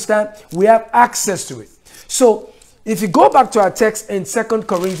God. Do you understand? We have access to it. So if you go back to our text in 2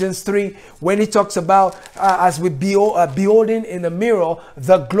 Corinthians 3, when he talks about as we beholding in the mirror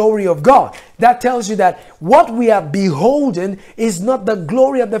the glory of God, that tells you that what we are beholding is not the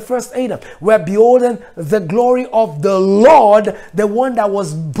glory of the first Adam. We are beholding the glory of the Lord, the one that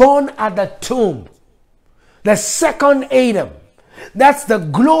was born at the tomb. The second Adam. That's the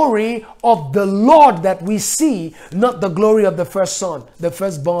glory of the Lord that we see, not the glory of the first Son, the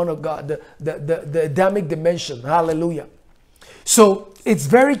firstborn of God, the Adamic dimension. Hallelujah. So it's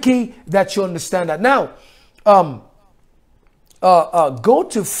very key that you understand that. Now, go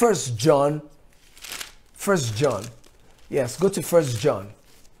to 1 John. 1 John. Yes, go to 1 John.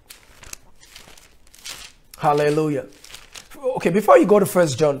 Hallelujah. Okay, before you go to 1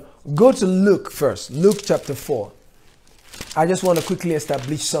 John, go to Luke first. Luke chapter 4. I just want to quickly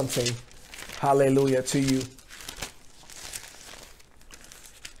establish something. Hallelujah to you.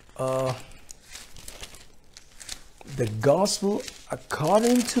 The gospel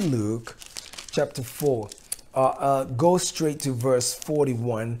according to Luke chapter 4. Go straight to verse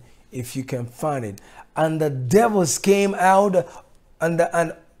 41 if you can find it. And the devils came out,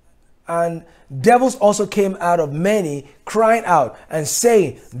 and devils also came out of many, crying out and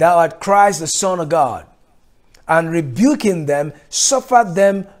saying, Thou art Christ, the Son of God. And rebuking them, suffered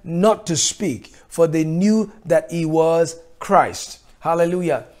them not to speak, for they knew that he was Christ.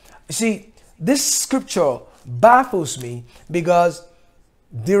 Hallelujah. You see, this scripture baffles me, because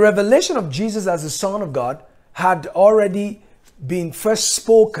the revelation of Jesus as the Son of God had already been first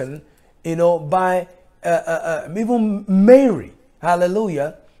spoken, by even Mary,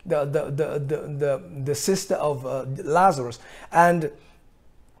 hallelujah, the sister of Lazarus, and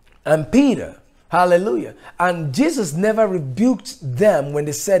Peter, hallelujah. And Jesus never rebuked them when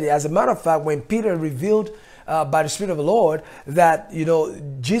they said it. As a matter of fact, when Peter revealed by the Spirit of the Lord that,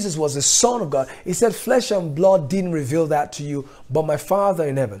 Jesus was the Son of God, he said, flesh and blood didn't reveal that to you, but my Father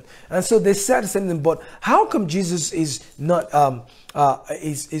in heaven. And so they said something, but how come Jesus is not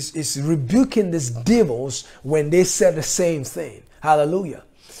is rebuking these devils when they said the same thing? Hallelujah.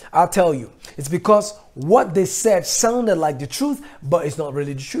 I'll tell you, it's because what they said sounded like the truth, but it's not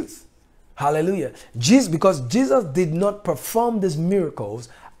really the truth. Hallelujah. Because Jesus did not perform these miracles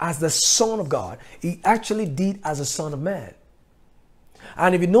as the Son of God. He actually did as a Son of Man.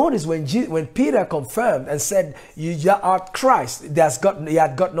 And if you notice, when Peter confirmed and said, you are Christ, he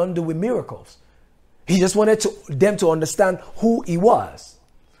had got nothing to do with miracles. He just wanted them to understand who he was.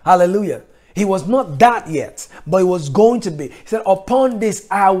 Hallelujah. He was not that yet, but he was going to be. He said, upon this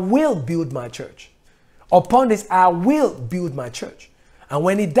I will build my church. Upon this I will build my church. And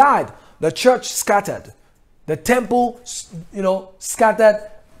when he died, the church scattered. The temple, scattered.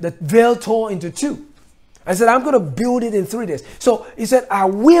 The veil tore into two. I said, I'm going to build it in 3 days. So he said, I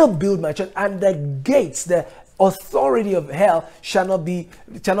will build my church, and the gates, the authority of hell shall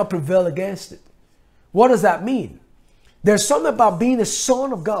not prevail against it. What does that mean? There's something about being a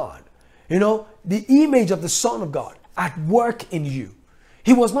son of God. The image of the Son of God at work in you.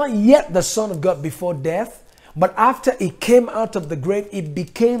 He was not yet the Son of God before death. But after he came out of the grave, he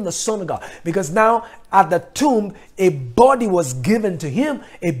became the Son of God. Because now at the tomb, a body was given to him,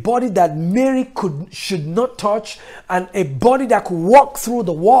 a body that Mary should not touch, and a body that could walk through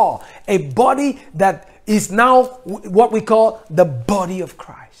the wall, a body that is now what we call the body of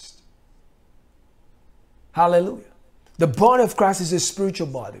Christ. Hallelujah. The body of Christ is a spiritual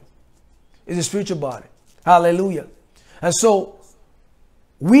body. It's a spiritual body. Hallelujah. And so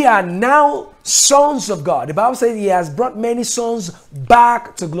we are now sons of God. The Bible says he has brought many sons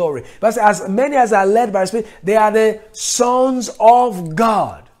back to glory. But as many as are led by the Spirit, they are the sons of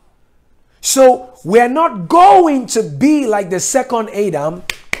God. So we are not going to be like the second Adam.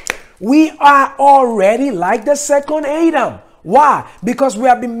 We are already like the second Adam. Why? Because we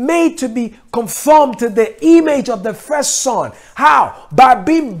have been made to be conformed to the image of the first Son. How? By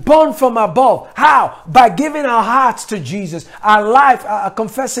being born from above. How? By giving our hearts to Jesus, our life,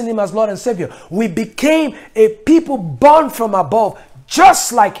 confessing him as Lord and Savior. We became a people born from above,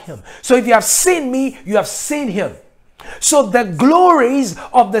 just like him. So if you have seen me, you have seen him. So the glories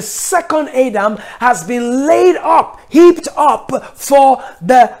of the second Adam has been laid up, heaped up for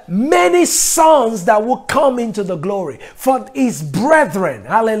the many sons that will come into the glory, for his brethren.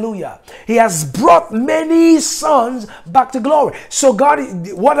 Hallelujah. He has brought many sons back to glory. So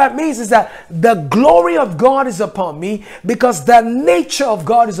what that means is that the glory of God is upon me because the nature of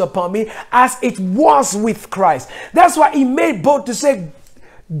God is upon me as it was with Christ. That's why he made bold to say,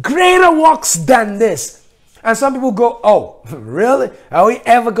 greater works than this. And some people go, oh, really? Are we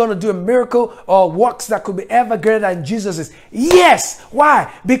ever going to do a miracle or works that could be ever greater than Jesus'? Yes.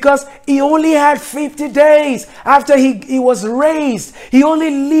 Why? Because he only had 50 days after he was raised. He only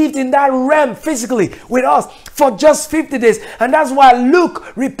lived in that realm physically with us for just 50 days. And that's why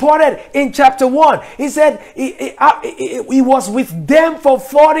Luke reported in chapter 1. He said he was with them for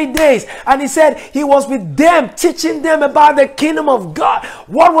 40 days. And he said he was with them, teaching them about the kingdom of God.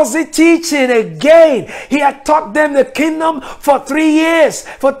 What was he teaching again? He had taught them the kingdom for 3 years,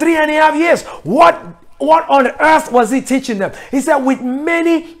 for 3.5 years. What on earth was he teaching them? He said, with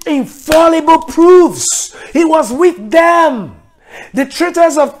many infallible proofs. He was with them. The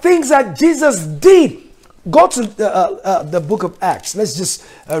treatise of things that Jesus did. Go to the book of Acts. Let's just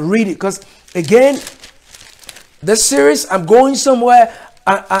read it. Because again, this series, I'm going somewhere.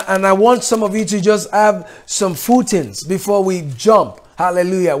 And I want some of you to just have some footings before we jump.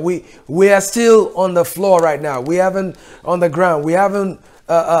 Hallelujah. We are still on the floor right now. We haven't on the ground. We haven't,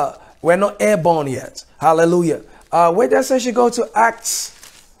 we're not airborne yet. Hallelujah. Where does I should go to Acts?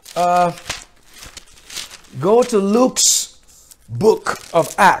 Go to Luke's book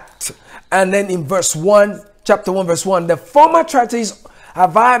of Acts. And then in verse 1, chapter 1, verse 1, the former treatise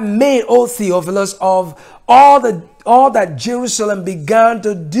have I made, O Theophilus, of all that Jerusalem began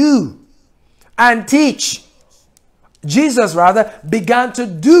to do and teach. Jesus rather began to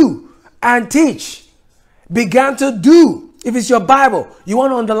do and teach. Began to do. If it's your Bible, you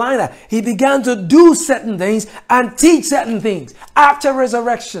want to underline that. He began to do certain things and teach certain things after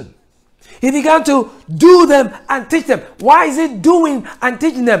resurrection. He began to do them and teach them. Why is he doing and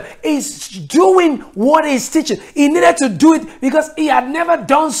teaching them? He's doing what he's teaching. He needed to do it because he had never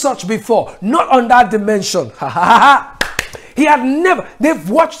done such before. Not on that dimension. He had never. They've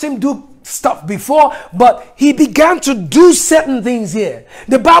watched him do stuff before, but he began to do certain things here.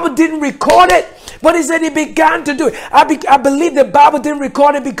 The Bible didn't record it, but he said he began to do it. I believe the Bible didn't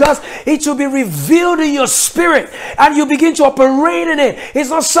record it because it will be revealed in your spirit and you begin to operate in it. It's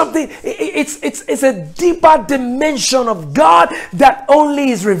not something, it's a deeper dimension of God that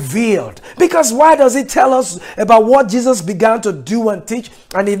only is revealed. Because why does it tell us about what Jesus began to do and teach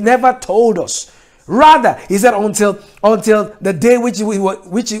and he never told us? Rather, he said until the day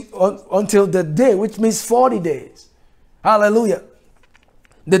until the day, which means 40 days. Hallelujah.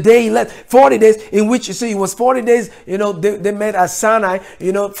 The day he left, 40 days in which, you see, it was 40 days, they met at Sinai,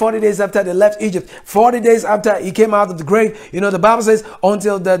 40 days after they left Egypt, 40 days after he came out of the grave, the Bible says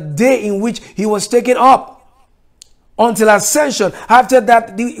until the day in which he was taken up, until ascension. After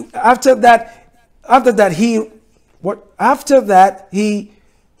that he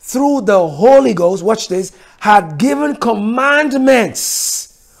through the Holy Ghost, watch this, had given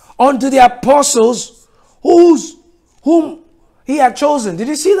commandments unto the apostles whom he had chosen. Did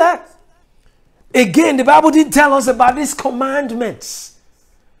you see that? Again, the Bible didn't tell us about these commandments.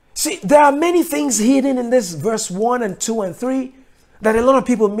 See, there are many things hidden in this verse 1 and 2 and 3 that a lot of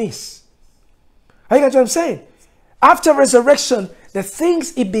people miss. Are you got what I'm saying? After resurrection, the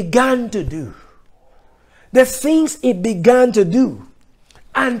things he began to do. The things he began to do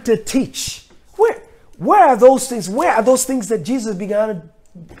and to teach. Where are those things? Where are those things that Jesus began to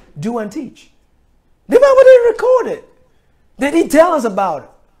do and teach? The Bible didn't record it. They didn't tell us about it.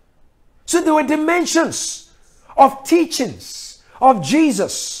 So there were dimensions of teachings of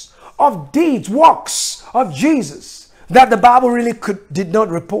Jesus, of deeds, works of Jesus that the Bible really did not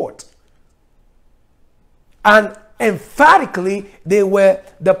report. And emphatically, they were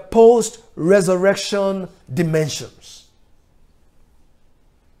the post-resurrection dimensions.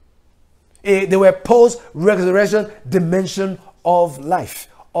 They were post-resurrection dimension of life,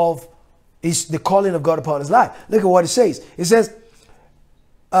 of the calling of God upon his life. Look at what it says. It says,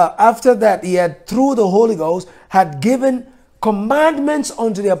 after that he had, through the Holy Ghost, had given commandments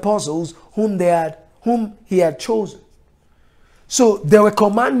unto the apostles whom he had chosen. So there were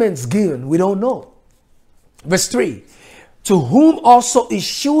commandments given. We don't know. Verse 3. To whom also he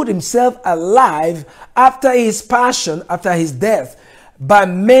shewed himself alive after his passion, after his death, by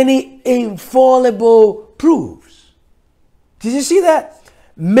many infallible proofs. Did you see that?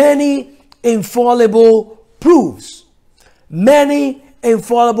 Many infallible proofs. Many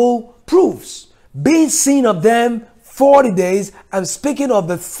infallible proofs. Being seen of them 40 days, and speaking of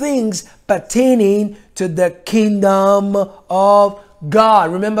the things pertaining to the kingdom of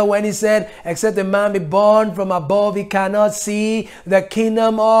God. Remember when he said, except a man be born from above, he cannot see the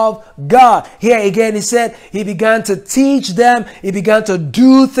kingdom of God. Here again, he said, he began to teach them. He began to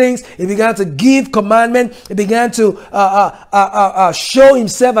do things. He began to give commandment. He began to show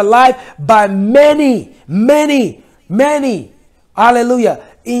himself alive by many, hallelujah,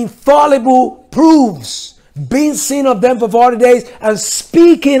 infallible proofs, being seen of them for 40 days, and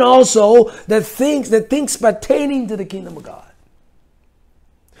speaking also the things pertaining to the kingdom of God.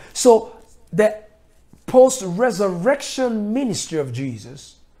 So the post-resurrection ministry of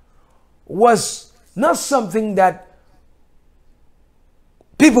Jesus was not something that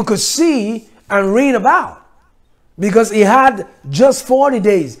people could see and read about, because he had just 40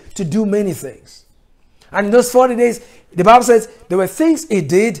 days to do many things. And in those 40 days, the Bible says there were things he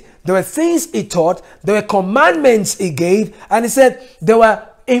did, there were things he taught, there were commandments he gave, and he said there were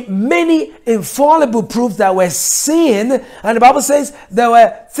many infallible proofs that were seen, and the Bible says there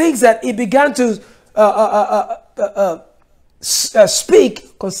were things that he began to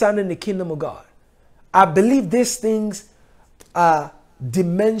speak concerning the kingdom of God. I believe these things are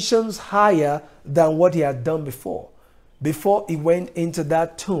dimensions higher than what he had done before. Before he went into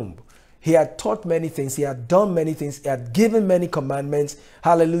that tomb, he had taught many things. He had done many things. He had given many commandments.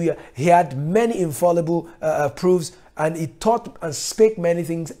 Hallelujah. He had many infallible proofs. And he taught and spake many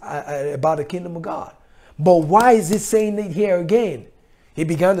things about the kingdom of God. But why is he saying it here again?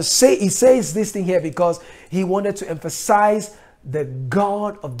 He says this thing here because he wanted to emphasize the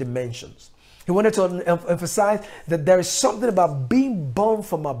God of dimensions. He wanted to emphasize that there is something about being born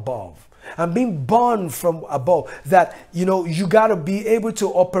from above. And being born from above, that you got to be able to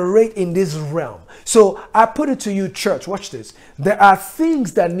operate in this realm. So I put it to you, church, watch this. There are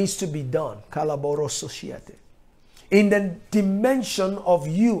things that needs to be done in the dimension of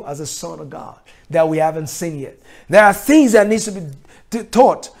you as a son of God that we haven't seen yet. There are things that needs to be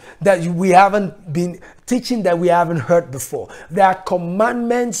taught. that we haven't been teaching, that we haven't heard before. There are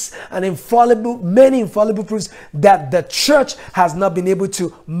commandments and many infallible proofs that the church has not been able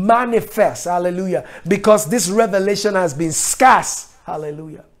to manifest. Hallelujah. Because this revelation has been scarce.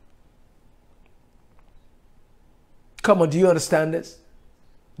 Hallelujah. Come on, do you understand this?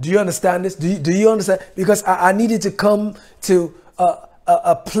 Do you understand this? Do you understand? Because I needed to come to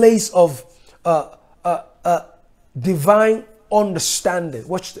a place of divine understanding.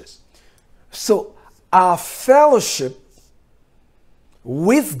 Watch this. So our fellowship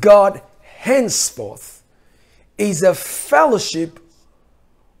with God henceforth is a fellowship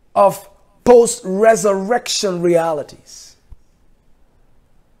of post-resurrection realities.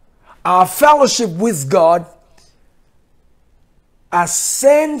 Our fellowship with God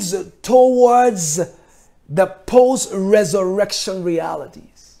ascends towards the post-resurrection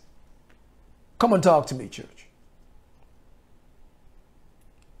realities. Come and talk to me, church.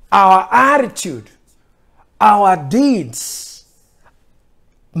 Our attitude, our deeds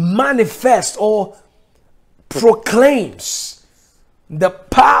manifest or proclaims the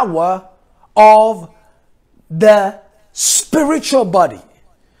power of the spiritual body,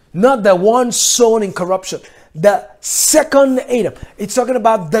 not the one sown in corruption. The second Adam. It's talking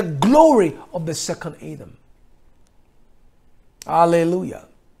about the glory of the second Adam. Hallelujah.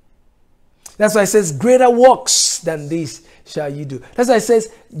 That's why it says, greater works than these shall you do. That's why it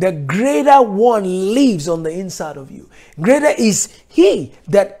says, the greater one lives on the inside of you. Greater is he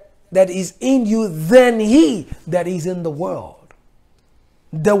that is in you than he that is in the world.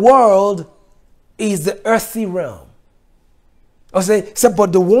 The world is the earthly realm. Or say,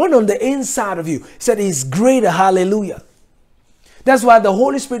 but the one on the inside of you said is greater. Hallelujah. That's why the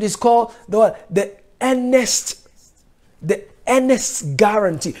Holy Spirit is called the earnest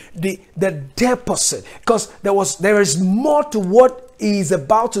guarantee, the deposit. Because there is more to what he is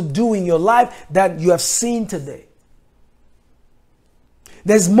about to do in your life than you have seen today.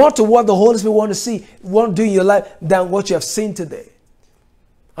 There's more to what the Holy Spirit wants to do in your life than what you have seen today.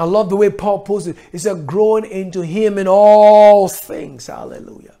 I love the way Paul puts it. He said, growing into him in all things.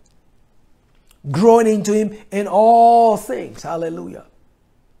 Hallelujah. Growing into him in all things. Hallelujah.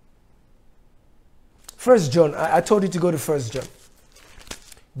 1 John. I told you to go to 1 John.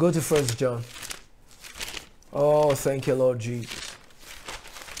 Go to 1 John. Oh, thank you, Lord Jesus.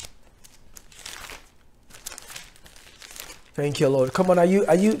 Thank you, Lord. Come on,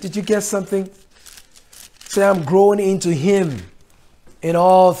 did you get something? Say, I'm growing into him in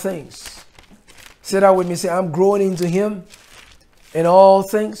all things. Say that with me. Say, I'm growing into him in all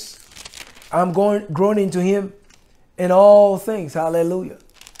things. I'm growing into him in all things. Hallelujah.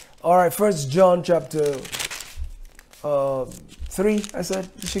 All right, 1 John chapter 3, I said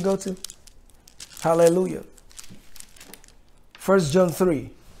you should go to. Hallelujah. 1 John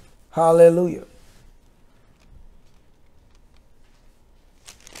 3. Hallelujah.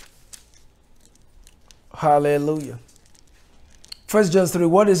 Hallelujah. 1 John 3,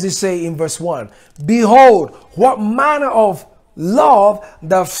 what does it say in verse 1? Behold, what manner of love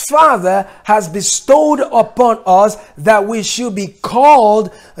the Father has bestowed upon us, that we should be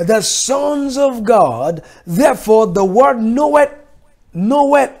called the sons of God. Therefore, the world knoweth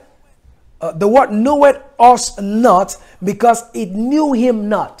us not, because it knew him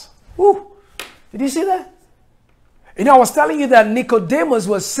not. Woo. Did you see that? You know, I was telling you that Nicodemus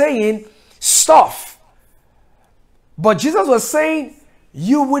was saying stuff. But Jesus was saying,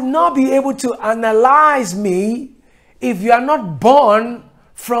 you would not be able to analyze me if you are not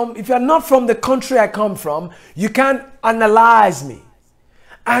if you are not from the country I come from. You can't analyze me.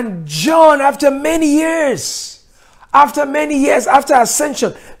 And John, after many years, after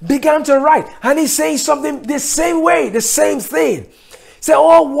ascension, began to write. And he's saying something the same way, the same thing. Say,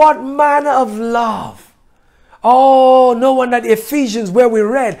 oh, what manner of love. Oh, no wonder Ephesians, where we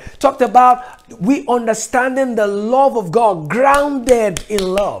read, talked about we understanding the love of God, grounded in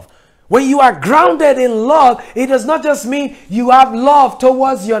love. When you are grounded in love, it does not just mean you have love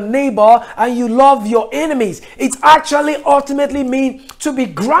towards your neighbor and you love your enemies. It actually ultimately means to be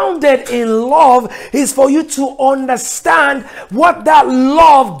grounded in love is for you to understand what that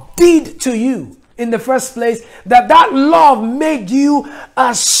love did to you in the first place, that love made you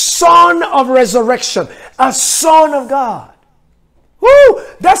a son of resurrection, a son of God. Woo!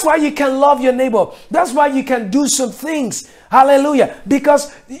 That's why you can love your neighbor. That's why you can do some things. Hallelujah.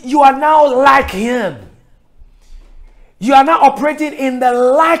 Because you are now like him. You are now operating in the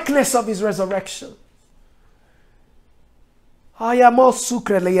likeness of his resurrection. Oh,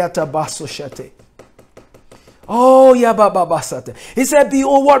 Oh, yeah, he said,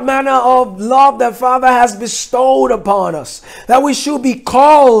 behold, what manner of love the Father has bestowed upon us, that we should be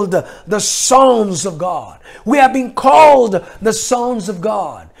called the sons of God. We have been called the sons of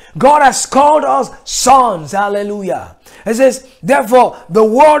God. God has called us sons. Hallelujah. It says, therefore, the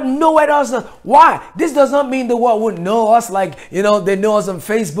world knoweth us. Why? This does not mean the world would know us like, they know us on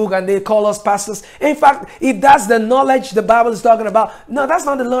Facebook and they call us pastors. In fact, if that's the knowledge the Bible is talking about, no, that's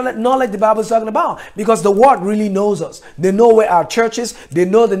not the knowledge the Bible is talking about, because the world really knows us. They know where our church is. They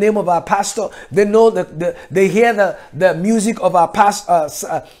know the name of our pastor. They know they hear the music of our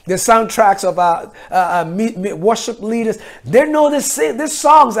the soundtracks of our worship leaders. They know these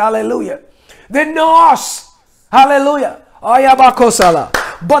songs. Hallelujah. They know us. Hallelujah.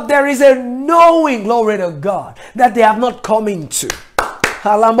 But there is a knowing, glory to God, that they have not come into.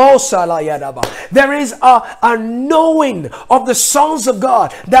 There is a knowing of the sons of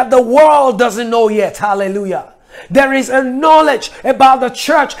God that the world doesn't know yet. Hallelujah. There is a knowledge about the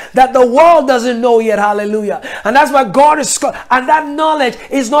church that the world doesn't know yet. Hallelujah. And that's why God is, and that knowledge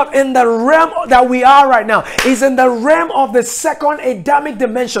is not in the realm that we are right now. It's in the realm of the second Adamic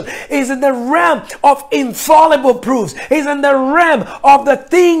dimension. It's in the realm of infallible proofs. It's in the realm of the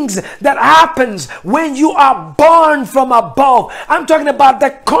things that happens when you are born from above. I'm talking about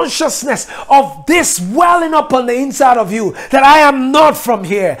the consciousness of this welling up on the inside of you, that I am not from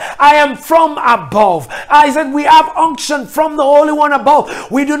here. I am from above. I said we have unction from the Holy One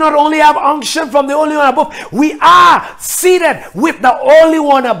above. We do not only have unction from the Holy One above, we are seated with the Holy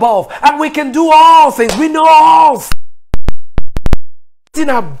One above, and we can do all things. We know all things.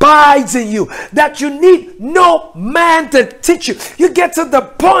 Abides in you, that you need no man to teach you. You get to the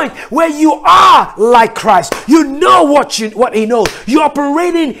point where you are like Christ. You know what he knows. You're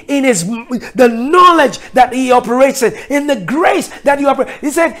operating in the knowledge that he operates in the grace that you operate.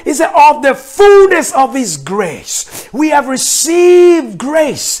 He said of the fullness of his grace we have received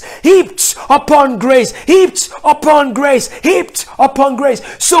grace, heaped upon grace, heaped upon grace, heaped upon grace.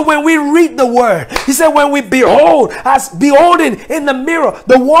 So when we read the word, he said, when we behold, as beholding in the mirror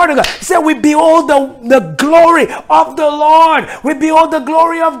the word of God, he said, we behold the glory of the Lord. We behold the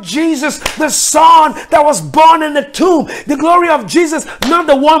glory of Jesus, the Son that was born in the tomb. The glory of Jesus, not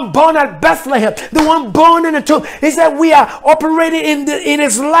the one born at Bethlehem, the one born in the tomb. He said we are operating in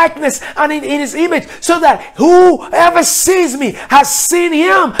his likeness and in his image, so that whoever sees me has seen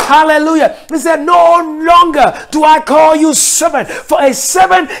him. Hallelujah. He said, no longer do I call you servant, for a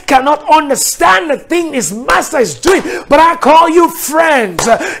servant cannot understand the thing his master is doing, but I call you friends.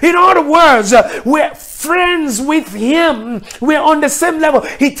 In other words, we're friends with him. We're on the same level.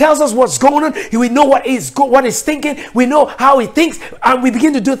 He tells us what's going on. We know what he's thinking. We know how he thinks, and we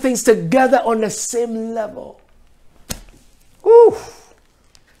begin to do things together on the same level. Woo.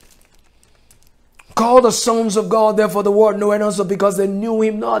 Call the sons of God, therefore the world knoweth also, because they knew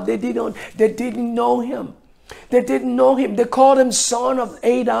him not. They didn't know him. They didn't know him. They called him son of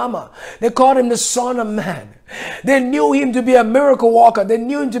Adam. They called him the son of man. They knew him to be a miracle worker. They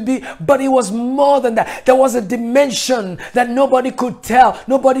knew him to be, but he was more than that. There was a dimension that nobody could tell.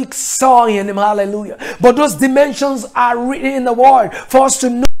 Nobody saw in him. Hallelujah. But those dimensions are written in the word for us to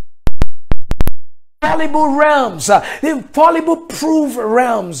know. Infallible realms, the infallible proof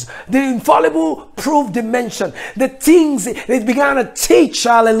realms, the infallible proof dimension, the things they began to teach,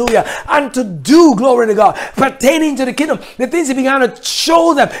 hallelujah, and to do, glory to God, pertaining to the kingdom, the things he began to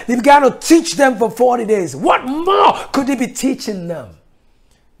show them, he began to teach them for 40 days. What more could he be teaching them?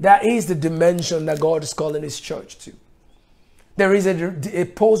 That is the dimension that God is calling his church to. There is a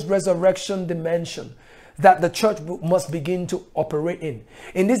post-resurrection dimension that the church must begin to operate in.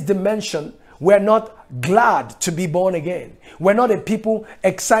 In this dimension, we're not glad to be born again. We're not a people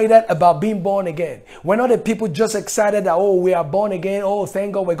excited about being born again. We're not a people just excited that, oh, we are born again. Oh,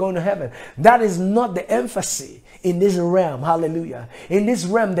 thank God we're going to heaven. That is not the emphasis in this realm. Hallelujah. In this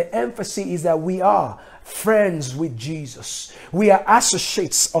realm, the emphasis is that we are friends with Jesus. We are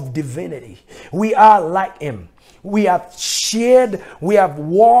associates of divinity. We are like him. We have shared, we have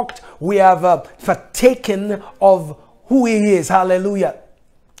walked, we have partaken of who he is. Hallelujah.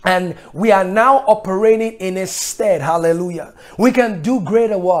 And we are now operating in his stead. Hallelujah. We can do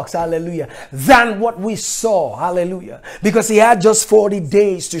greater works. Hallelujah. Than what we saw. Hallelujah. Because he had just 40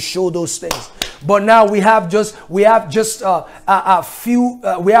 days to show those things. But now we have just a few,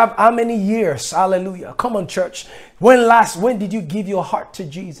 we have how many years? Hallelujah. Come on, church. When did you give your heart to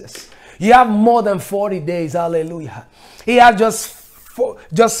Jesus? You have more than 40 days. Hallelujah. He had just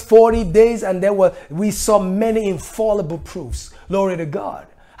 40 days, and we saw many infallible proofs. Glory to God.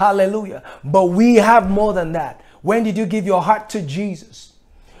 Hallelujah. But we have more than that. When did you give your heart to Jesus?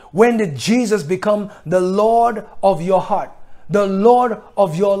 When did Jesus become the Lord of your heart, the Lord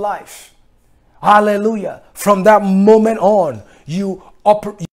of your life? Hallelujah. From that moment on, you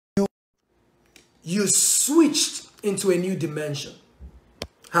switched into a new dimension.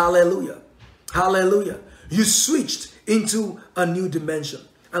 Hallelujah. Hallelujah. You switched into a new dimension.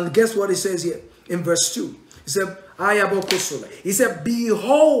 And guess what it says here in verse 2? He said,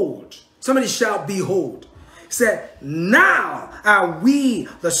 behold. Somebody shout, behold. He said, now are we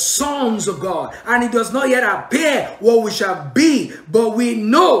the sons of God, and it does not yet appear what we shall be, but we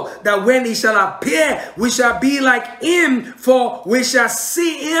know that when he shall appear, we shall be like him, for we shall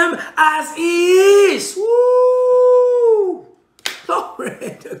see him as he is. Woo!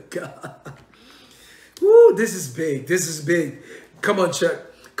 Glory to God. Woo, this is big. This is big. Come on, church.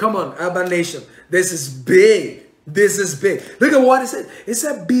 Come on, Abba Nation. This is big. This is big. Look at what it said. It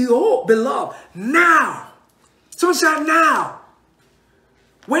said, behold, beloved, now. So shout now.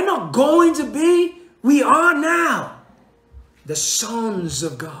 We're not going to be. We are now the sons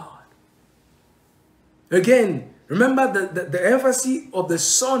of God. Again, remember the emphasis of the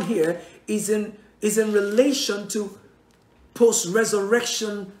son here is in relation to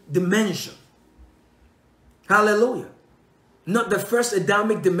post-resurrection dimension. Hallelujah. Not the first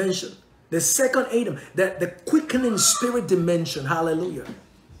Adamic dimension. The second Adam, the quickening spirit dimension. Hallelujah.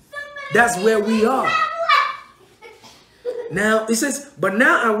 That's where we are. Now, it says, but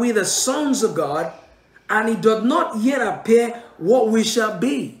now are we the sons of God, and it does not yet appear what we shall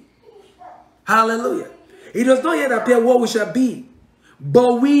be. Hallelujah. It does not yet appear what we shall be,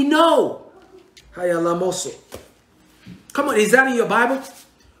 but we know. Come on, is that in your Bible?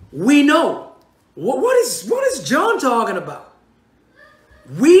 We know. What is John talking about?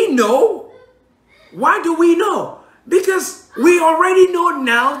 We know. Why do we know? Because we already know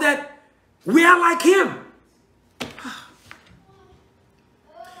now that we are like him.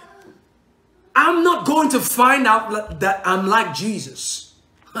 I'm not going to find out that I'm like Jesus.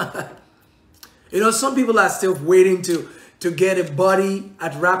 You know, some people are still waiting to get a body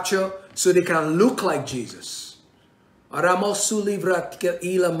at rapture so they can look like Jesus. Now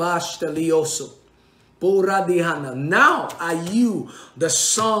are you the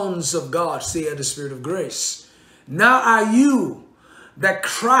sons of God, saith the Spirit of grace. Now are you the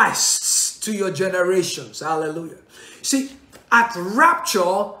Christs to your generations. Hallelujah. See, at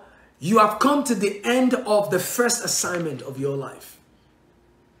rapture, you have come to the end of the first assignment of your life.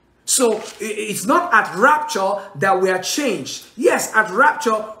 So it's not at rapture that we are changed. Yes, at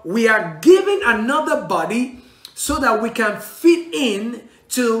rapture, we are given another body so that we can fit in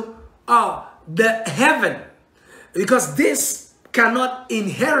to the heaven. Because this cannot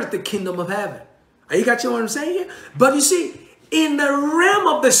inherit the kingdom of heaven. Are you catching what I'm saying here? But you see, in the realm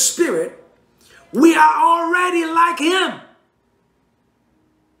of the spirit, we are already like him.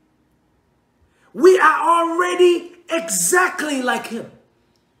 We are already exactly like him.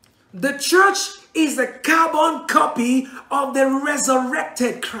 The church is the carbon copy of the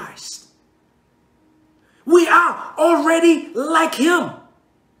resurrected Christ. We are already like him.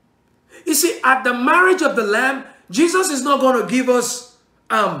 You see, at the marriage of the Lamb, Jesus is not going to give us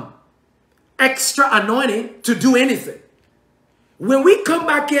extra anointing to do anything. When we come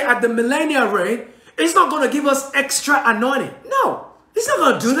back here at the millennial reign, it's not going to give us extra anointing. No, he's not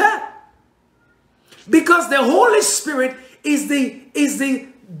going to do that. Because the Holy Spirit is the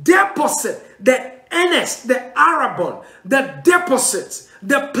deposit, the earnest, the arabon, the deposit,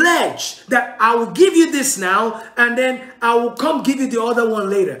 the pledge that I will give you this now and then I will come give you the other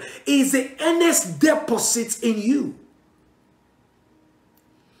one later. Is the earnest deposit in you.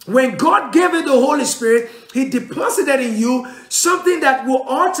 When God gave you the Holy Spirit, he deposited in you something that will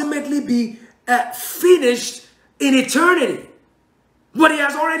ultimately be finished in eternity. But he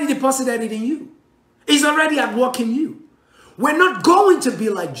has already deposited it in you. He's already at work in you. We're not going to be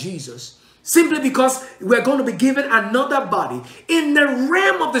like Jesus simply because we're going to be given another body. In the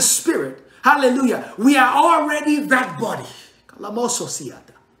realm of the spirit, hallelujah, we are already that body.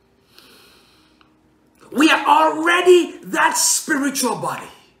 We are already that spiritual body.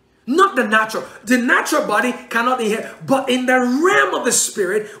 Not the natural. The natural body cannot inherit. But in the realm of the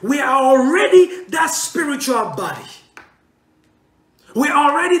spirit, we are already that spiritual body. We're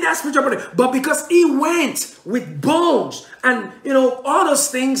already that spiritual body. But because he went with bones and, you know, all those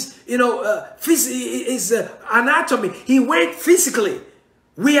things, you know, anatomy. He went physically.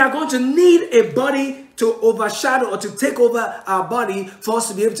 We are going to need a body to overshadow or to take over our body for us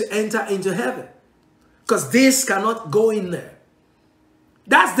to be able to enter into heaven. Because this cannot go in there.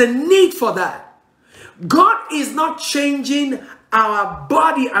 That's the need for that. God is not changing our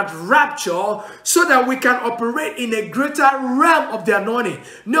body at rapture so that we can operate in a greater realm of the anointing.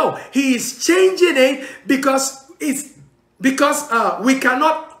 No, he is changing it because we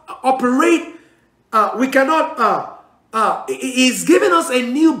cannot operate. He's giving us a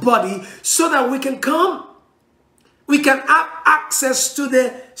new body so that we can come. We can have access to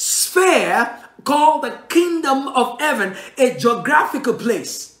the sphere called the kingdom of heaven, a geographical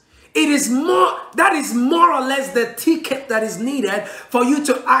place. That is more or less the ticket that is needed for you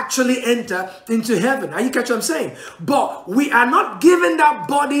to actually enter into heaven. Are you catch what I'm saying? But we are not given that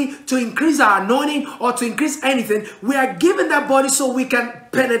body to increase our anointing or to increase anything. We are given that body so we can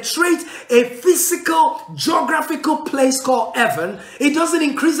penetrate a physical, geographical place called heaven. It doesn't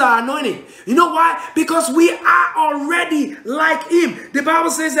increase our anointing. You know why? Because we are already like him. The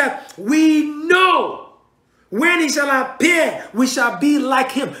Bible says that we know when he shall appear, we shall be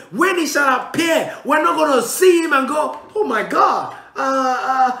like him. When he shall appear, we're not going to see him and go, oh my God.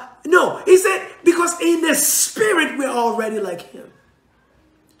 No, he said, because in the spirit, we're already like him.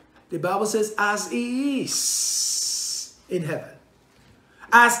 The Bible says, as he is in heaven.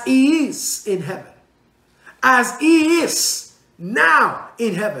 As he is in heaven. As he is now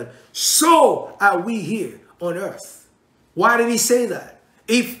in heaven. So are we here on earth. Why did he say that?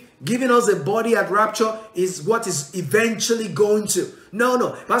 If giving us a body at rapture is what is eventually going to.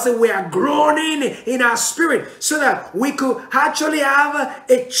 No. I say we are groaning in our spirit so that we could actually have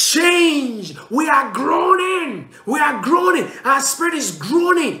a change. We are groaning. We are groaning. Our spirit is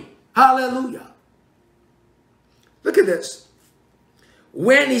groaning. Hallelujah. Look at this.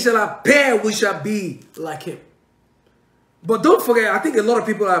 When he shall appear, we shall be like him. But don't forget, I think a lot of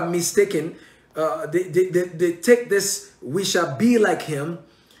people are mistaken. They take this, we shall be like him,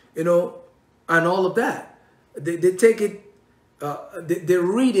 you know, and all of that. They take it, they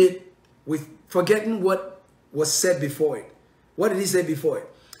read it with forgetting what was said before it. What did he say before it?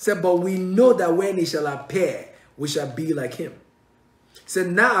 He said, but we know that when he shall appear, we shall be like him. He said,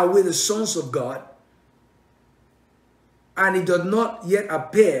 now we're the sons of God, and it does not yet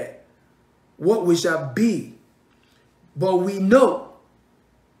appear what we shall be. But we know.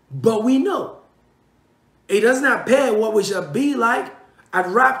 It doesn't appear what we shall be like at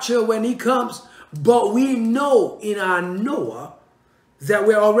rapture when he comes, but we know in our knower that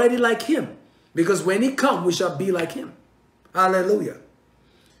we're already like him, because when he comes, we shall be like him. Hallelujah.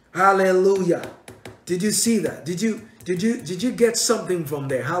 Hallelujah. Did you see that? Did you get something from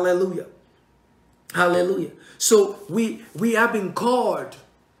there? Hallelujah. Hallelujah. So we have been called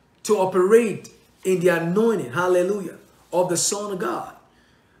to operate in the anointing, hallelujah, of the Son of God.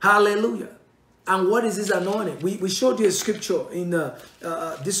 Hallelujah. And what is his anointing? We showed you a scripture in,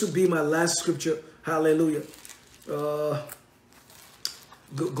 this would be my last scripture. Hallelujah. Go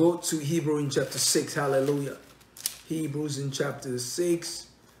to Hebrew in chapter 6. Hallelujah. Hebrews in chapter 6.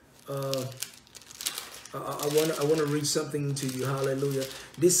 I want to read something to you. Hallelujah.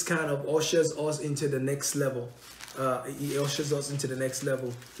 This kind of ushers us into the next level. He ushers us into the next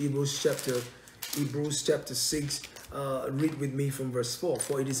level. Hebrews chapter 6. Read with me from verse 4.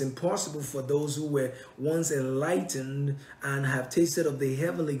 For it is impossible for those who were once enlightened and have tasted of the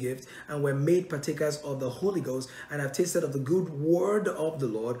heavenly gift and were made partakers of the Holy Ghost and have tasted of the good word of the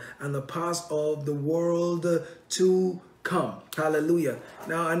Lord and the past of the world to come. Hallelujah.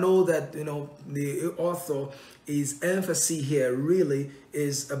 Now I know that, you know, the author is emphasis here really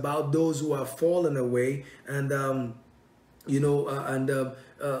is about those who have fallen away, and you know,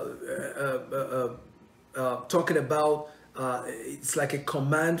 talking about it's like a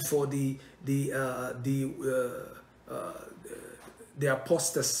command for the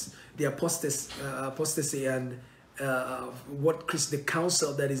apostasy, and the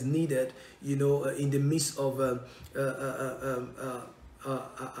counsel that is needed, you know, in the midst of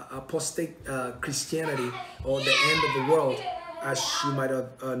apostate Christianity, or the end of the world, as you might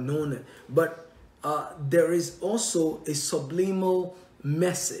have known it. But there is also a subliminal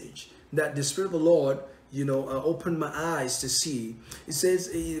message that the Spirit of the Lord, you know, opened my eyes to see. It says,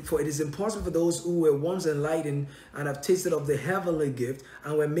 for it is impossible for those who were once enlightened and have tasted of the heavenly gift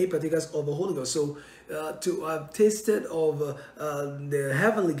and were made partakers of the Holy Ghost. So to have tasted of the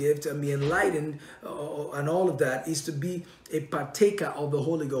heavenly gift and be enlightened and all of that is to be a partaker of the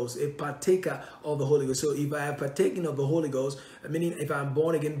Holy Ghost, a partaker of the Holy Ghost. So if I am partaking of the Holy Ghost, meaning if I'm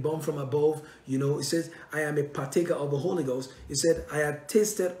born again, born from above, you know, it says I am a partaker of the Holy Ghost. It said I have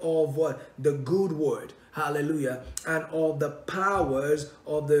tasted of what? The good word. Hallelujah. And all the powers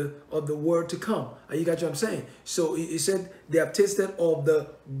of the word to come. You got what I'm saying? So he said they have tasted of the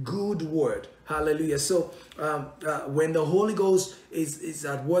good word. Hallelujah. So when the Holy Ghost is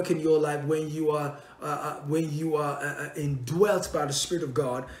at work in your life, when you are indwelt by the Spirit of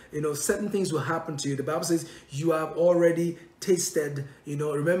God, certain things will happen to you. The Bible says you have already tasted,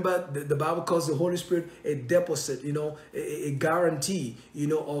 remember the Bible calls the Holy Spirit a deposit, a guarantee,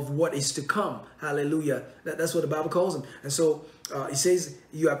 of what is to come. Hallelujah. That's what the Bible calls him. And so it says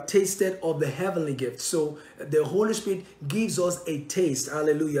you have tasted of the heavenly gift. So the Holy Spirit gives us a taste,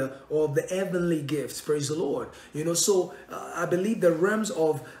 hallelujah, of the heavenly gifts. Praise the Lord. So I believe the realms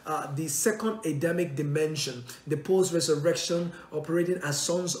of the second Adamic dimension, the post-resurrection, operating as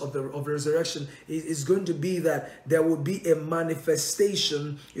sons of resurrection, is going to be that there will be a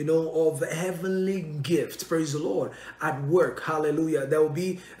manifestation, of the heavenly gift. Praise the Lord. At work, hallelujah. There will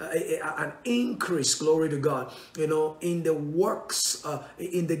be an increase, glory to God, in the works,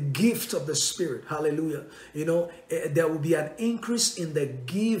 in the gift of the Spirit. Hallelujah. There will be an increase in the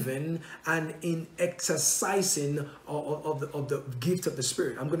giving and in exercising of the gift of the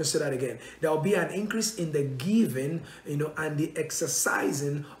Spirit. I'm going to say that again. There will be an increase in the giving, and the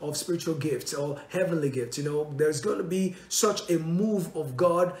exercising of spiritual gifts or heavenly gifts. There's going to be such a move of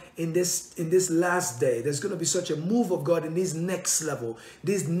God in this last day. There's going to be such a move of God in this next level,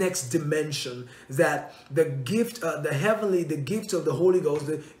 this next dimension, that the gift, the gift of the Holy Ghost,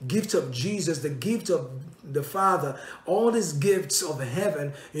 the gift of Jesus, the gift of the Father, all these gifts of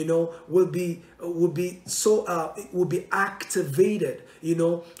heaven, will be activated,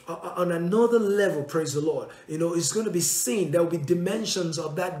 on another level. Praise the Lord. It's going to be seen. There will be dimensions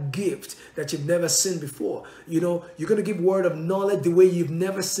of that gift that you've never seen before. You're going to give word of knowledge the way you've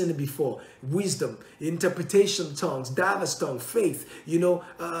never seen it before. Wisdom, interpretation, tongues, diverse tongue, faith,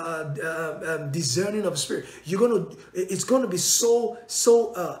 discerning of spirit. It's going to be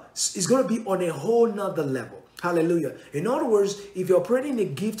it's going to be on a whole nother level. Hallelujah. In other words, if you're operating the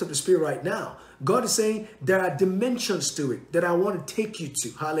gift of the Spirit right now, God is saying there are dimensions to it that I want to take you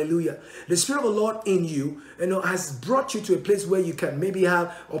to. Hallelujah. The Spirit of the Lord in you, has brought you to a place where you can maybe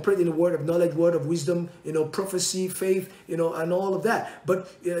operate in the word of knowledge, word of wisdom, prophecy, faith, and all of that. But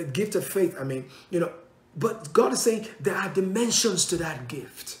gift of faith, but God is saying there are dimensions to that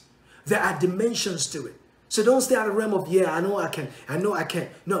gift. There are dimensions to it. So don't stay out of the realm of, I know I can.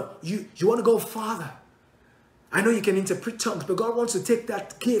 No, you want to go farther. I know you can interpret tongues, but God wants to take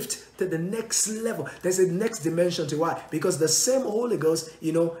that gift to the next level. There's a next dimension to why? Because the same Holy Ghost,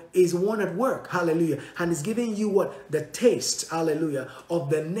 is one at work. Hallelujah. And is giving you what? The taste, hallelujah, of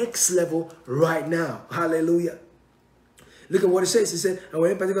the next level right now. Hallelujah. Look at what it says. It said,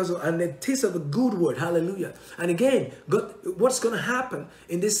 and the taste of a good word. Hallelujah. And again, God, what's going to happen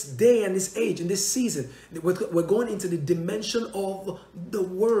in this day and this age, in this season? We're going into the dimension of the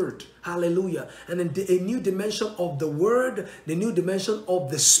word. Hallelujah. And then a new dimension of the word, the new dimension of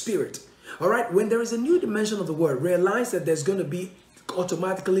the Spirit. All right. When there is a new dimension of the word, realize that there's going to be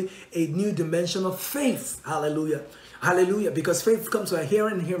automatically a new dimension of faith. Hallelujah. Hallelujah. Because faith comes by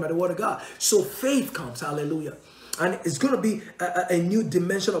hearing and hearing by the word of God. So faith comes. Hallelujah. And it's going to be a new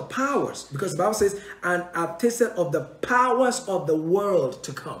dimension of powers, because the Bible says, and I've tasted of the powers of the world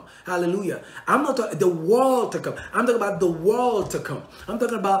to come. Hallelujah. I'm not talking the world to come. I'm talking about the world to come. I'm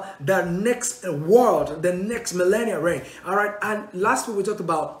talking about the next world, the next millennial reign. All right. And last week we talked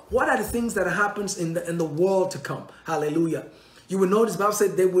about what are the things that happens in the world to come. Hallelujah. You will notice the Bible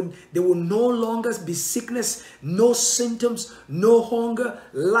said there will no longer be sickness, no symptoms, no hunger,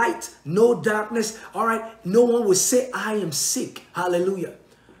 light, no darkness. All right. No one will say, I am sick. Hallelujah.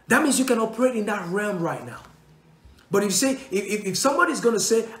 That means you can operate in that realm right now. But if you say, if somebody's going to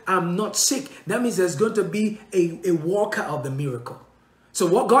say, I'm not sick, that means there's going to be a worker of the miracle. So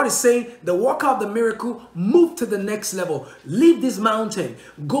what God is saying, the worker of the miracle, move to the next level. Leave this mountain.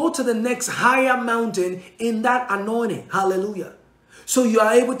 Go to the next higher mountain in that anointing. Hallelujah. So you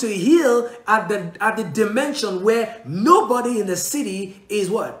are able to heal at the dimension where nobody in the city is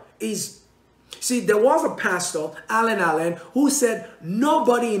what? See, there was a pastor, Allen, who said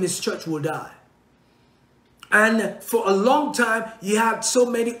nobody in his church will die. And for a long time, you had so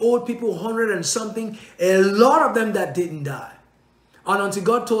many old people, 100 and something, a lot of them that didn't die. And until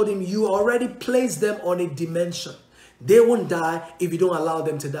God told him, you already placed them on a dimension. They won't die if you don't allow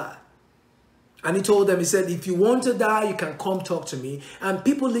them to die. And he told them, he said, if you want to die, you can come talk to me. And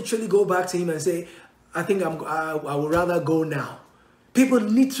people literally go back to him and say, I think I would rather go now. People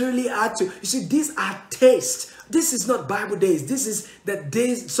literally had to. You see, these are tastes. This is not Bible days. This is the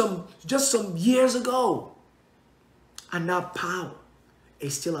days, just some years ago. And that power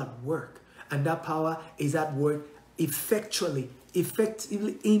is still at work. And that power is at work effectively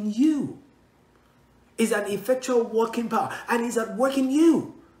in you. It's an effectual working power. And it's at work in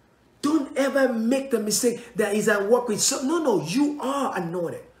you. Don't ever make the mistake that is at work with some. No, you are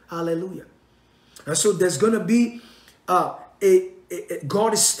anointed. Hallelujah. And so there's going to be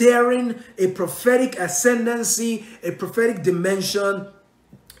God is stirring a prophetic ascendancy, a prophetic dimension.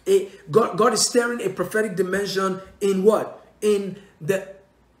 God is stirring a prophetic dimension in what? In the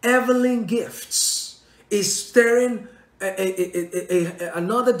heavenly gifts. Is stirring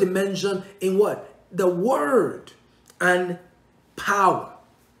another dimension in what? The word and power.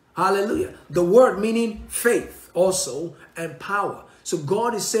 Hallelujah. The word meaning faith also and power. So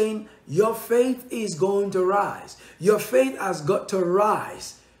God is saying your faith is going to rise. Your faith has got to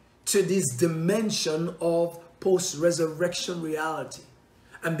rise to this dimension of post-resurrection reality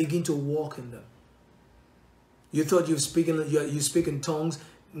and begin to walk in them. You thought you speak in tongues.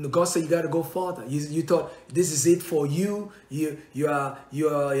 God said you got to go farther. You thought this is it for you. You are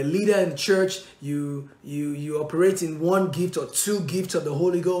a leader in the church. You operate in one gift or two gifts of the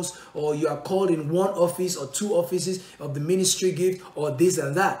Holy Ghost, or you are called in one office or two offices of the ministry gift, or this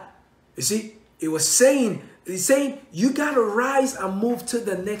and that. You see, it's saying you got to rise and move to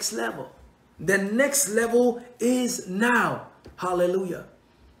the next level. The next level is now. Hallelujah.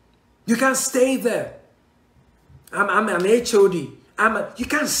 You can't stay there. I'm an HOD. You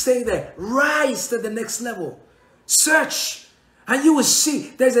can't stay there. Rise to the next level. Search. And you will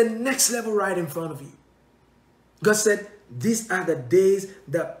see there's a next level right in front of you. God said, these are the days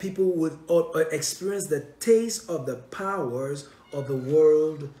that people would experience the taste of the powers of the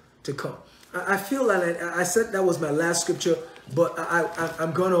world to come. I feel like I said that was my last scripture, but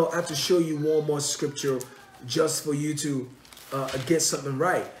I'm going to have to show you one more scripture just for you to get something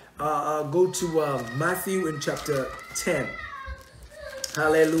right. Go to Matthew in chapter 10.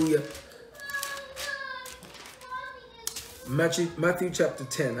 Hallelujah. Matthew chapter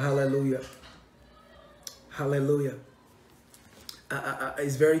 10. Hallelujah. Hallelujah.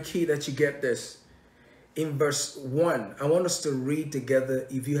 It's very key that you get this. In verse 1, I want us to read together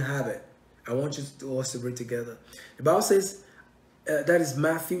if you have it. I want you to also read together. The Bible says, that is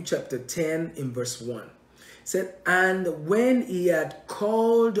Matthew chapter 10 in verse 1. It said, and when he had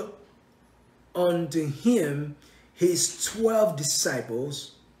called unto him his 12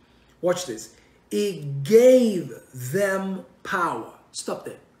 disciples, watch this, he gave them power. Stop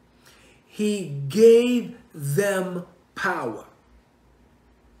there. He gave them power.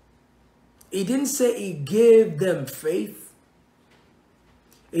 He didn't say he gave them faith.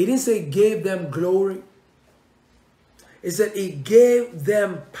 He didn't say he gave them glory. He said he gave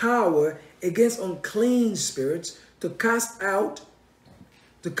them power against unclean spirits to cast them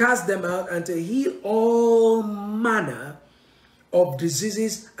out and to heal all manner of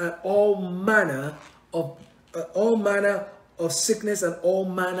diseases and all manner of sickness and all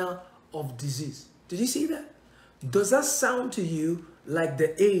manner of disease. Did you see that? Does that sound to you like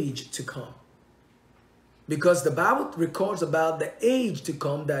the age to come? Because the Bible records about the age to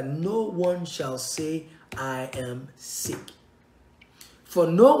come that no one shall say, I am sick. For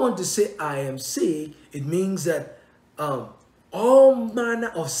no one to say, I am sick, it means that all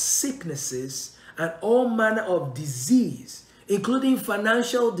manner of sicknesses and all manner of disease, including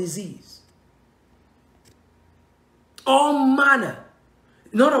financial disease, all manner,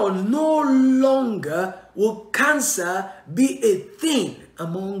 no longer will cancer be a thing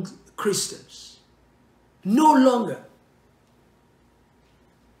among Christians. No longer.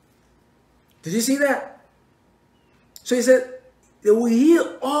 Did you see that? So he said, they will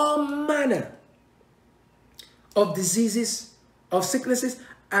heal all manner of diseases, of sicknesses,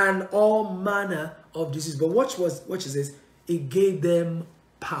 and all manner of disease. But watch this. It gave them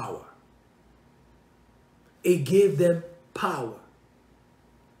power. It gave them power.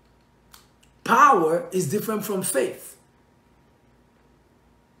 Power is different from faith.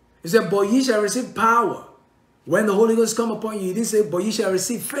 He said, but ye shall receive power. When the Holy Ghost come upon you, he didn't say, but ye shall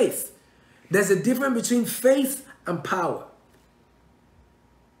receive faith. There's a difference between faith and power.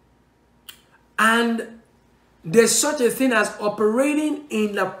 And there's such a thing as operating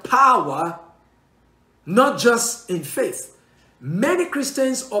in the power, not just in faith. Many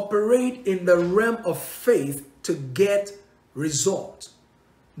Christians operate in the realm of faith to get results.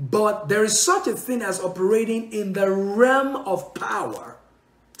 But there is such a thing as operating in the realm of power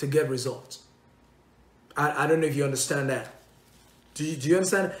to get results. I don't know if you understand that. Do you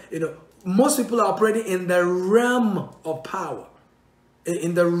understand? Most people are operating in the realm of power,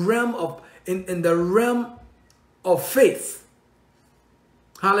 in the realm of faith.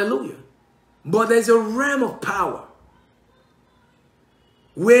 Hallelujah. But there's a realm of power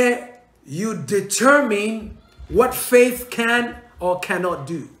where you determine what faith can or cannot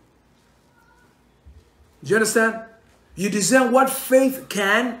do. Do you understand? You discern what faith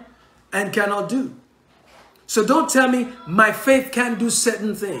can and cannot do. So don't tell me my faith can't do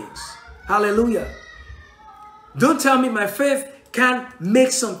certain things. Hallelujah. Don't tell me my faith can't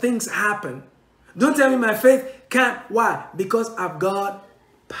make some things happen. Don't tell me my faith can't. Why? Because I've got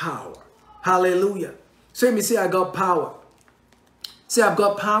power. Hallelujah. So let me say I got power. Say I've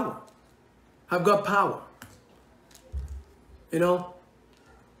got power. I've got power. You know,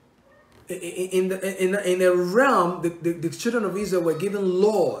 in a realm, the children of Israel were given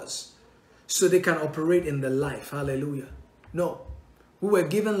laws so they can operate in the life. Hallelujah. No, we were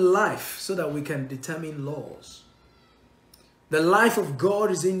given life so that we can determine laws. The life of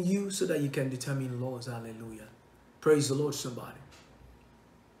God is in you so that you can determine laws. Hallelujah. Praise the Lord, somebody.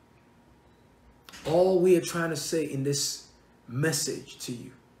 All we are trying to say in this message to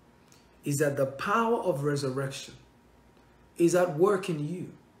you is that the power of resurrection is at work in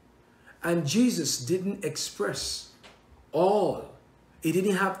you. And Jesus didn't express all. He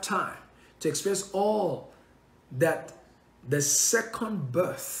didn't have time to express all that the second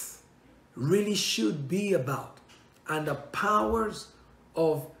birth really should be about. And the powers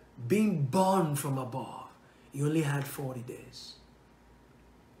of being born from above. He only had 40 days.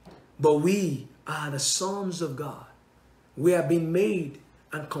 But we are the sons of God. We have been made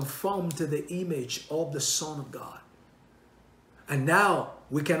and conformed to the image of the Son of God. And now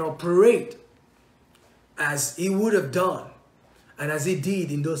we can operate as he would have done and as he did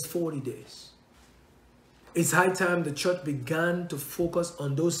in those 40 days. It's high time the church began to focus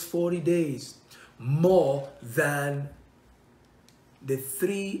on those 40 days more than the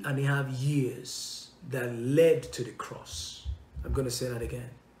 3.5 years that led to the cross. I'm going to say that again.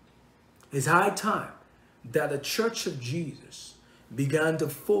 It's high time that the church of Jesus began to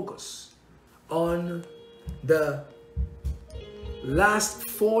focus on the last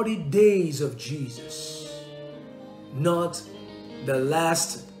 40 days of Jesus, not the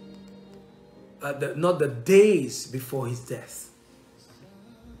last, not the days before his death.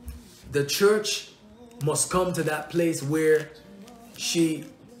 The church must come to that place where she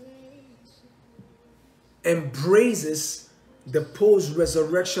embraces the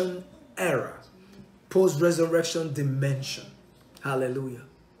post-resurrection era, post-resurrection dimension. Hallelujah.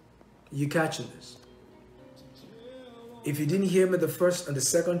 You catching this? If you didn't hear me the first and the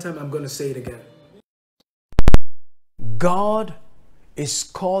second time, I'm going to say it again. God is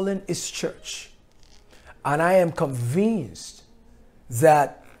calling his church. And I am convinced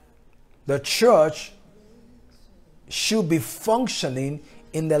that the church should be functioning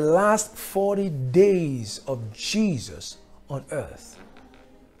in the last 40 days of Jesus on earth,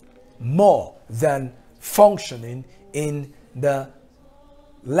 more than functioning in the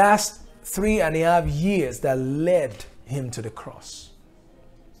last 3.5 years that led him to the cross.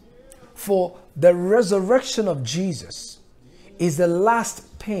 For the resurrection of Jesus is the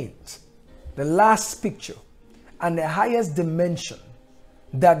last paint, the last picture, and the highest dimension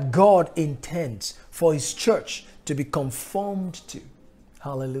that God intends for his church to be conformed to.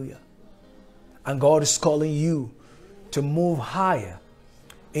 Hallelujah. And God is calling you to move higher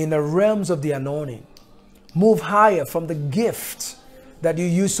in the realms of the anointing. Move higher from the gift that you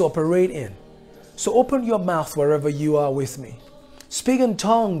used to operate in. So open your mouth wherever you are with me. Speak in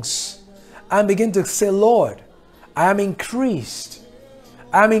tongues and begin to say, Lord, I am increased.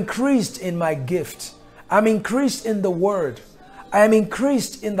 I am increased in my gift. I'm increased in the word. I am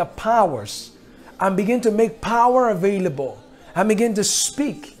increased in the powers. And begin to make power available. And begin to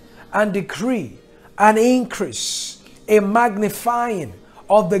speak and decree an increase, a magnifying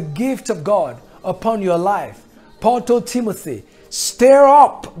of the gift of God upon your life. Paul told Timothy, stir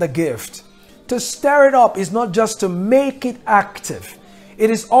up the gift. To stir it up is not just to make it active. It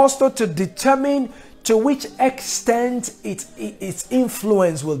is also to determine to which extent its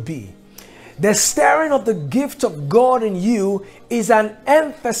influence will be. The stirring of the gift of God in you is an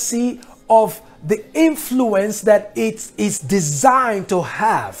emphasis of the influence that it is designed to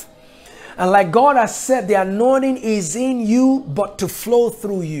have. And like God has said, the anointing is in you, but to flow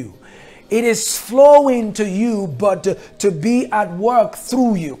through you. It is flowing to you, but to be at work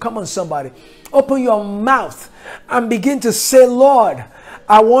through you. Come on, somebody. Open your mouth and begin to say, Lord,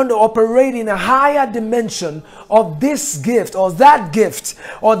 I want to operate in a higher dimension of this gift or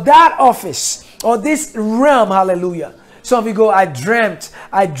that office or this realm. Hallelujah. Some of you go, I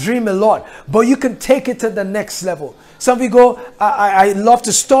dream a lot, but you can take it to the next level. Some people go, I love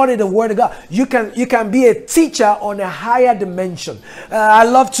to study the Word of God. You can be a teacher on a higher dimension. I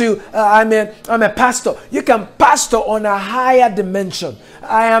love to, I'm a pastor. You can pastor on a higher dimension.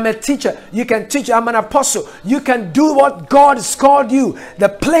 I am a teacher. You can teach. I'm an apostle. You can do what God has called you. The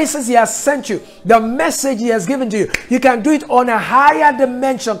places He has sent you. The message He has given to you. You can do it on a higher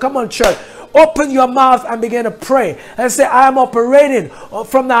dimension. Come on, church. Open your mouth and begin to pray and say, I am operating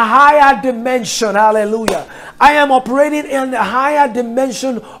from the higher dimension. Hallelujah. I am operating in the higher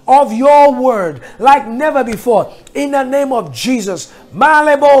dimension of your word like never before. In the name of Jesus.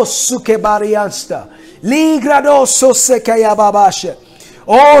 Malebo sukebariansta. Ligrado sosekaya babashe.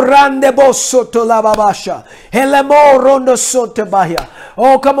 Oh, randebo soto la babasha. Helemo rondo sote bahia.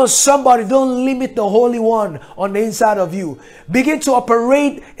 Oh, come on, somebody, don't limit the Holy One on the inside of you. Begin to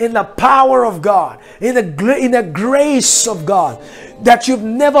operate in the power of God, in the grace of God that you've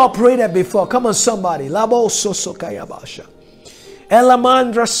never operated before. Come on, somebody. Labo soso kayabasha.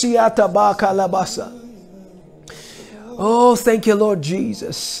 Elamandra siata baka labasa. Oh, thank you, Lord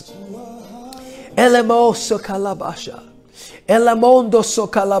Jesus. Elemo sokalabasha. Elamondo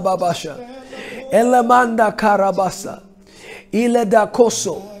sokalababasha. Elamanda karabasa. Ile da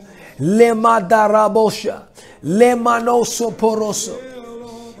koso, le madarabosha, le manoso poroso.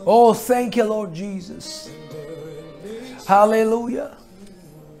 Oh, thank you, Lord Jesus. Hallelujah.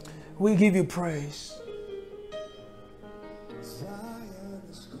 We give you praise. Zion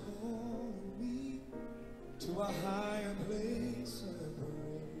is calling me to a higher place of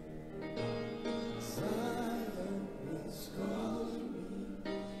praise. Zion is calling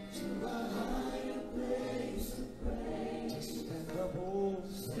me to a higher place of praise. Stand up, oh,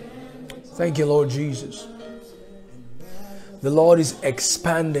 Thank you, Lord Jesus. The Lord is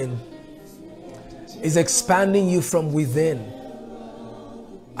expanding. Is expanding you from within.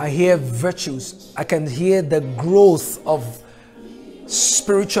 I hear virtues. I can hear the growth of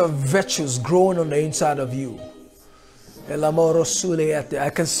spiritual virtues growing on the inside of you. I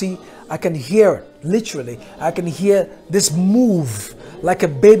can hear it, literally. I can hear this move like a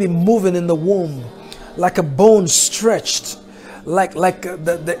baby moving in the womb, like a bone stretched, like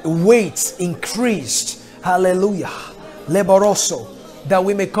the weight increased. Hallelujah. Leboroso, that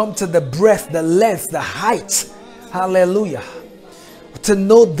we may come to the breadth, the length, the height. Hallelujah. To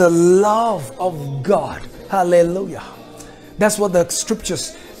know the love of God. Hallelujah. That's what the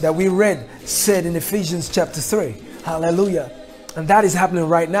scriptures that we read said in Ephesians chapter 3. Hallelujah. And that is happening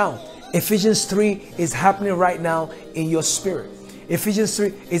right now. Ephesians 3 is happening right now in your spirit. Ephesians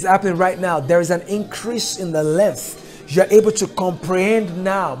 3 is happening right now. There is an increase in the length. You are able to comprehend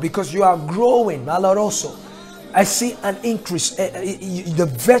now because you are growing. Maloroso. I see an increase. The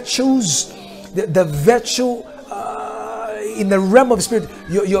virtues, the virtue in the realm of spirit,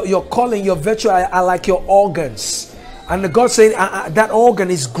 your calling, your virtue are like your organs. And God saying that organ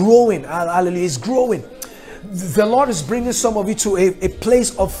is growing. Hallelujah, is growing. The Lord is bringing some of you to a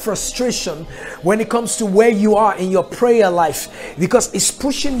place of frustration when it comes to where you are in your prayer life, because it's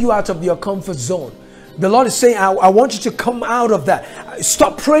pushing you out of your comfort zone. The Lord is saying, I want you to come out of that.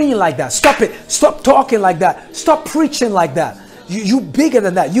 Stop praying like that. Stop it. Stop talking like that. Stop preaching like that. You bigger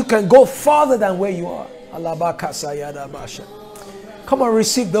than that. You can go farther than where you are. Come on,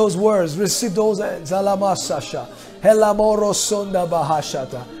 receive those words. Receive those hands.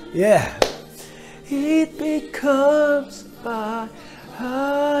 Yeah. It becomes my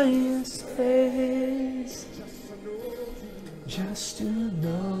highest praise just to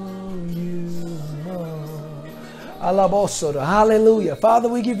know you more. Alabosora. Hallelujah. Father,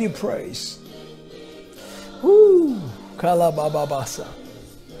 we give you praise. Woo. Kalabababasa.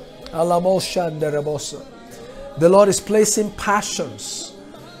 Alaboshanderebosa. The Lord is placing passions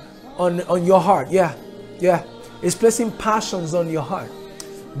on your heart. Yeah. He's placing passions on your heart.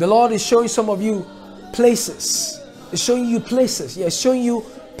 The Lord is showing some of you places. It's showing you places. Yeah, it's showing you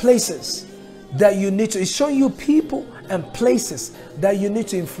places that you need to. It's showing you people and places that you need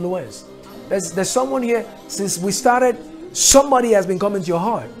to influence. There's someone here, since we started, somebody has been coming to your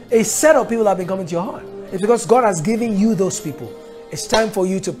heart. A set of people have been coming to your heart. It's because God has given you those people. It's time for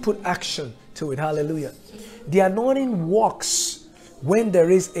you to put action to it. Hallelujah. The anointing works when there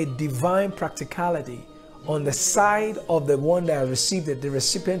is a divine practicality on the side of the one that received it, the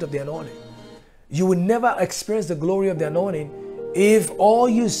recipient of the anointing. You will never experience the glory of the anointing if all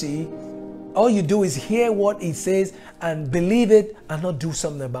you do is hear what it says and believe it and not do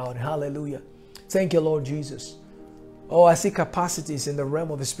something about it. Hallelujah. Thank you, Lord Jesus. Oh, I see capacities in the realm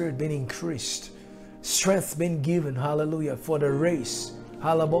of the spirit being increased. Strength being given. Hallelujah. For the race.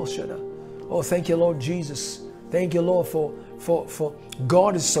 Hallelujah. Oh, thank you, Lord Jesus. Thank you, Lord, for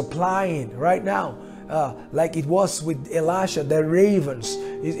God is supplying right now. like it was with Elisha, the ravens.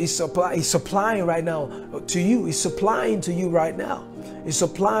 He's supplying right now to you. He's supplying to you right now. He's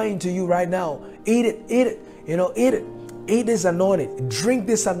supplying to you right now. Eat it, eat it. You know, eat it. Eat this anointing. Drink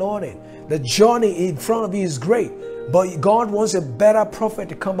this anointing. The journey in front of you is great, but God wants a better prophet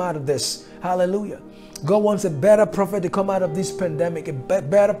to come out of this. Hallelujah. God wants a better prophet to come out of this pandemic, a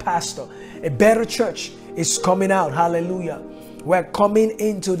better pastor, a better church is coming out. Hallelujah. We're coming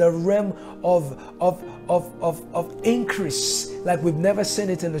into the realm of increase like we've never seen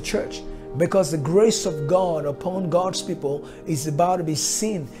it in the church, because the grace of God upon God's people is about to be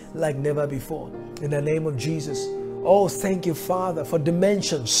seen like never before. In the name of Jesus. Oh, thank you, Father, for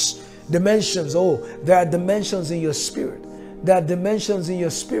dimensions. Dimensions. Oh, there are dimensions in your spirit. There are dimensions in your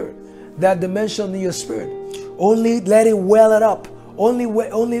spirit. There are dimensions in your spirit. Only let it well it up. Only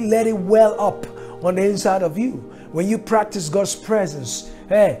let it well up on the inside of you. When you practice God's presence,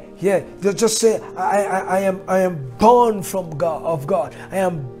 hey, yeah, just say, I am born from God, of God. I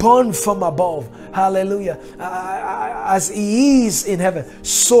am born from above. Hallelujah. As He is in heaven,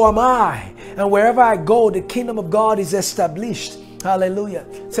 so am I. And wherever I go, the kingdom of God is established. Hallelujah.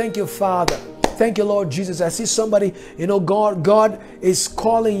 Thank you, Father. Thank you, Lord Jesus. I see somebody, you know, God is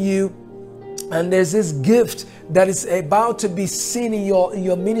calling you, and there's this gift that is about to be seen in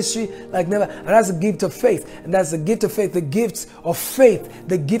your ministry like never. And that's a gift of faith. And that's the gift of faith. The gift of faith,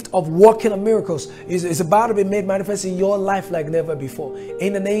 the gift of working of miracles is about to be made manifest in your life like never before.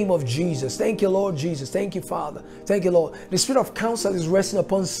 In the name of Jesus. Thank you, Lord Jesus. Thank you, Father. Thank you, Lord. The spirit of counsel is resting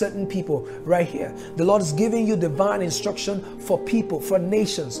upon certain people right here. The Lord is giving you divine instruction for people, for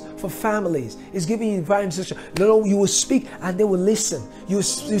nations, for families. He's giving you divine instruction. Lord, you will speak and they will listen. You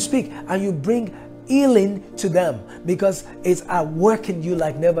speak and you bring healing to them, because it's at work in you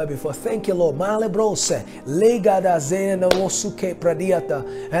like never before. Thank you, Lord.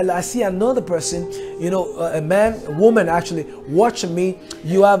 And I see another person, you know, a man, a woman actually watching me.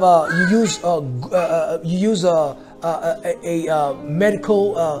 You have you use a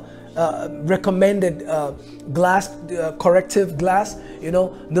medical recommended glass, corrective glass. You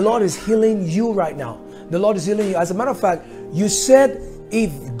know, the Lord is healing you right now. The Lord is healing you. As a matter of fact, you said,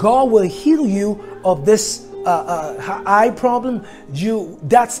 if God will heal you of this eye problem,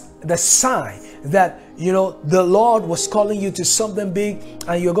 that's the sign that, you know, the Lord was calling you to something big,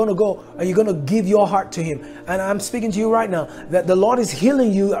 and you're going to go and you're going to give your heart to Him. And I'm speaking to you right now that the Lord is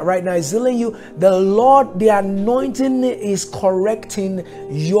healing you right now. He's healing you. The Lord, the anointing is correcting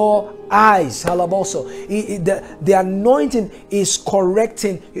your eyes. Halaboso. The anointing is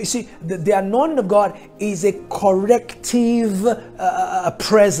correcting. You see, the anointing of God is a corrective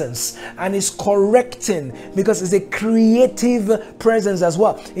presence, and it's correcting because it's a creative presence as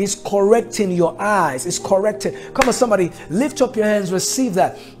well. It's correcting your eyes. It's correcting. Come on, somebody, lift up your hands, receive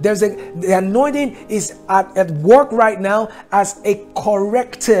that. The anointing is at work right now as a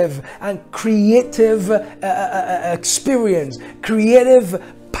corrective and creative experience, creative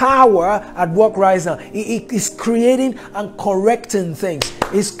power at work right now. It is creating and correcting things.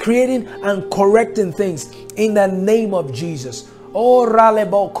 It's creating and correcting things in the name of Jesus. Oh,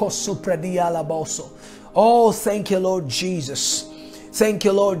 oh, thank you, Lord Jesus. Thank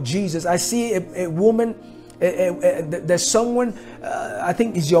you, Lord Jesus. I see a woman. There's someone, I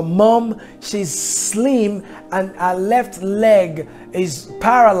think it's your mom. She's slim and her left leg is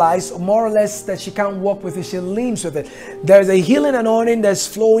paralyzed, more or less, that she can't walk with it. She limps with it. There's a healing anointing that's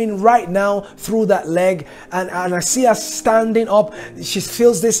flowing right now through that leg, and I see her standing up. She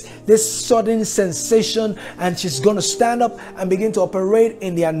feels this sudden sensation, and she's going to stand up and begin to operate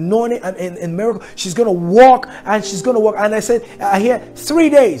in the anointing and in miracle. She's going to walk, and she's going to walk. And I said, I hear 3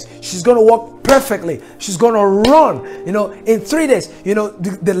 days she's going to walk perfectly. She's going to run, you know, in 3 days. You know,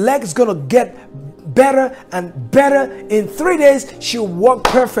 the leg is going to get better and better. In 3 days she'll walk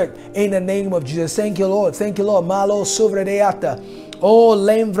perfect in the name of Jesus. Thank you, Lord. Thank you, Lord. Malo sovredeata. Oh,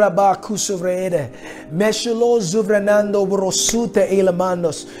 lembra ba kusuvrede. Meshulo zuvrenando brosute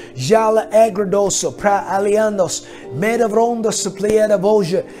ilamanos. Jala agradoso pra alianos. Medavrondo supliera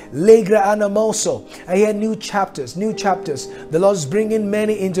voja. Legra anamoso. I hear new chapters, new chapters. The Lord is bringing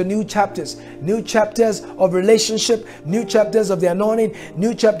many into new chapters. New chapters of relationship, new chapters of the anointing,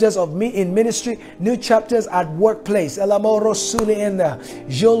 new chapters of me in ministry, new chapters at workplace. Elamoro sulienda.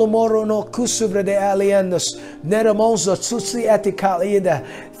 Jolomoro no kusuvrede alianos. Neramonzo tutsi etika.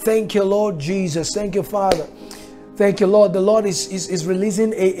 Thank you, Lord Jesus. Thank you, Father. Thank you, Lord. The Lord is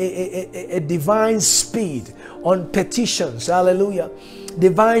releasing a divine speed on petitions. Hallelujah.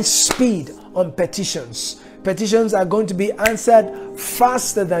 Divine speed on petitions. Petitions are going to be answered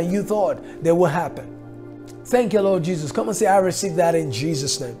faster than you thought they will happen. Thank you, Lord Jesus. Come and say, I receive that in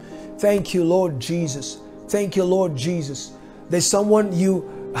Jesus' name. Thank you, Lord Jesus. Thank you, Lord Jesus. There's someone,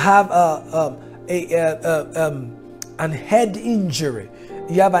 you have an head injury.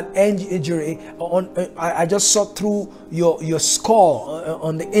 You have an injury I just saw through your skull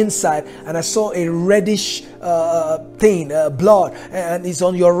on the inside, and I saw a reddish thing, blood, and it's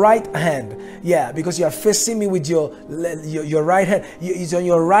on your right hand. Yeah, because you are facing me with your right hand. It's on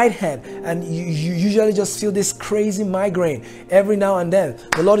your right hand, and you usually just feel this crazy migraine every now and then.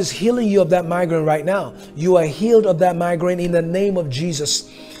 The Lord is healing you of that migraine right now. You are healed of that migraine in the name of Jesus.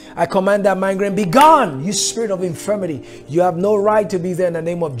 I command that migraine, be gone, you spirit of infirmity. You have no right to be there in the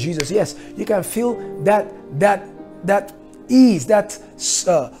name of Jesus. Yes, you can feel that ease, that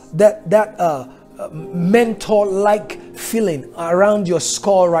mentor-like feeling around your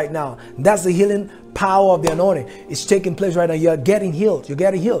skull right now. That's the healing power of the anointing. It's taking place right now. You are getting healed. You're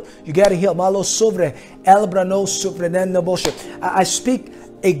getting healed. You're getting healed. Malo sovre, elbrano sovre nenoboshe. I speak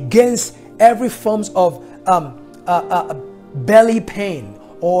against every forms of belly pain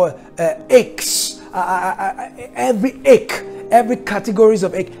or aches, every ache, every categories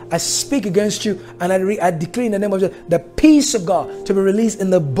of ache. I speak against you, and I decree in the name of Jesus, the peace of God to be released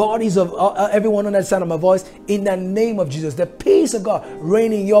in the bodies of everyone on that side of my voice, in the name of Jesus. The peace of God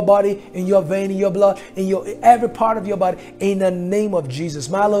reign in your body, in your vein, in your blood, in your every part of your body, in the name of Jesus.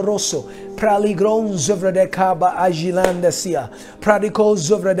 Malo rosso, praligron zovra de kaba agilanda sia, pradico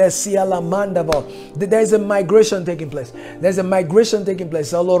zovra de sia la mandavo. There's a migration taking place. There's a migration taking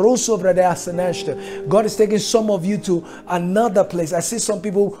place. God is taking some of you to another place. I see some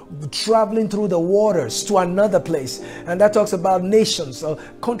people traveling through the waters to another place, and that talks about nations or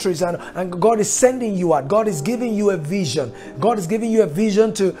countries, and God is sending you out. God is giving you a vision. God is giving you a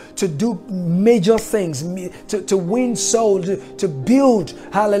vision to do major things, to win souls, to build,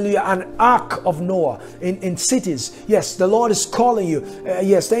 hallelujah, an ark of Noah in cities. Yes, the Lord is calling you.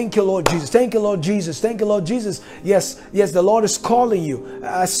 Yes, thank you, Lord Jesus. Thank you, Lord Jesus. Thank you, Lord Jesus. Yes, the Lord is calling you.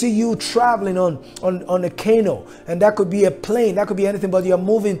 I see you traveling on a canoe, and that could be a plane, that could be anything, but you're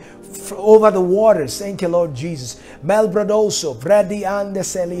moving over the waters. Thank you, Lord Jesus. Melbradoso, Vredi ande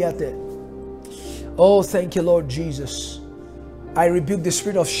Seliate. Oh, thank you, Lord Jesus. I rebuke the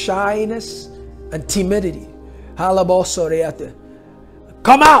spirit of shyness and timidity. Halabosoreate.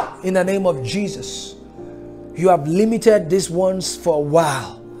 Come out in the name of Jesus. You have limited these ones for a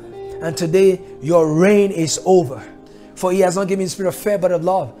while, and today your reign is over. For He has not given you the spirit of fear, but of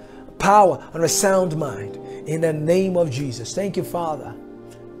love, power, and a sound mind. In the name of Jesus. Thank you, Father.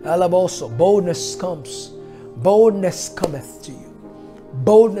 Alaboso. Boldness comes. Boldness cometh to you.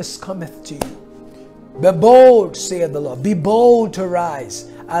 Boldness cometh to you. Be bold, saith the Lord. Be bold to rise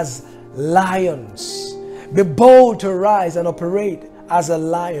as lions. Be bold to rise and operate as a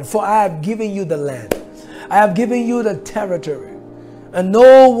lion. For I have given you the land. I have given you the territory. And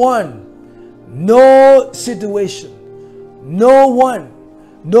no one, no situation,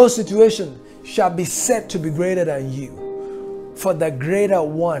 no situation shall be said to be greater than you. For the greater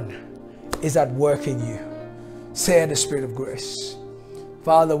one is at work in you, saith the Spirit of grace.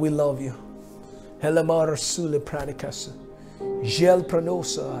 Father, we love you. Thank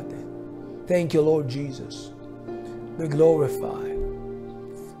you, Lord Jesus. Be glorified.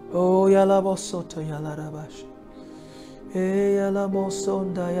 Oh, yalabosoto yalarabash.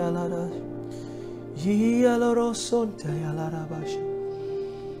 Yalamosonda yalarash. Yalarosonta yalarabash.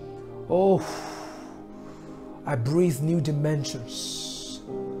 Oh, I breathe new dimensions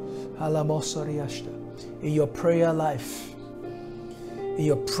in your prayer life, in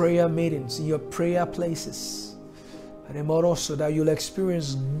your prayer meetings, in your prayer places, and also that you'll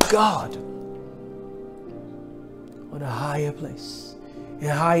experience God on a higher place, in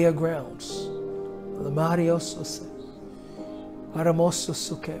higher grounds.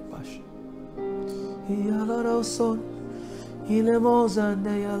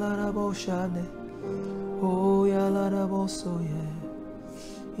 Ilemozande yalaraboshane. Oh yalaraboso ye.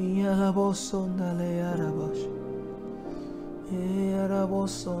 Yalabosonda le yarabash.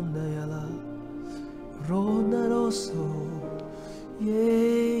 Yarabosonda yala. Ronaroso.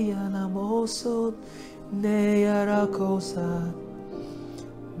 Ye yalamoso ne yarakosa.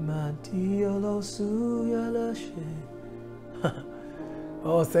 Mantiolosu yalashe.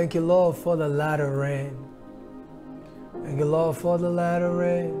 Oh, thank you, Lord, for the latter rain. Thank you, Lord, for the latter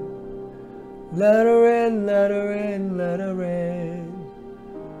rain. Latter rain, latter rain, latter rain.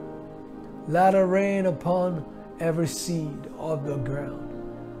 Latter rain upon every seed of the ground.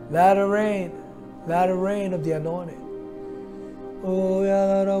 Latter rain of the anointing. Oh,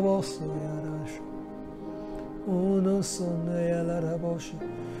 yalarabosu yarash. Uno sunde yalarabosha.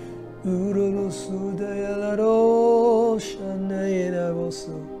 Urulusu de yalarosha ne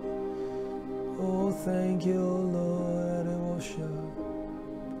yarabosu. Oh, thank you, Lord.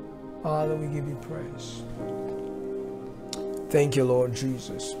 Father, we give you praise. Thank you, Lord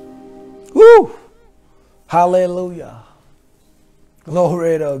Jesus. Woo! Hallelujah.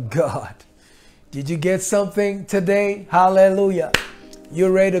 Glory to God. Did you get something today? Hallelujah.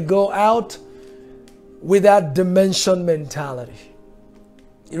 You're ready to go out with that dimension mentality.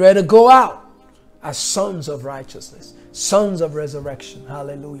 You're ready to go out as sons of righteousness, sons of resurrection.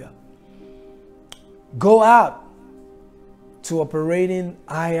 Hallelujah. Go out to operating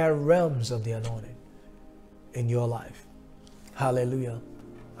higher realms of the anointing in your life. Hallelujah.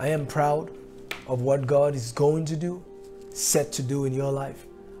 I am proud of what God is going to do, set to do in your life,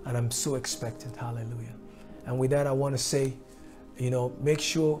 and I'm so expectant. Hallelujah. And with that, I want to say, make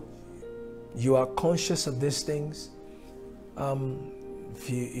sure you are conscious of these things.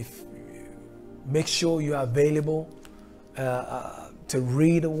 Make sure you are available to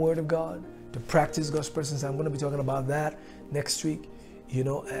read the Word of God, to practice God's presence. I'm going to be talking about that next week,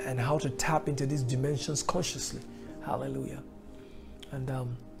 and how to tap into these dimensions consciously. Hallelujah. And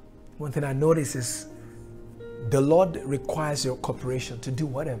one thing I notice is the Lord requires your cooperation to do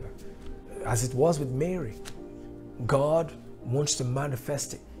whatever. As it was with Mary, God wants to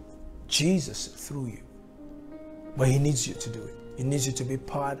manifest it, Jesus, through you. But He needs you to do it. He needs you to be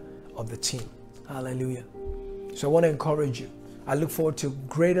part of the team. Hallelujah. So I want to encourage you. I look forward to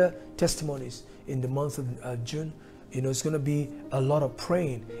greater testimonies in the month of June. It's going to be a lot of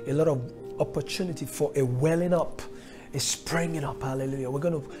praying, a lot of opportunity for a welling up, a springing up. Hallelujah. We're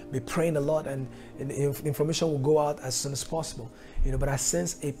going to be praying a lot, and information will go out as soon as possible. But I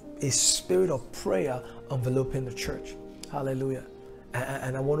sense a spirit of prayer enveloping the church. Hallelujah.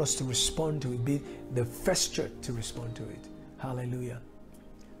 And I want us to respond to it, be the first church to respond to it. Hallelujah.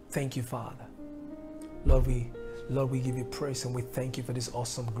 Thank you, Father. Lord, we give you praise, and we thank you for this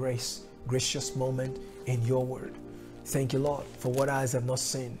awesome gracious moment in your word. Thank you, Lord, for what eyes have not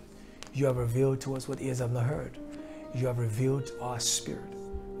seen. You have revealed to us what ears have not heard. You have revealed to our spirit.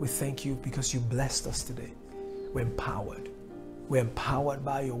 We thank you because you blessed us today. We're empowered. We're empowered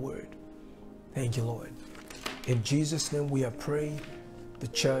by your word. Thank you, Lord. In Jesus' name we are praying. The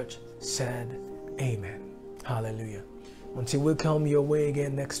church said, amen. Hallelujah. Until we come your way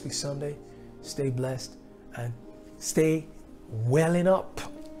again next week, Sunday, stay blessed and stay welling up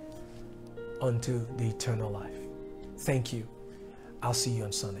unto the eternal life. Thank you. I'll see you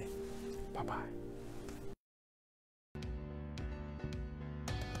on Sunday. Bye-bye.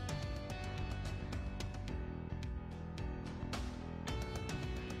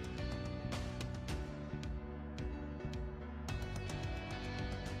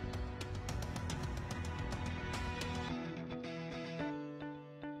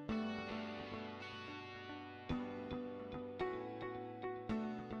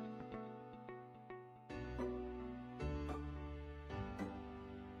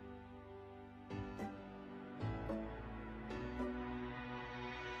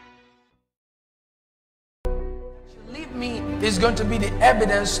 Leave me is going to be the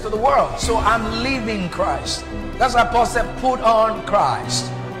evidence to the world. So I'm living Christ. That's why Paul said, put on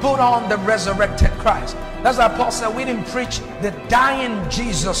Christ. Put on the resurrected Christ. That's why Paul said, we didn't preach the dying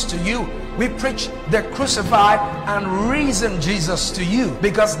Jesus to you. We preach the crucified and risen Jesus to you,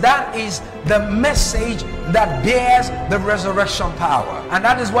 because that is the message that bears the resurrection power. And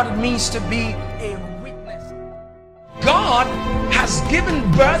that is what it means to be a witness. God has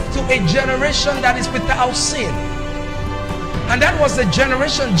given birth to a generation that is without sin. And that was the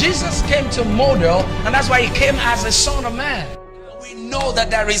generation Jesus came to model, and that's why he came as the Son of Man. We know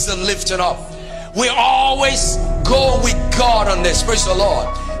that there is a lifting up. We always go with God on this. Praise the Lord.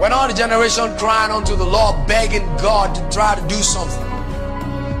 When all the generation crying unto the Lord, begging God to try to do something,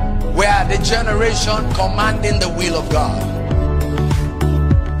 we are the generation commanding the will of God.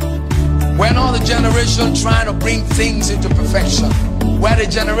 When all the generation trying to bring things into perfection, we are the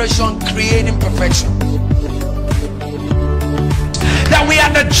generation creating perfection. That we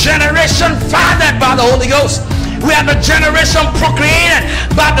are the generation fathered by the Holy Ghost. We are the generation procreated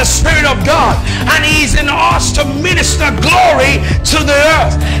by the Spirit of God, and He is in us to minister glory to the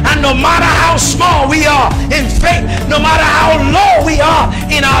earth. And no matter how small we are in faith, no matter how low we are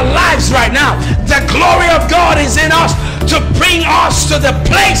in our lives right now, the glory of God is in us to bring us to the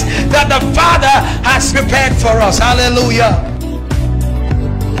place that the Father has prepared for us. Hallelujah.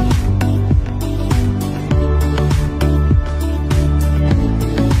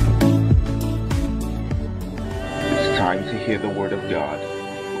 Time to hear the word of God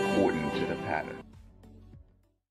according to the pattern.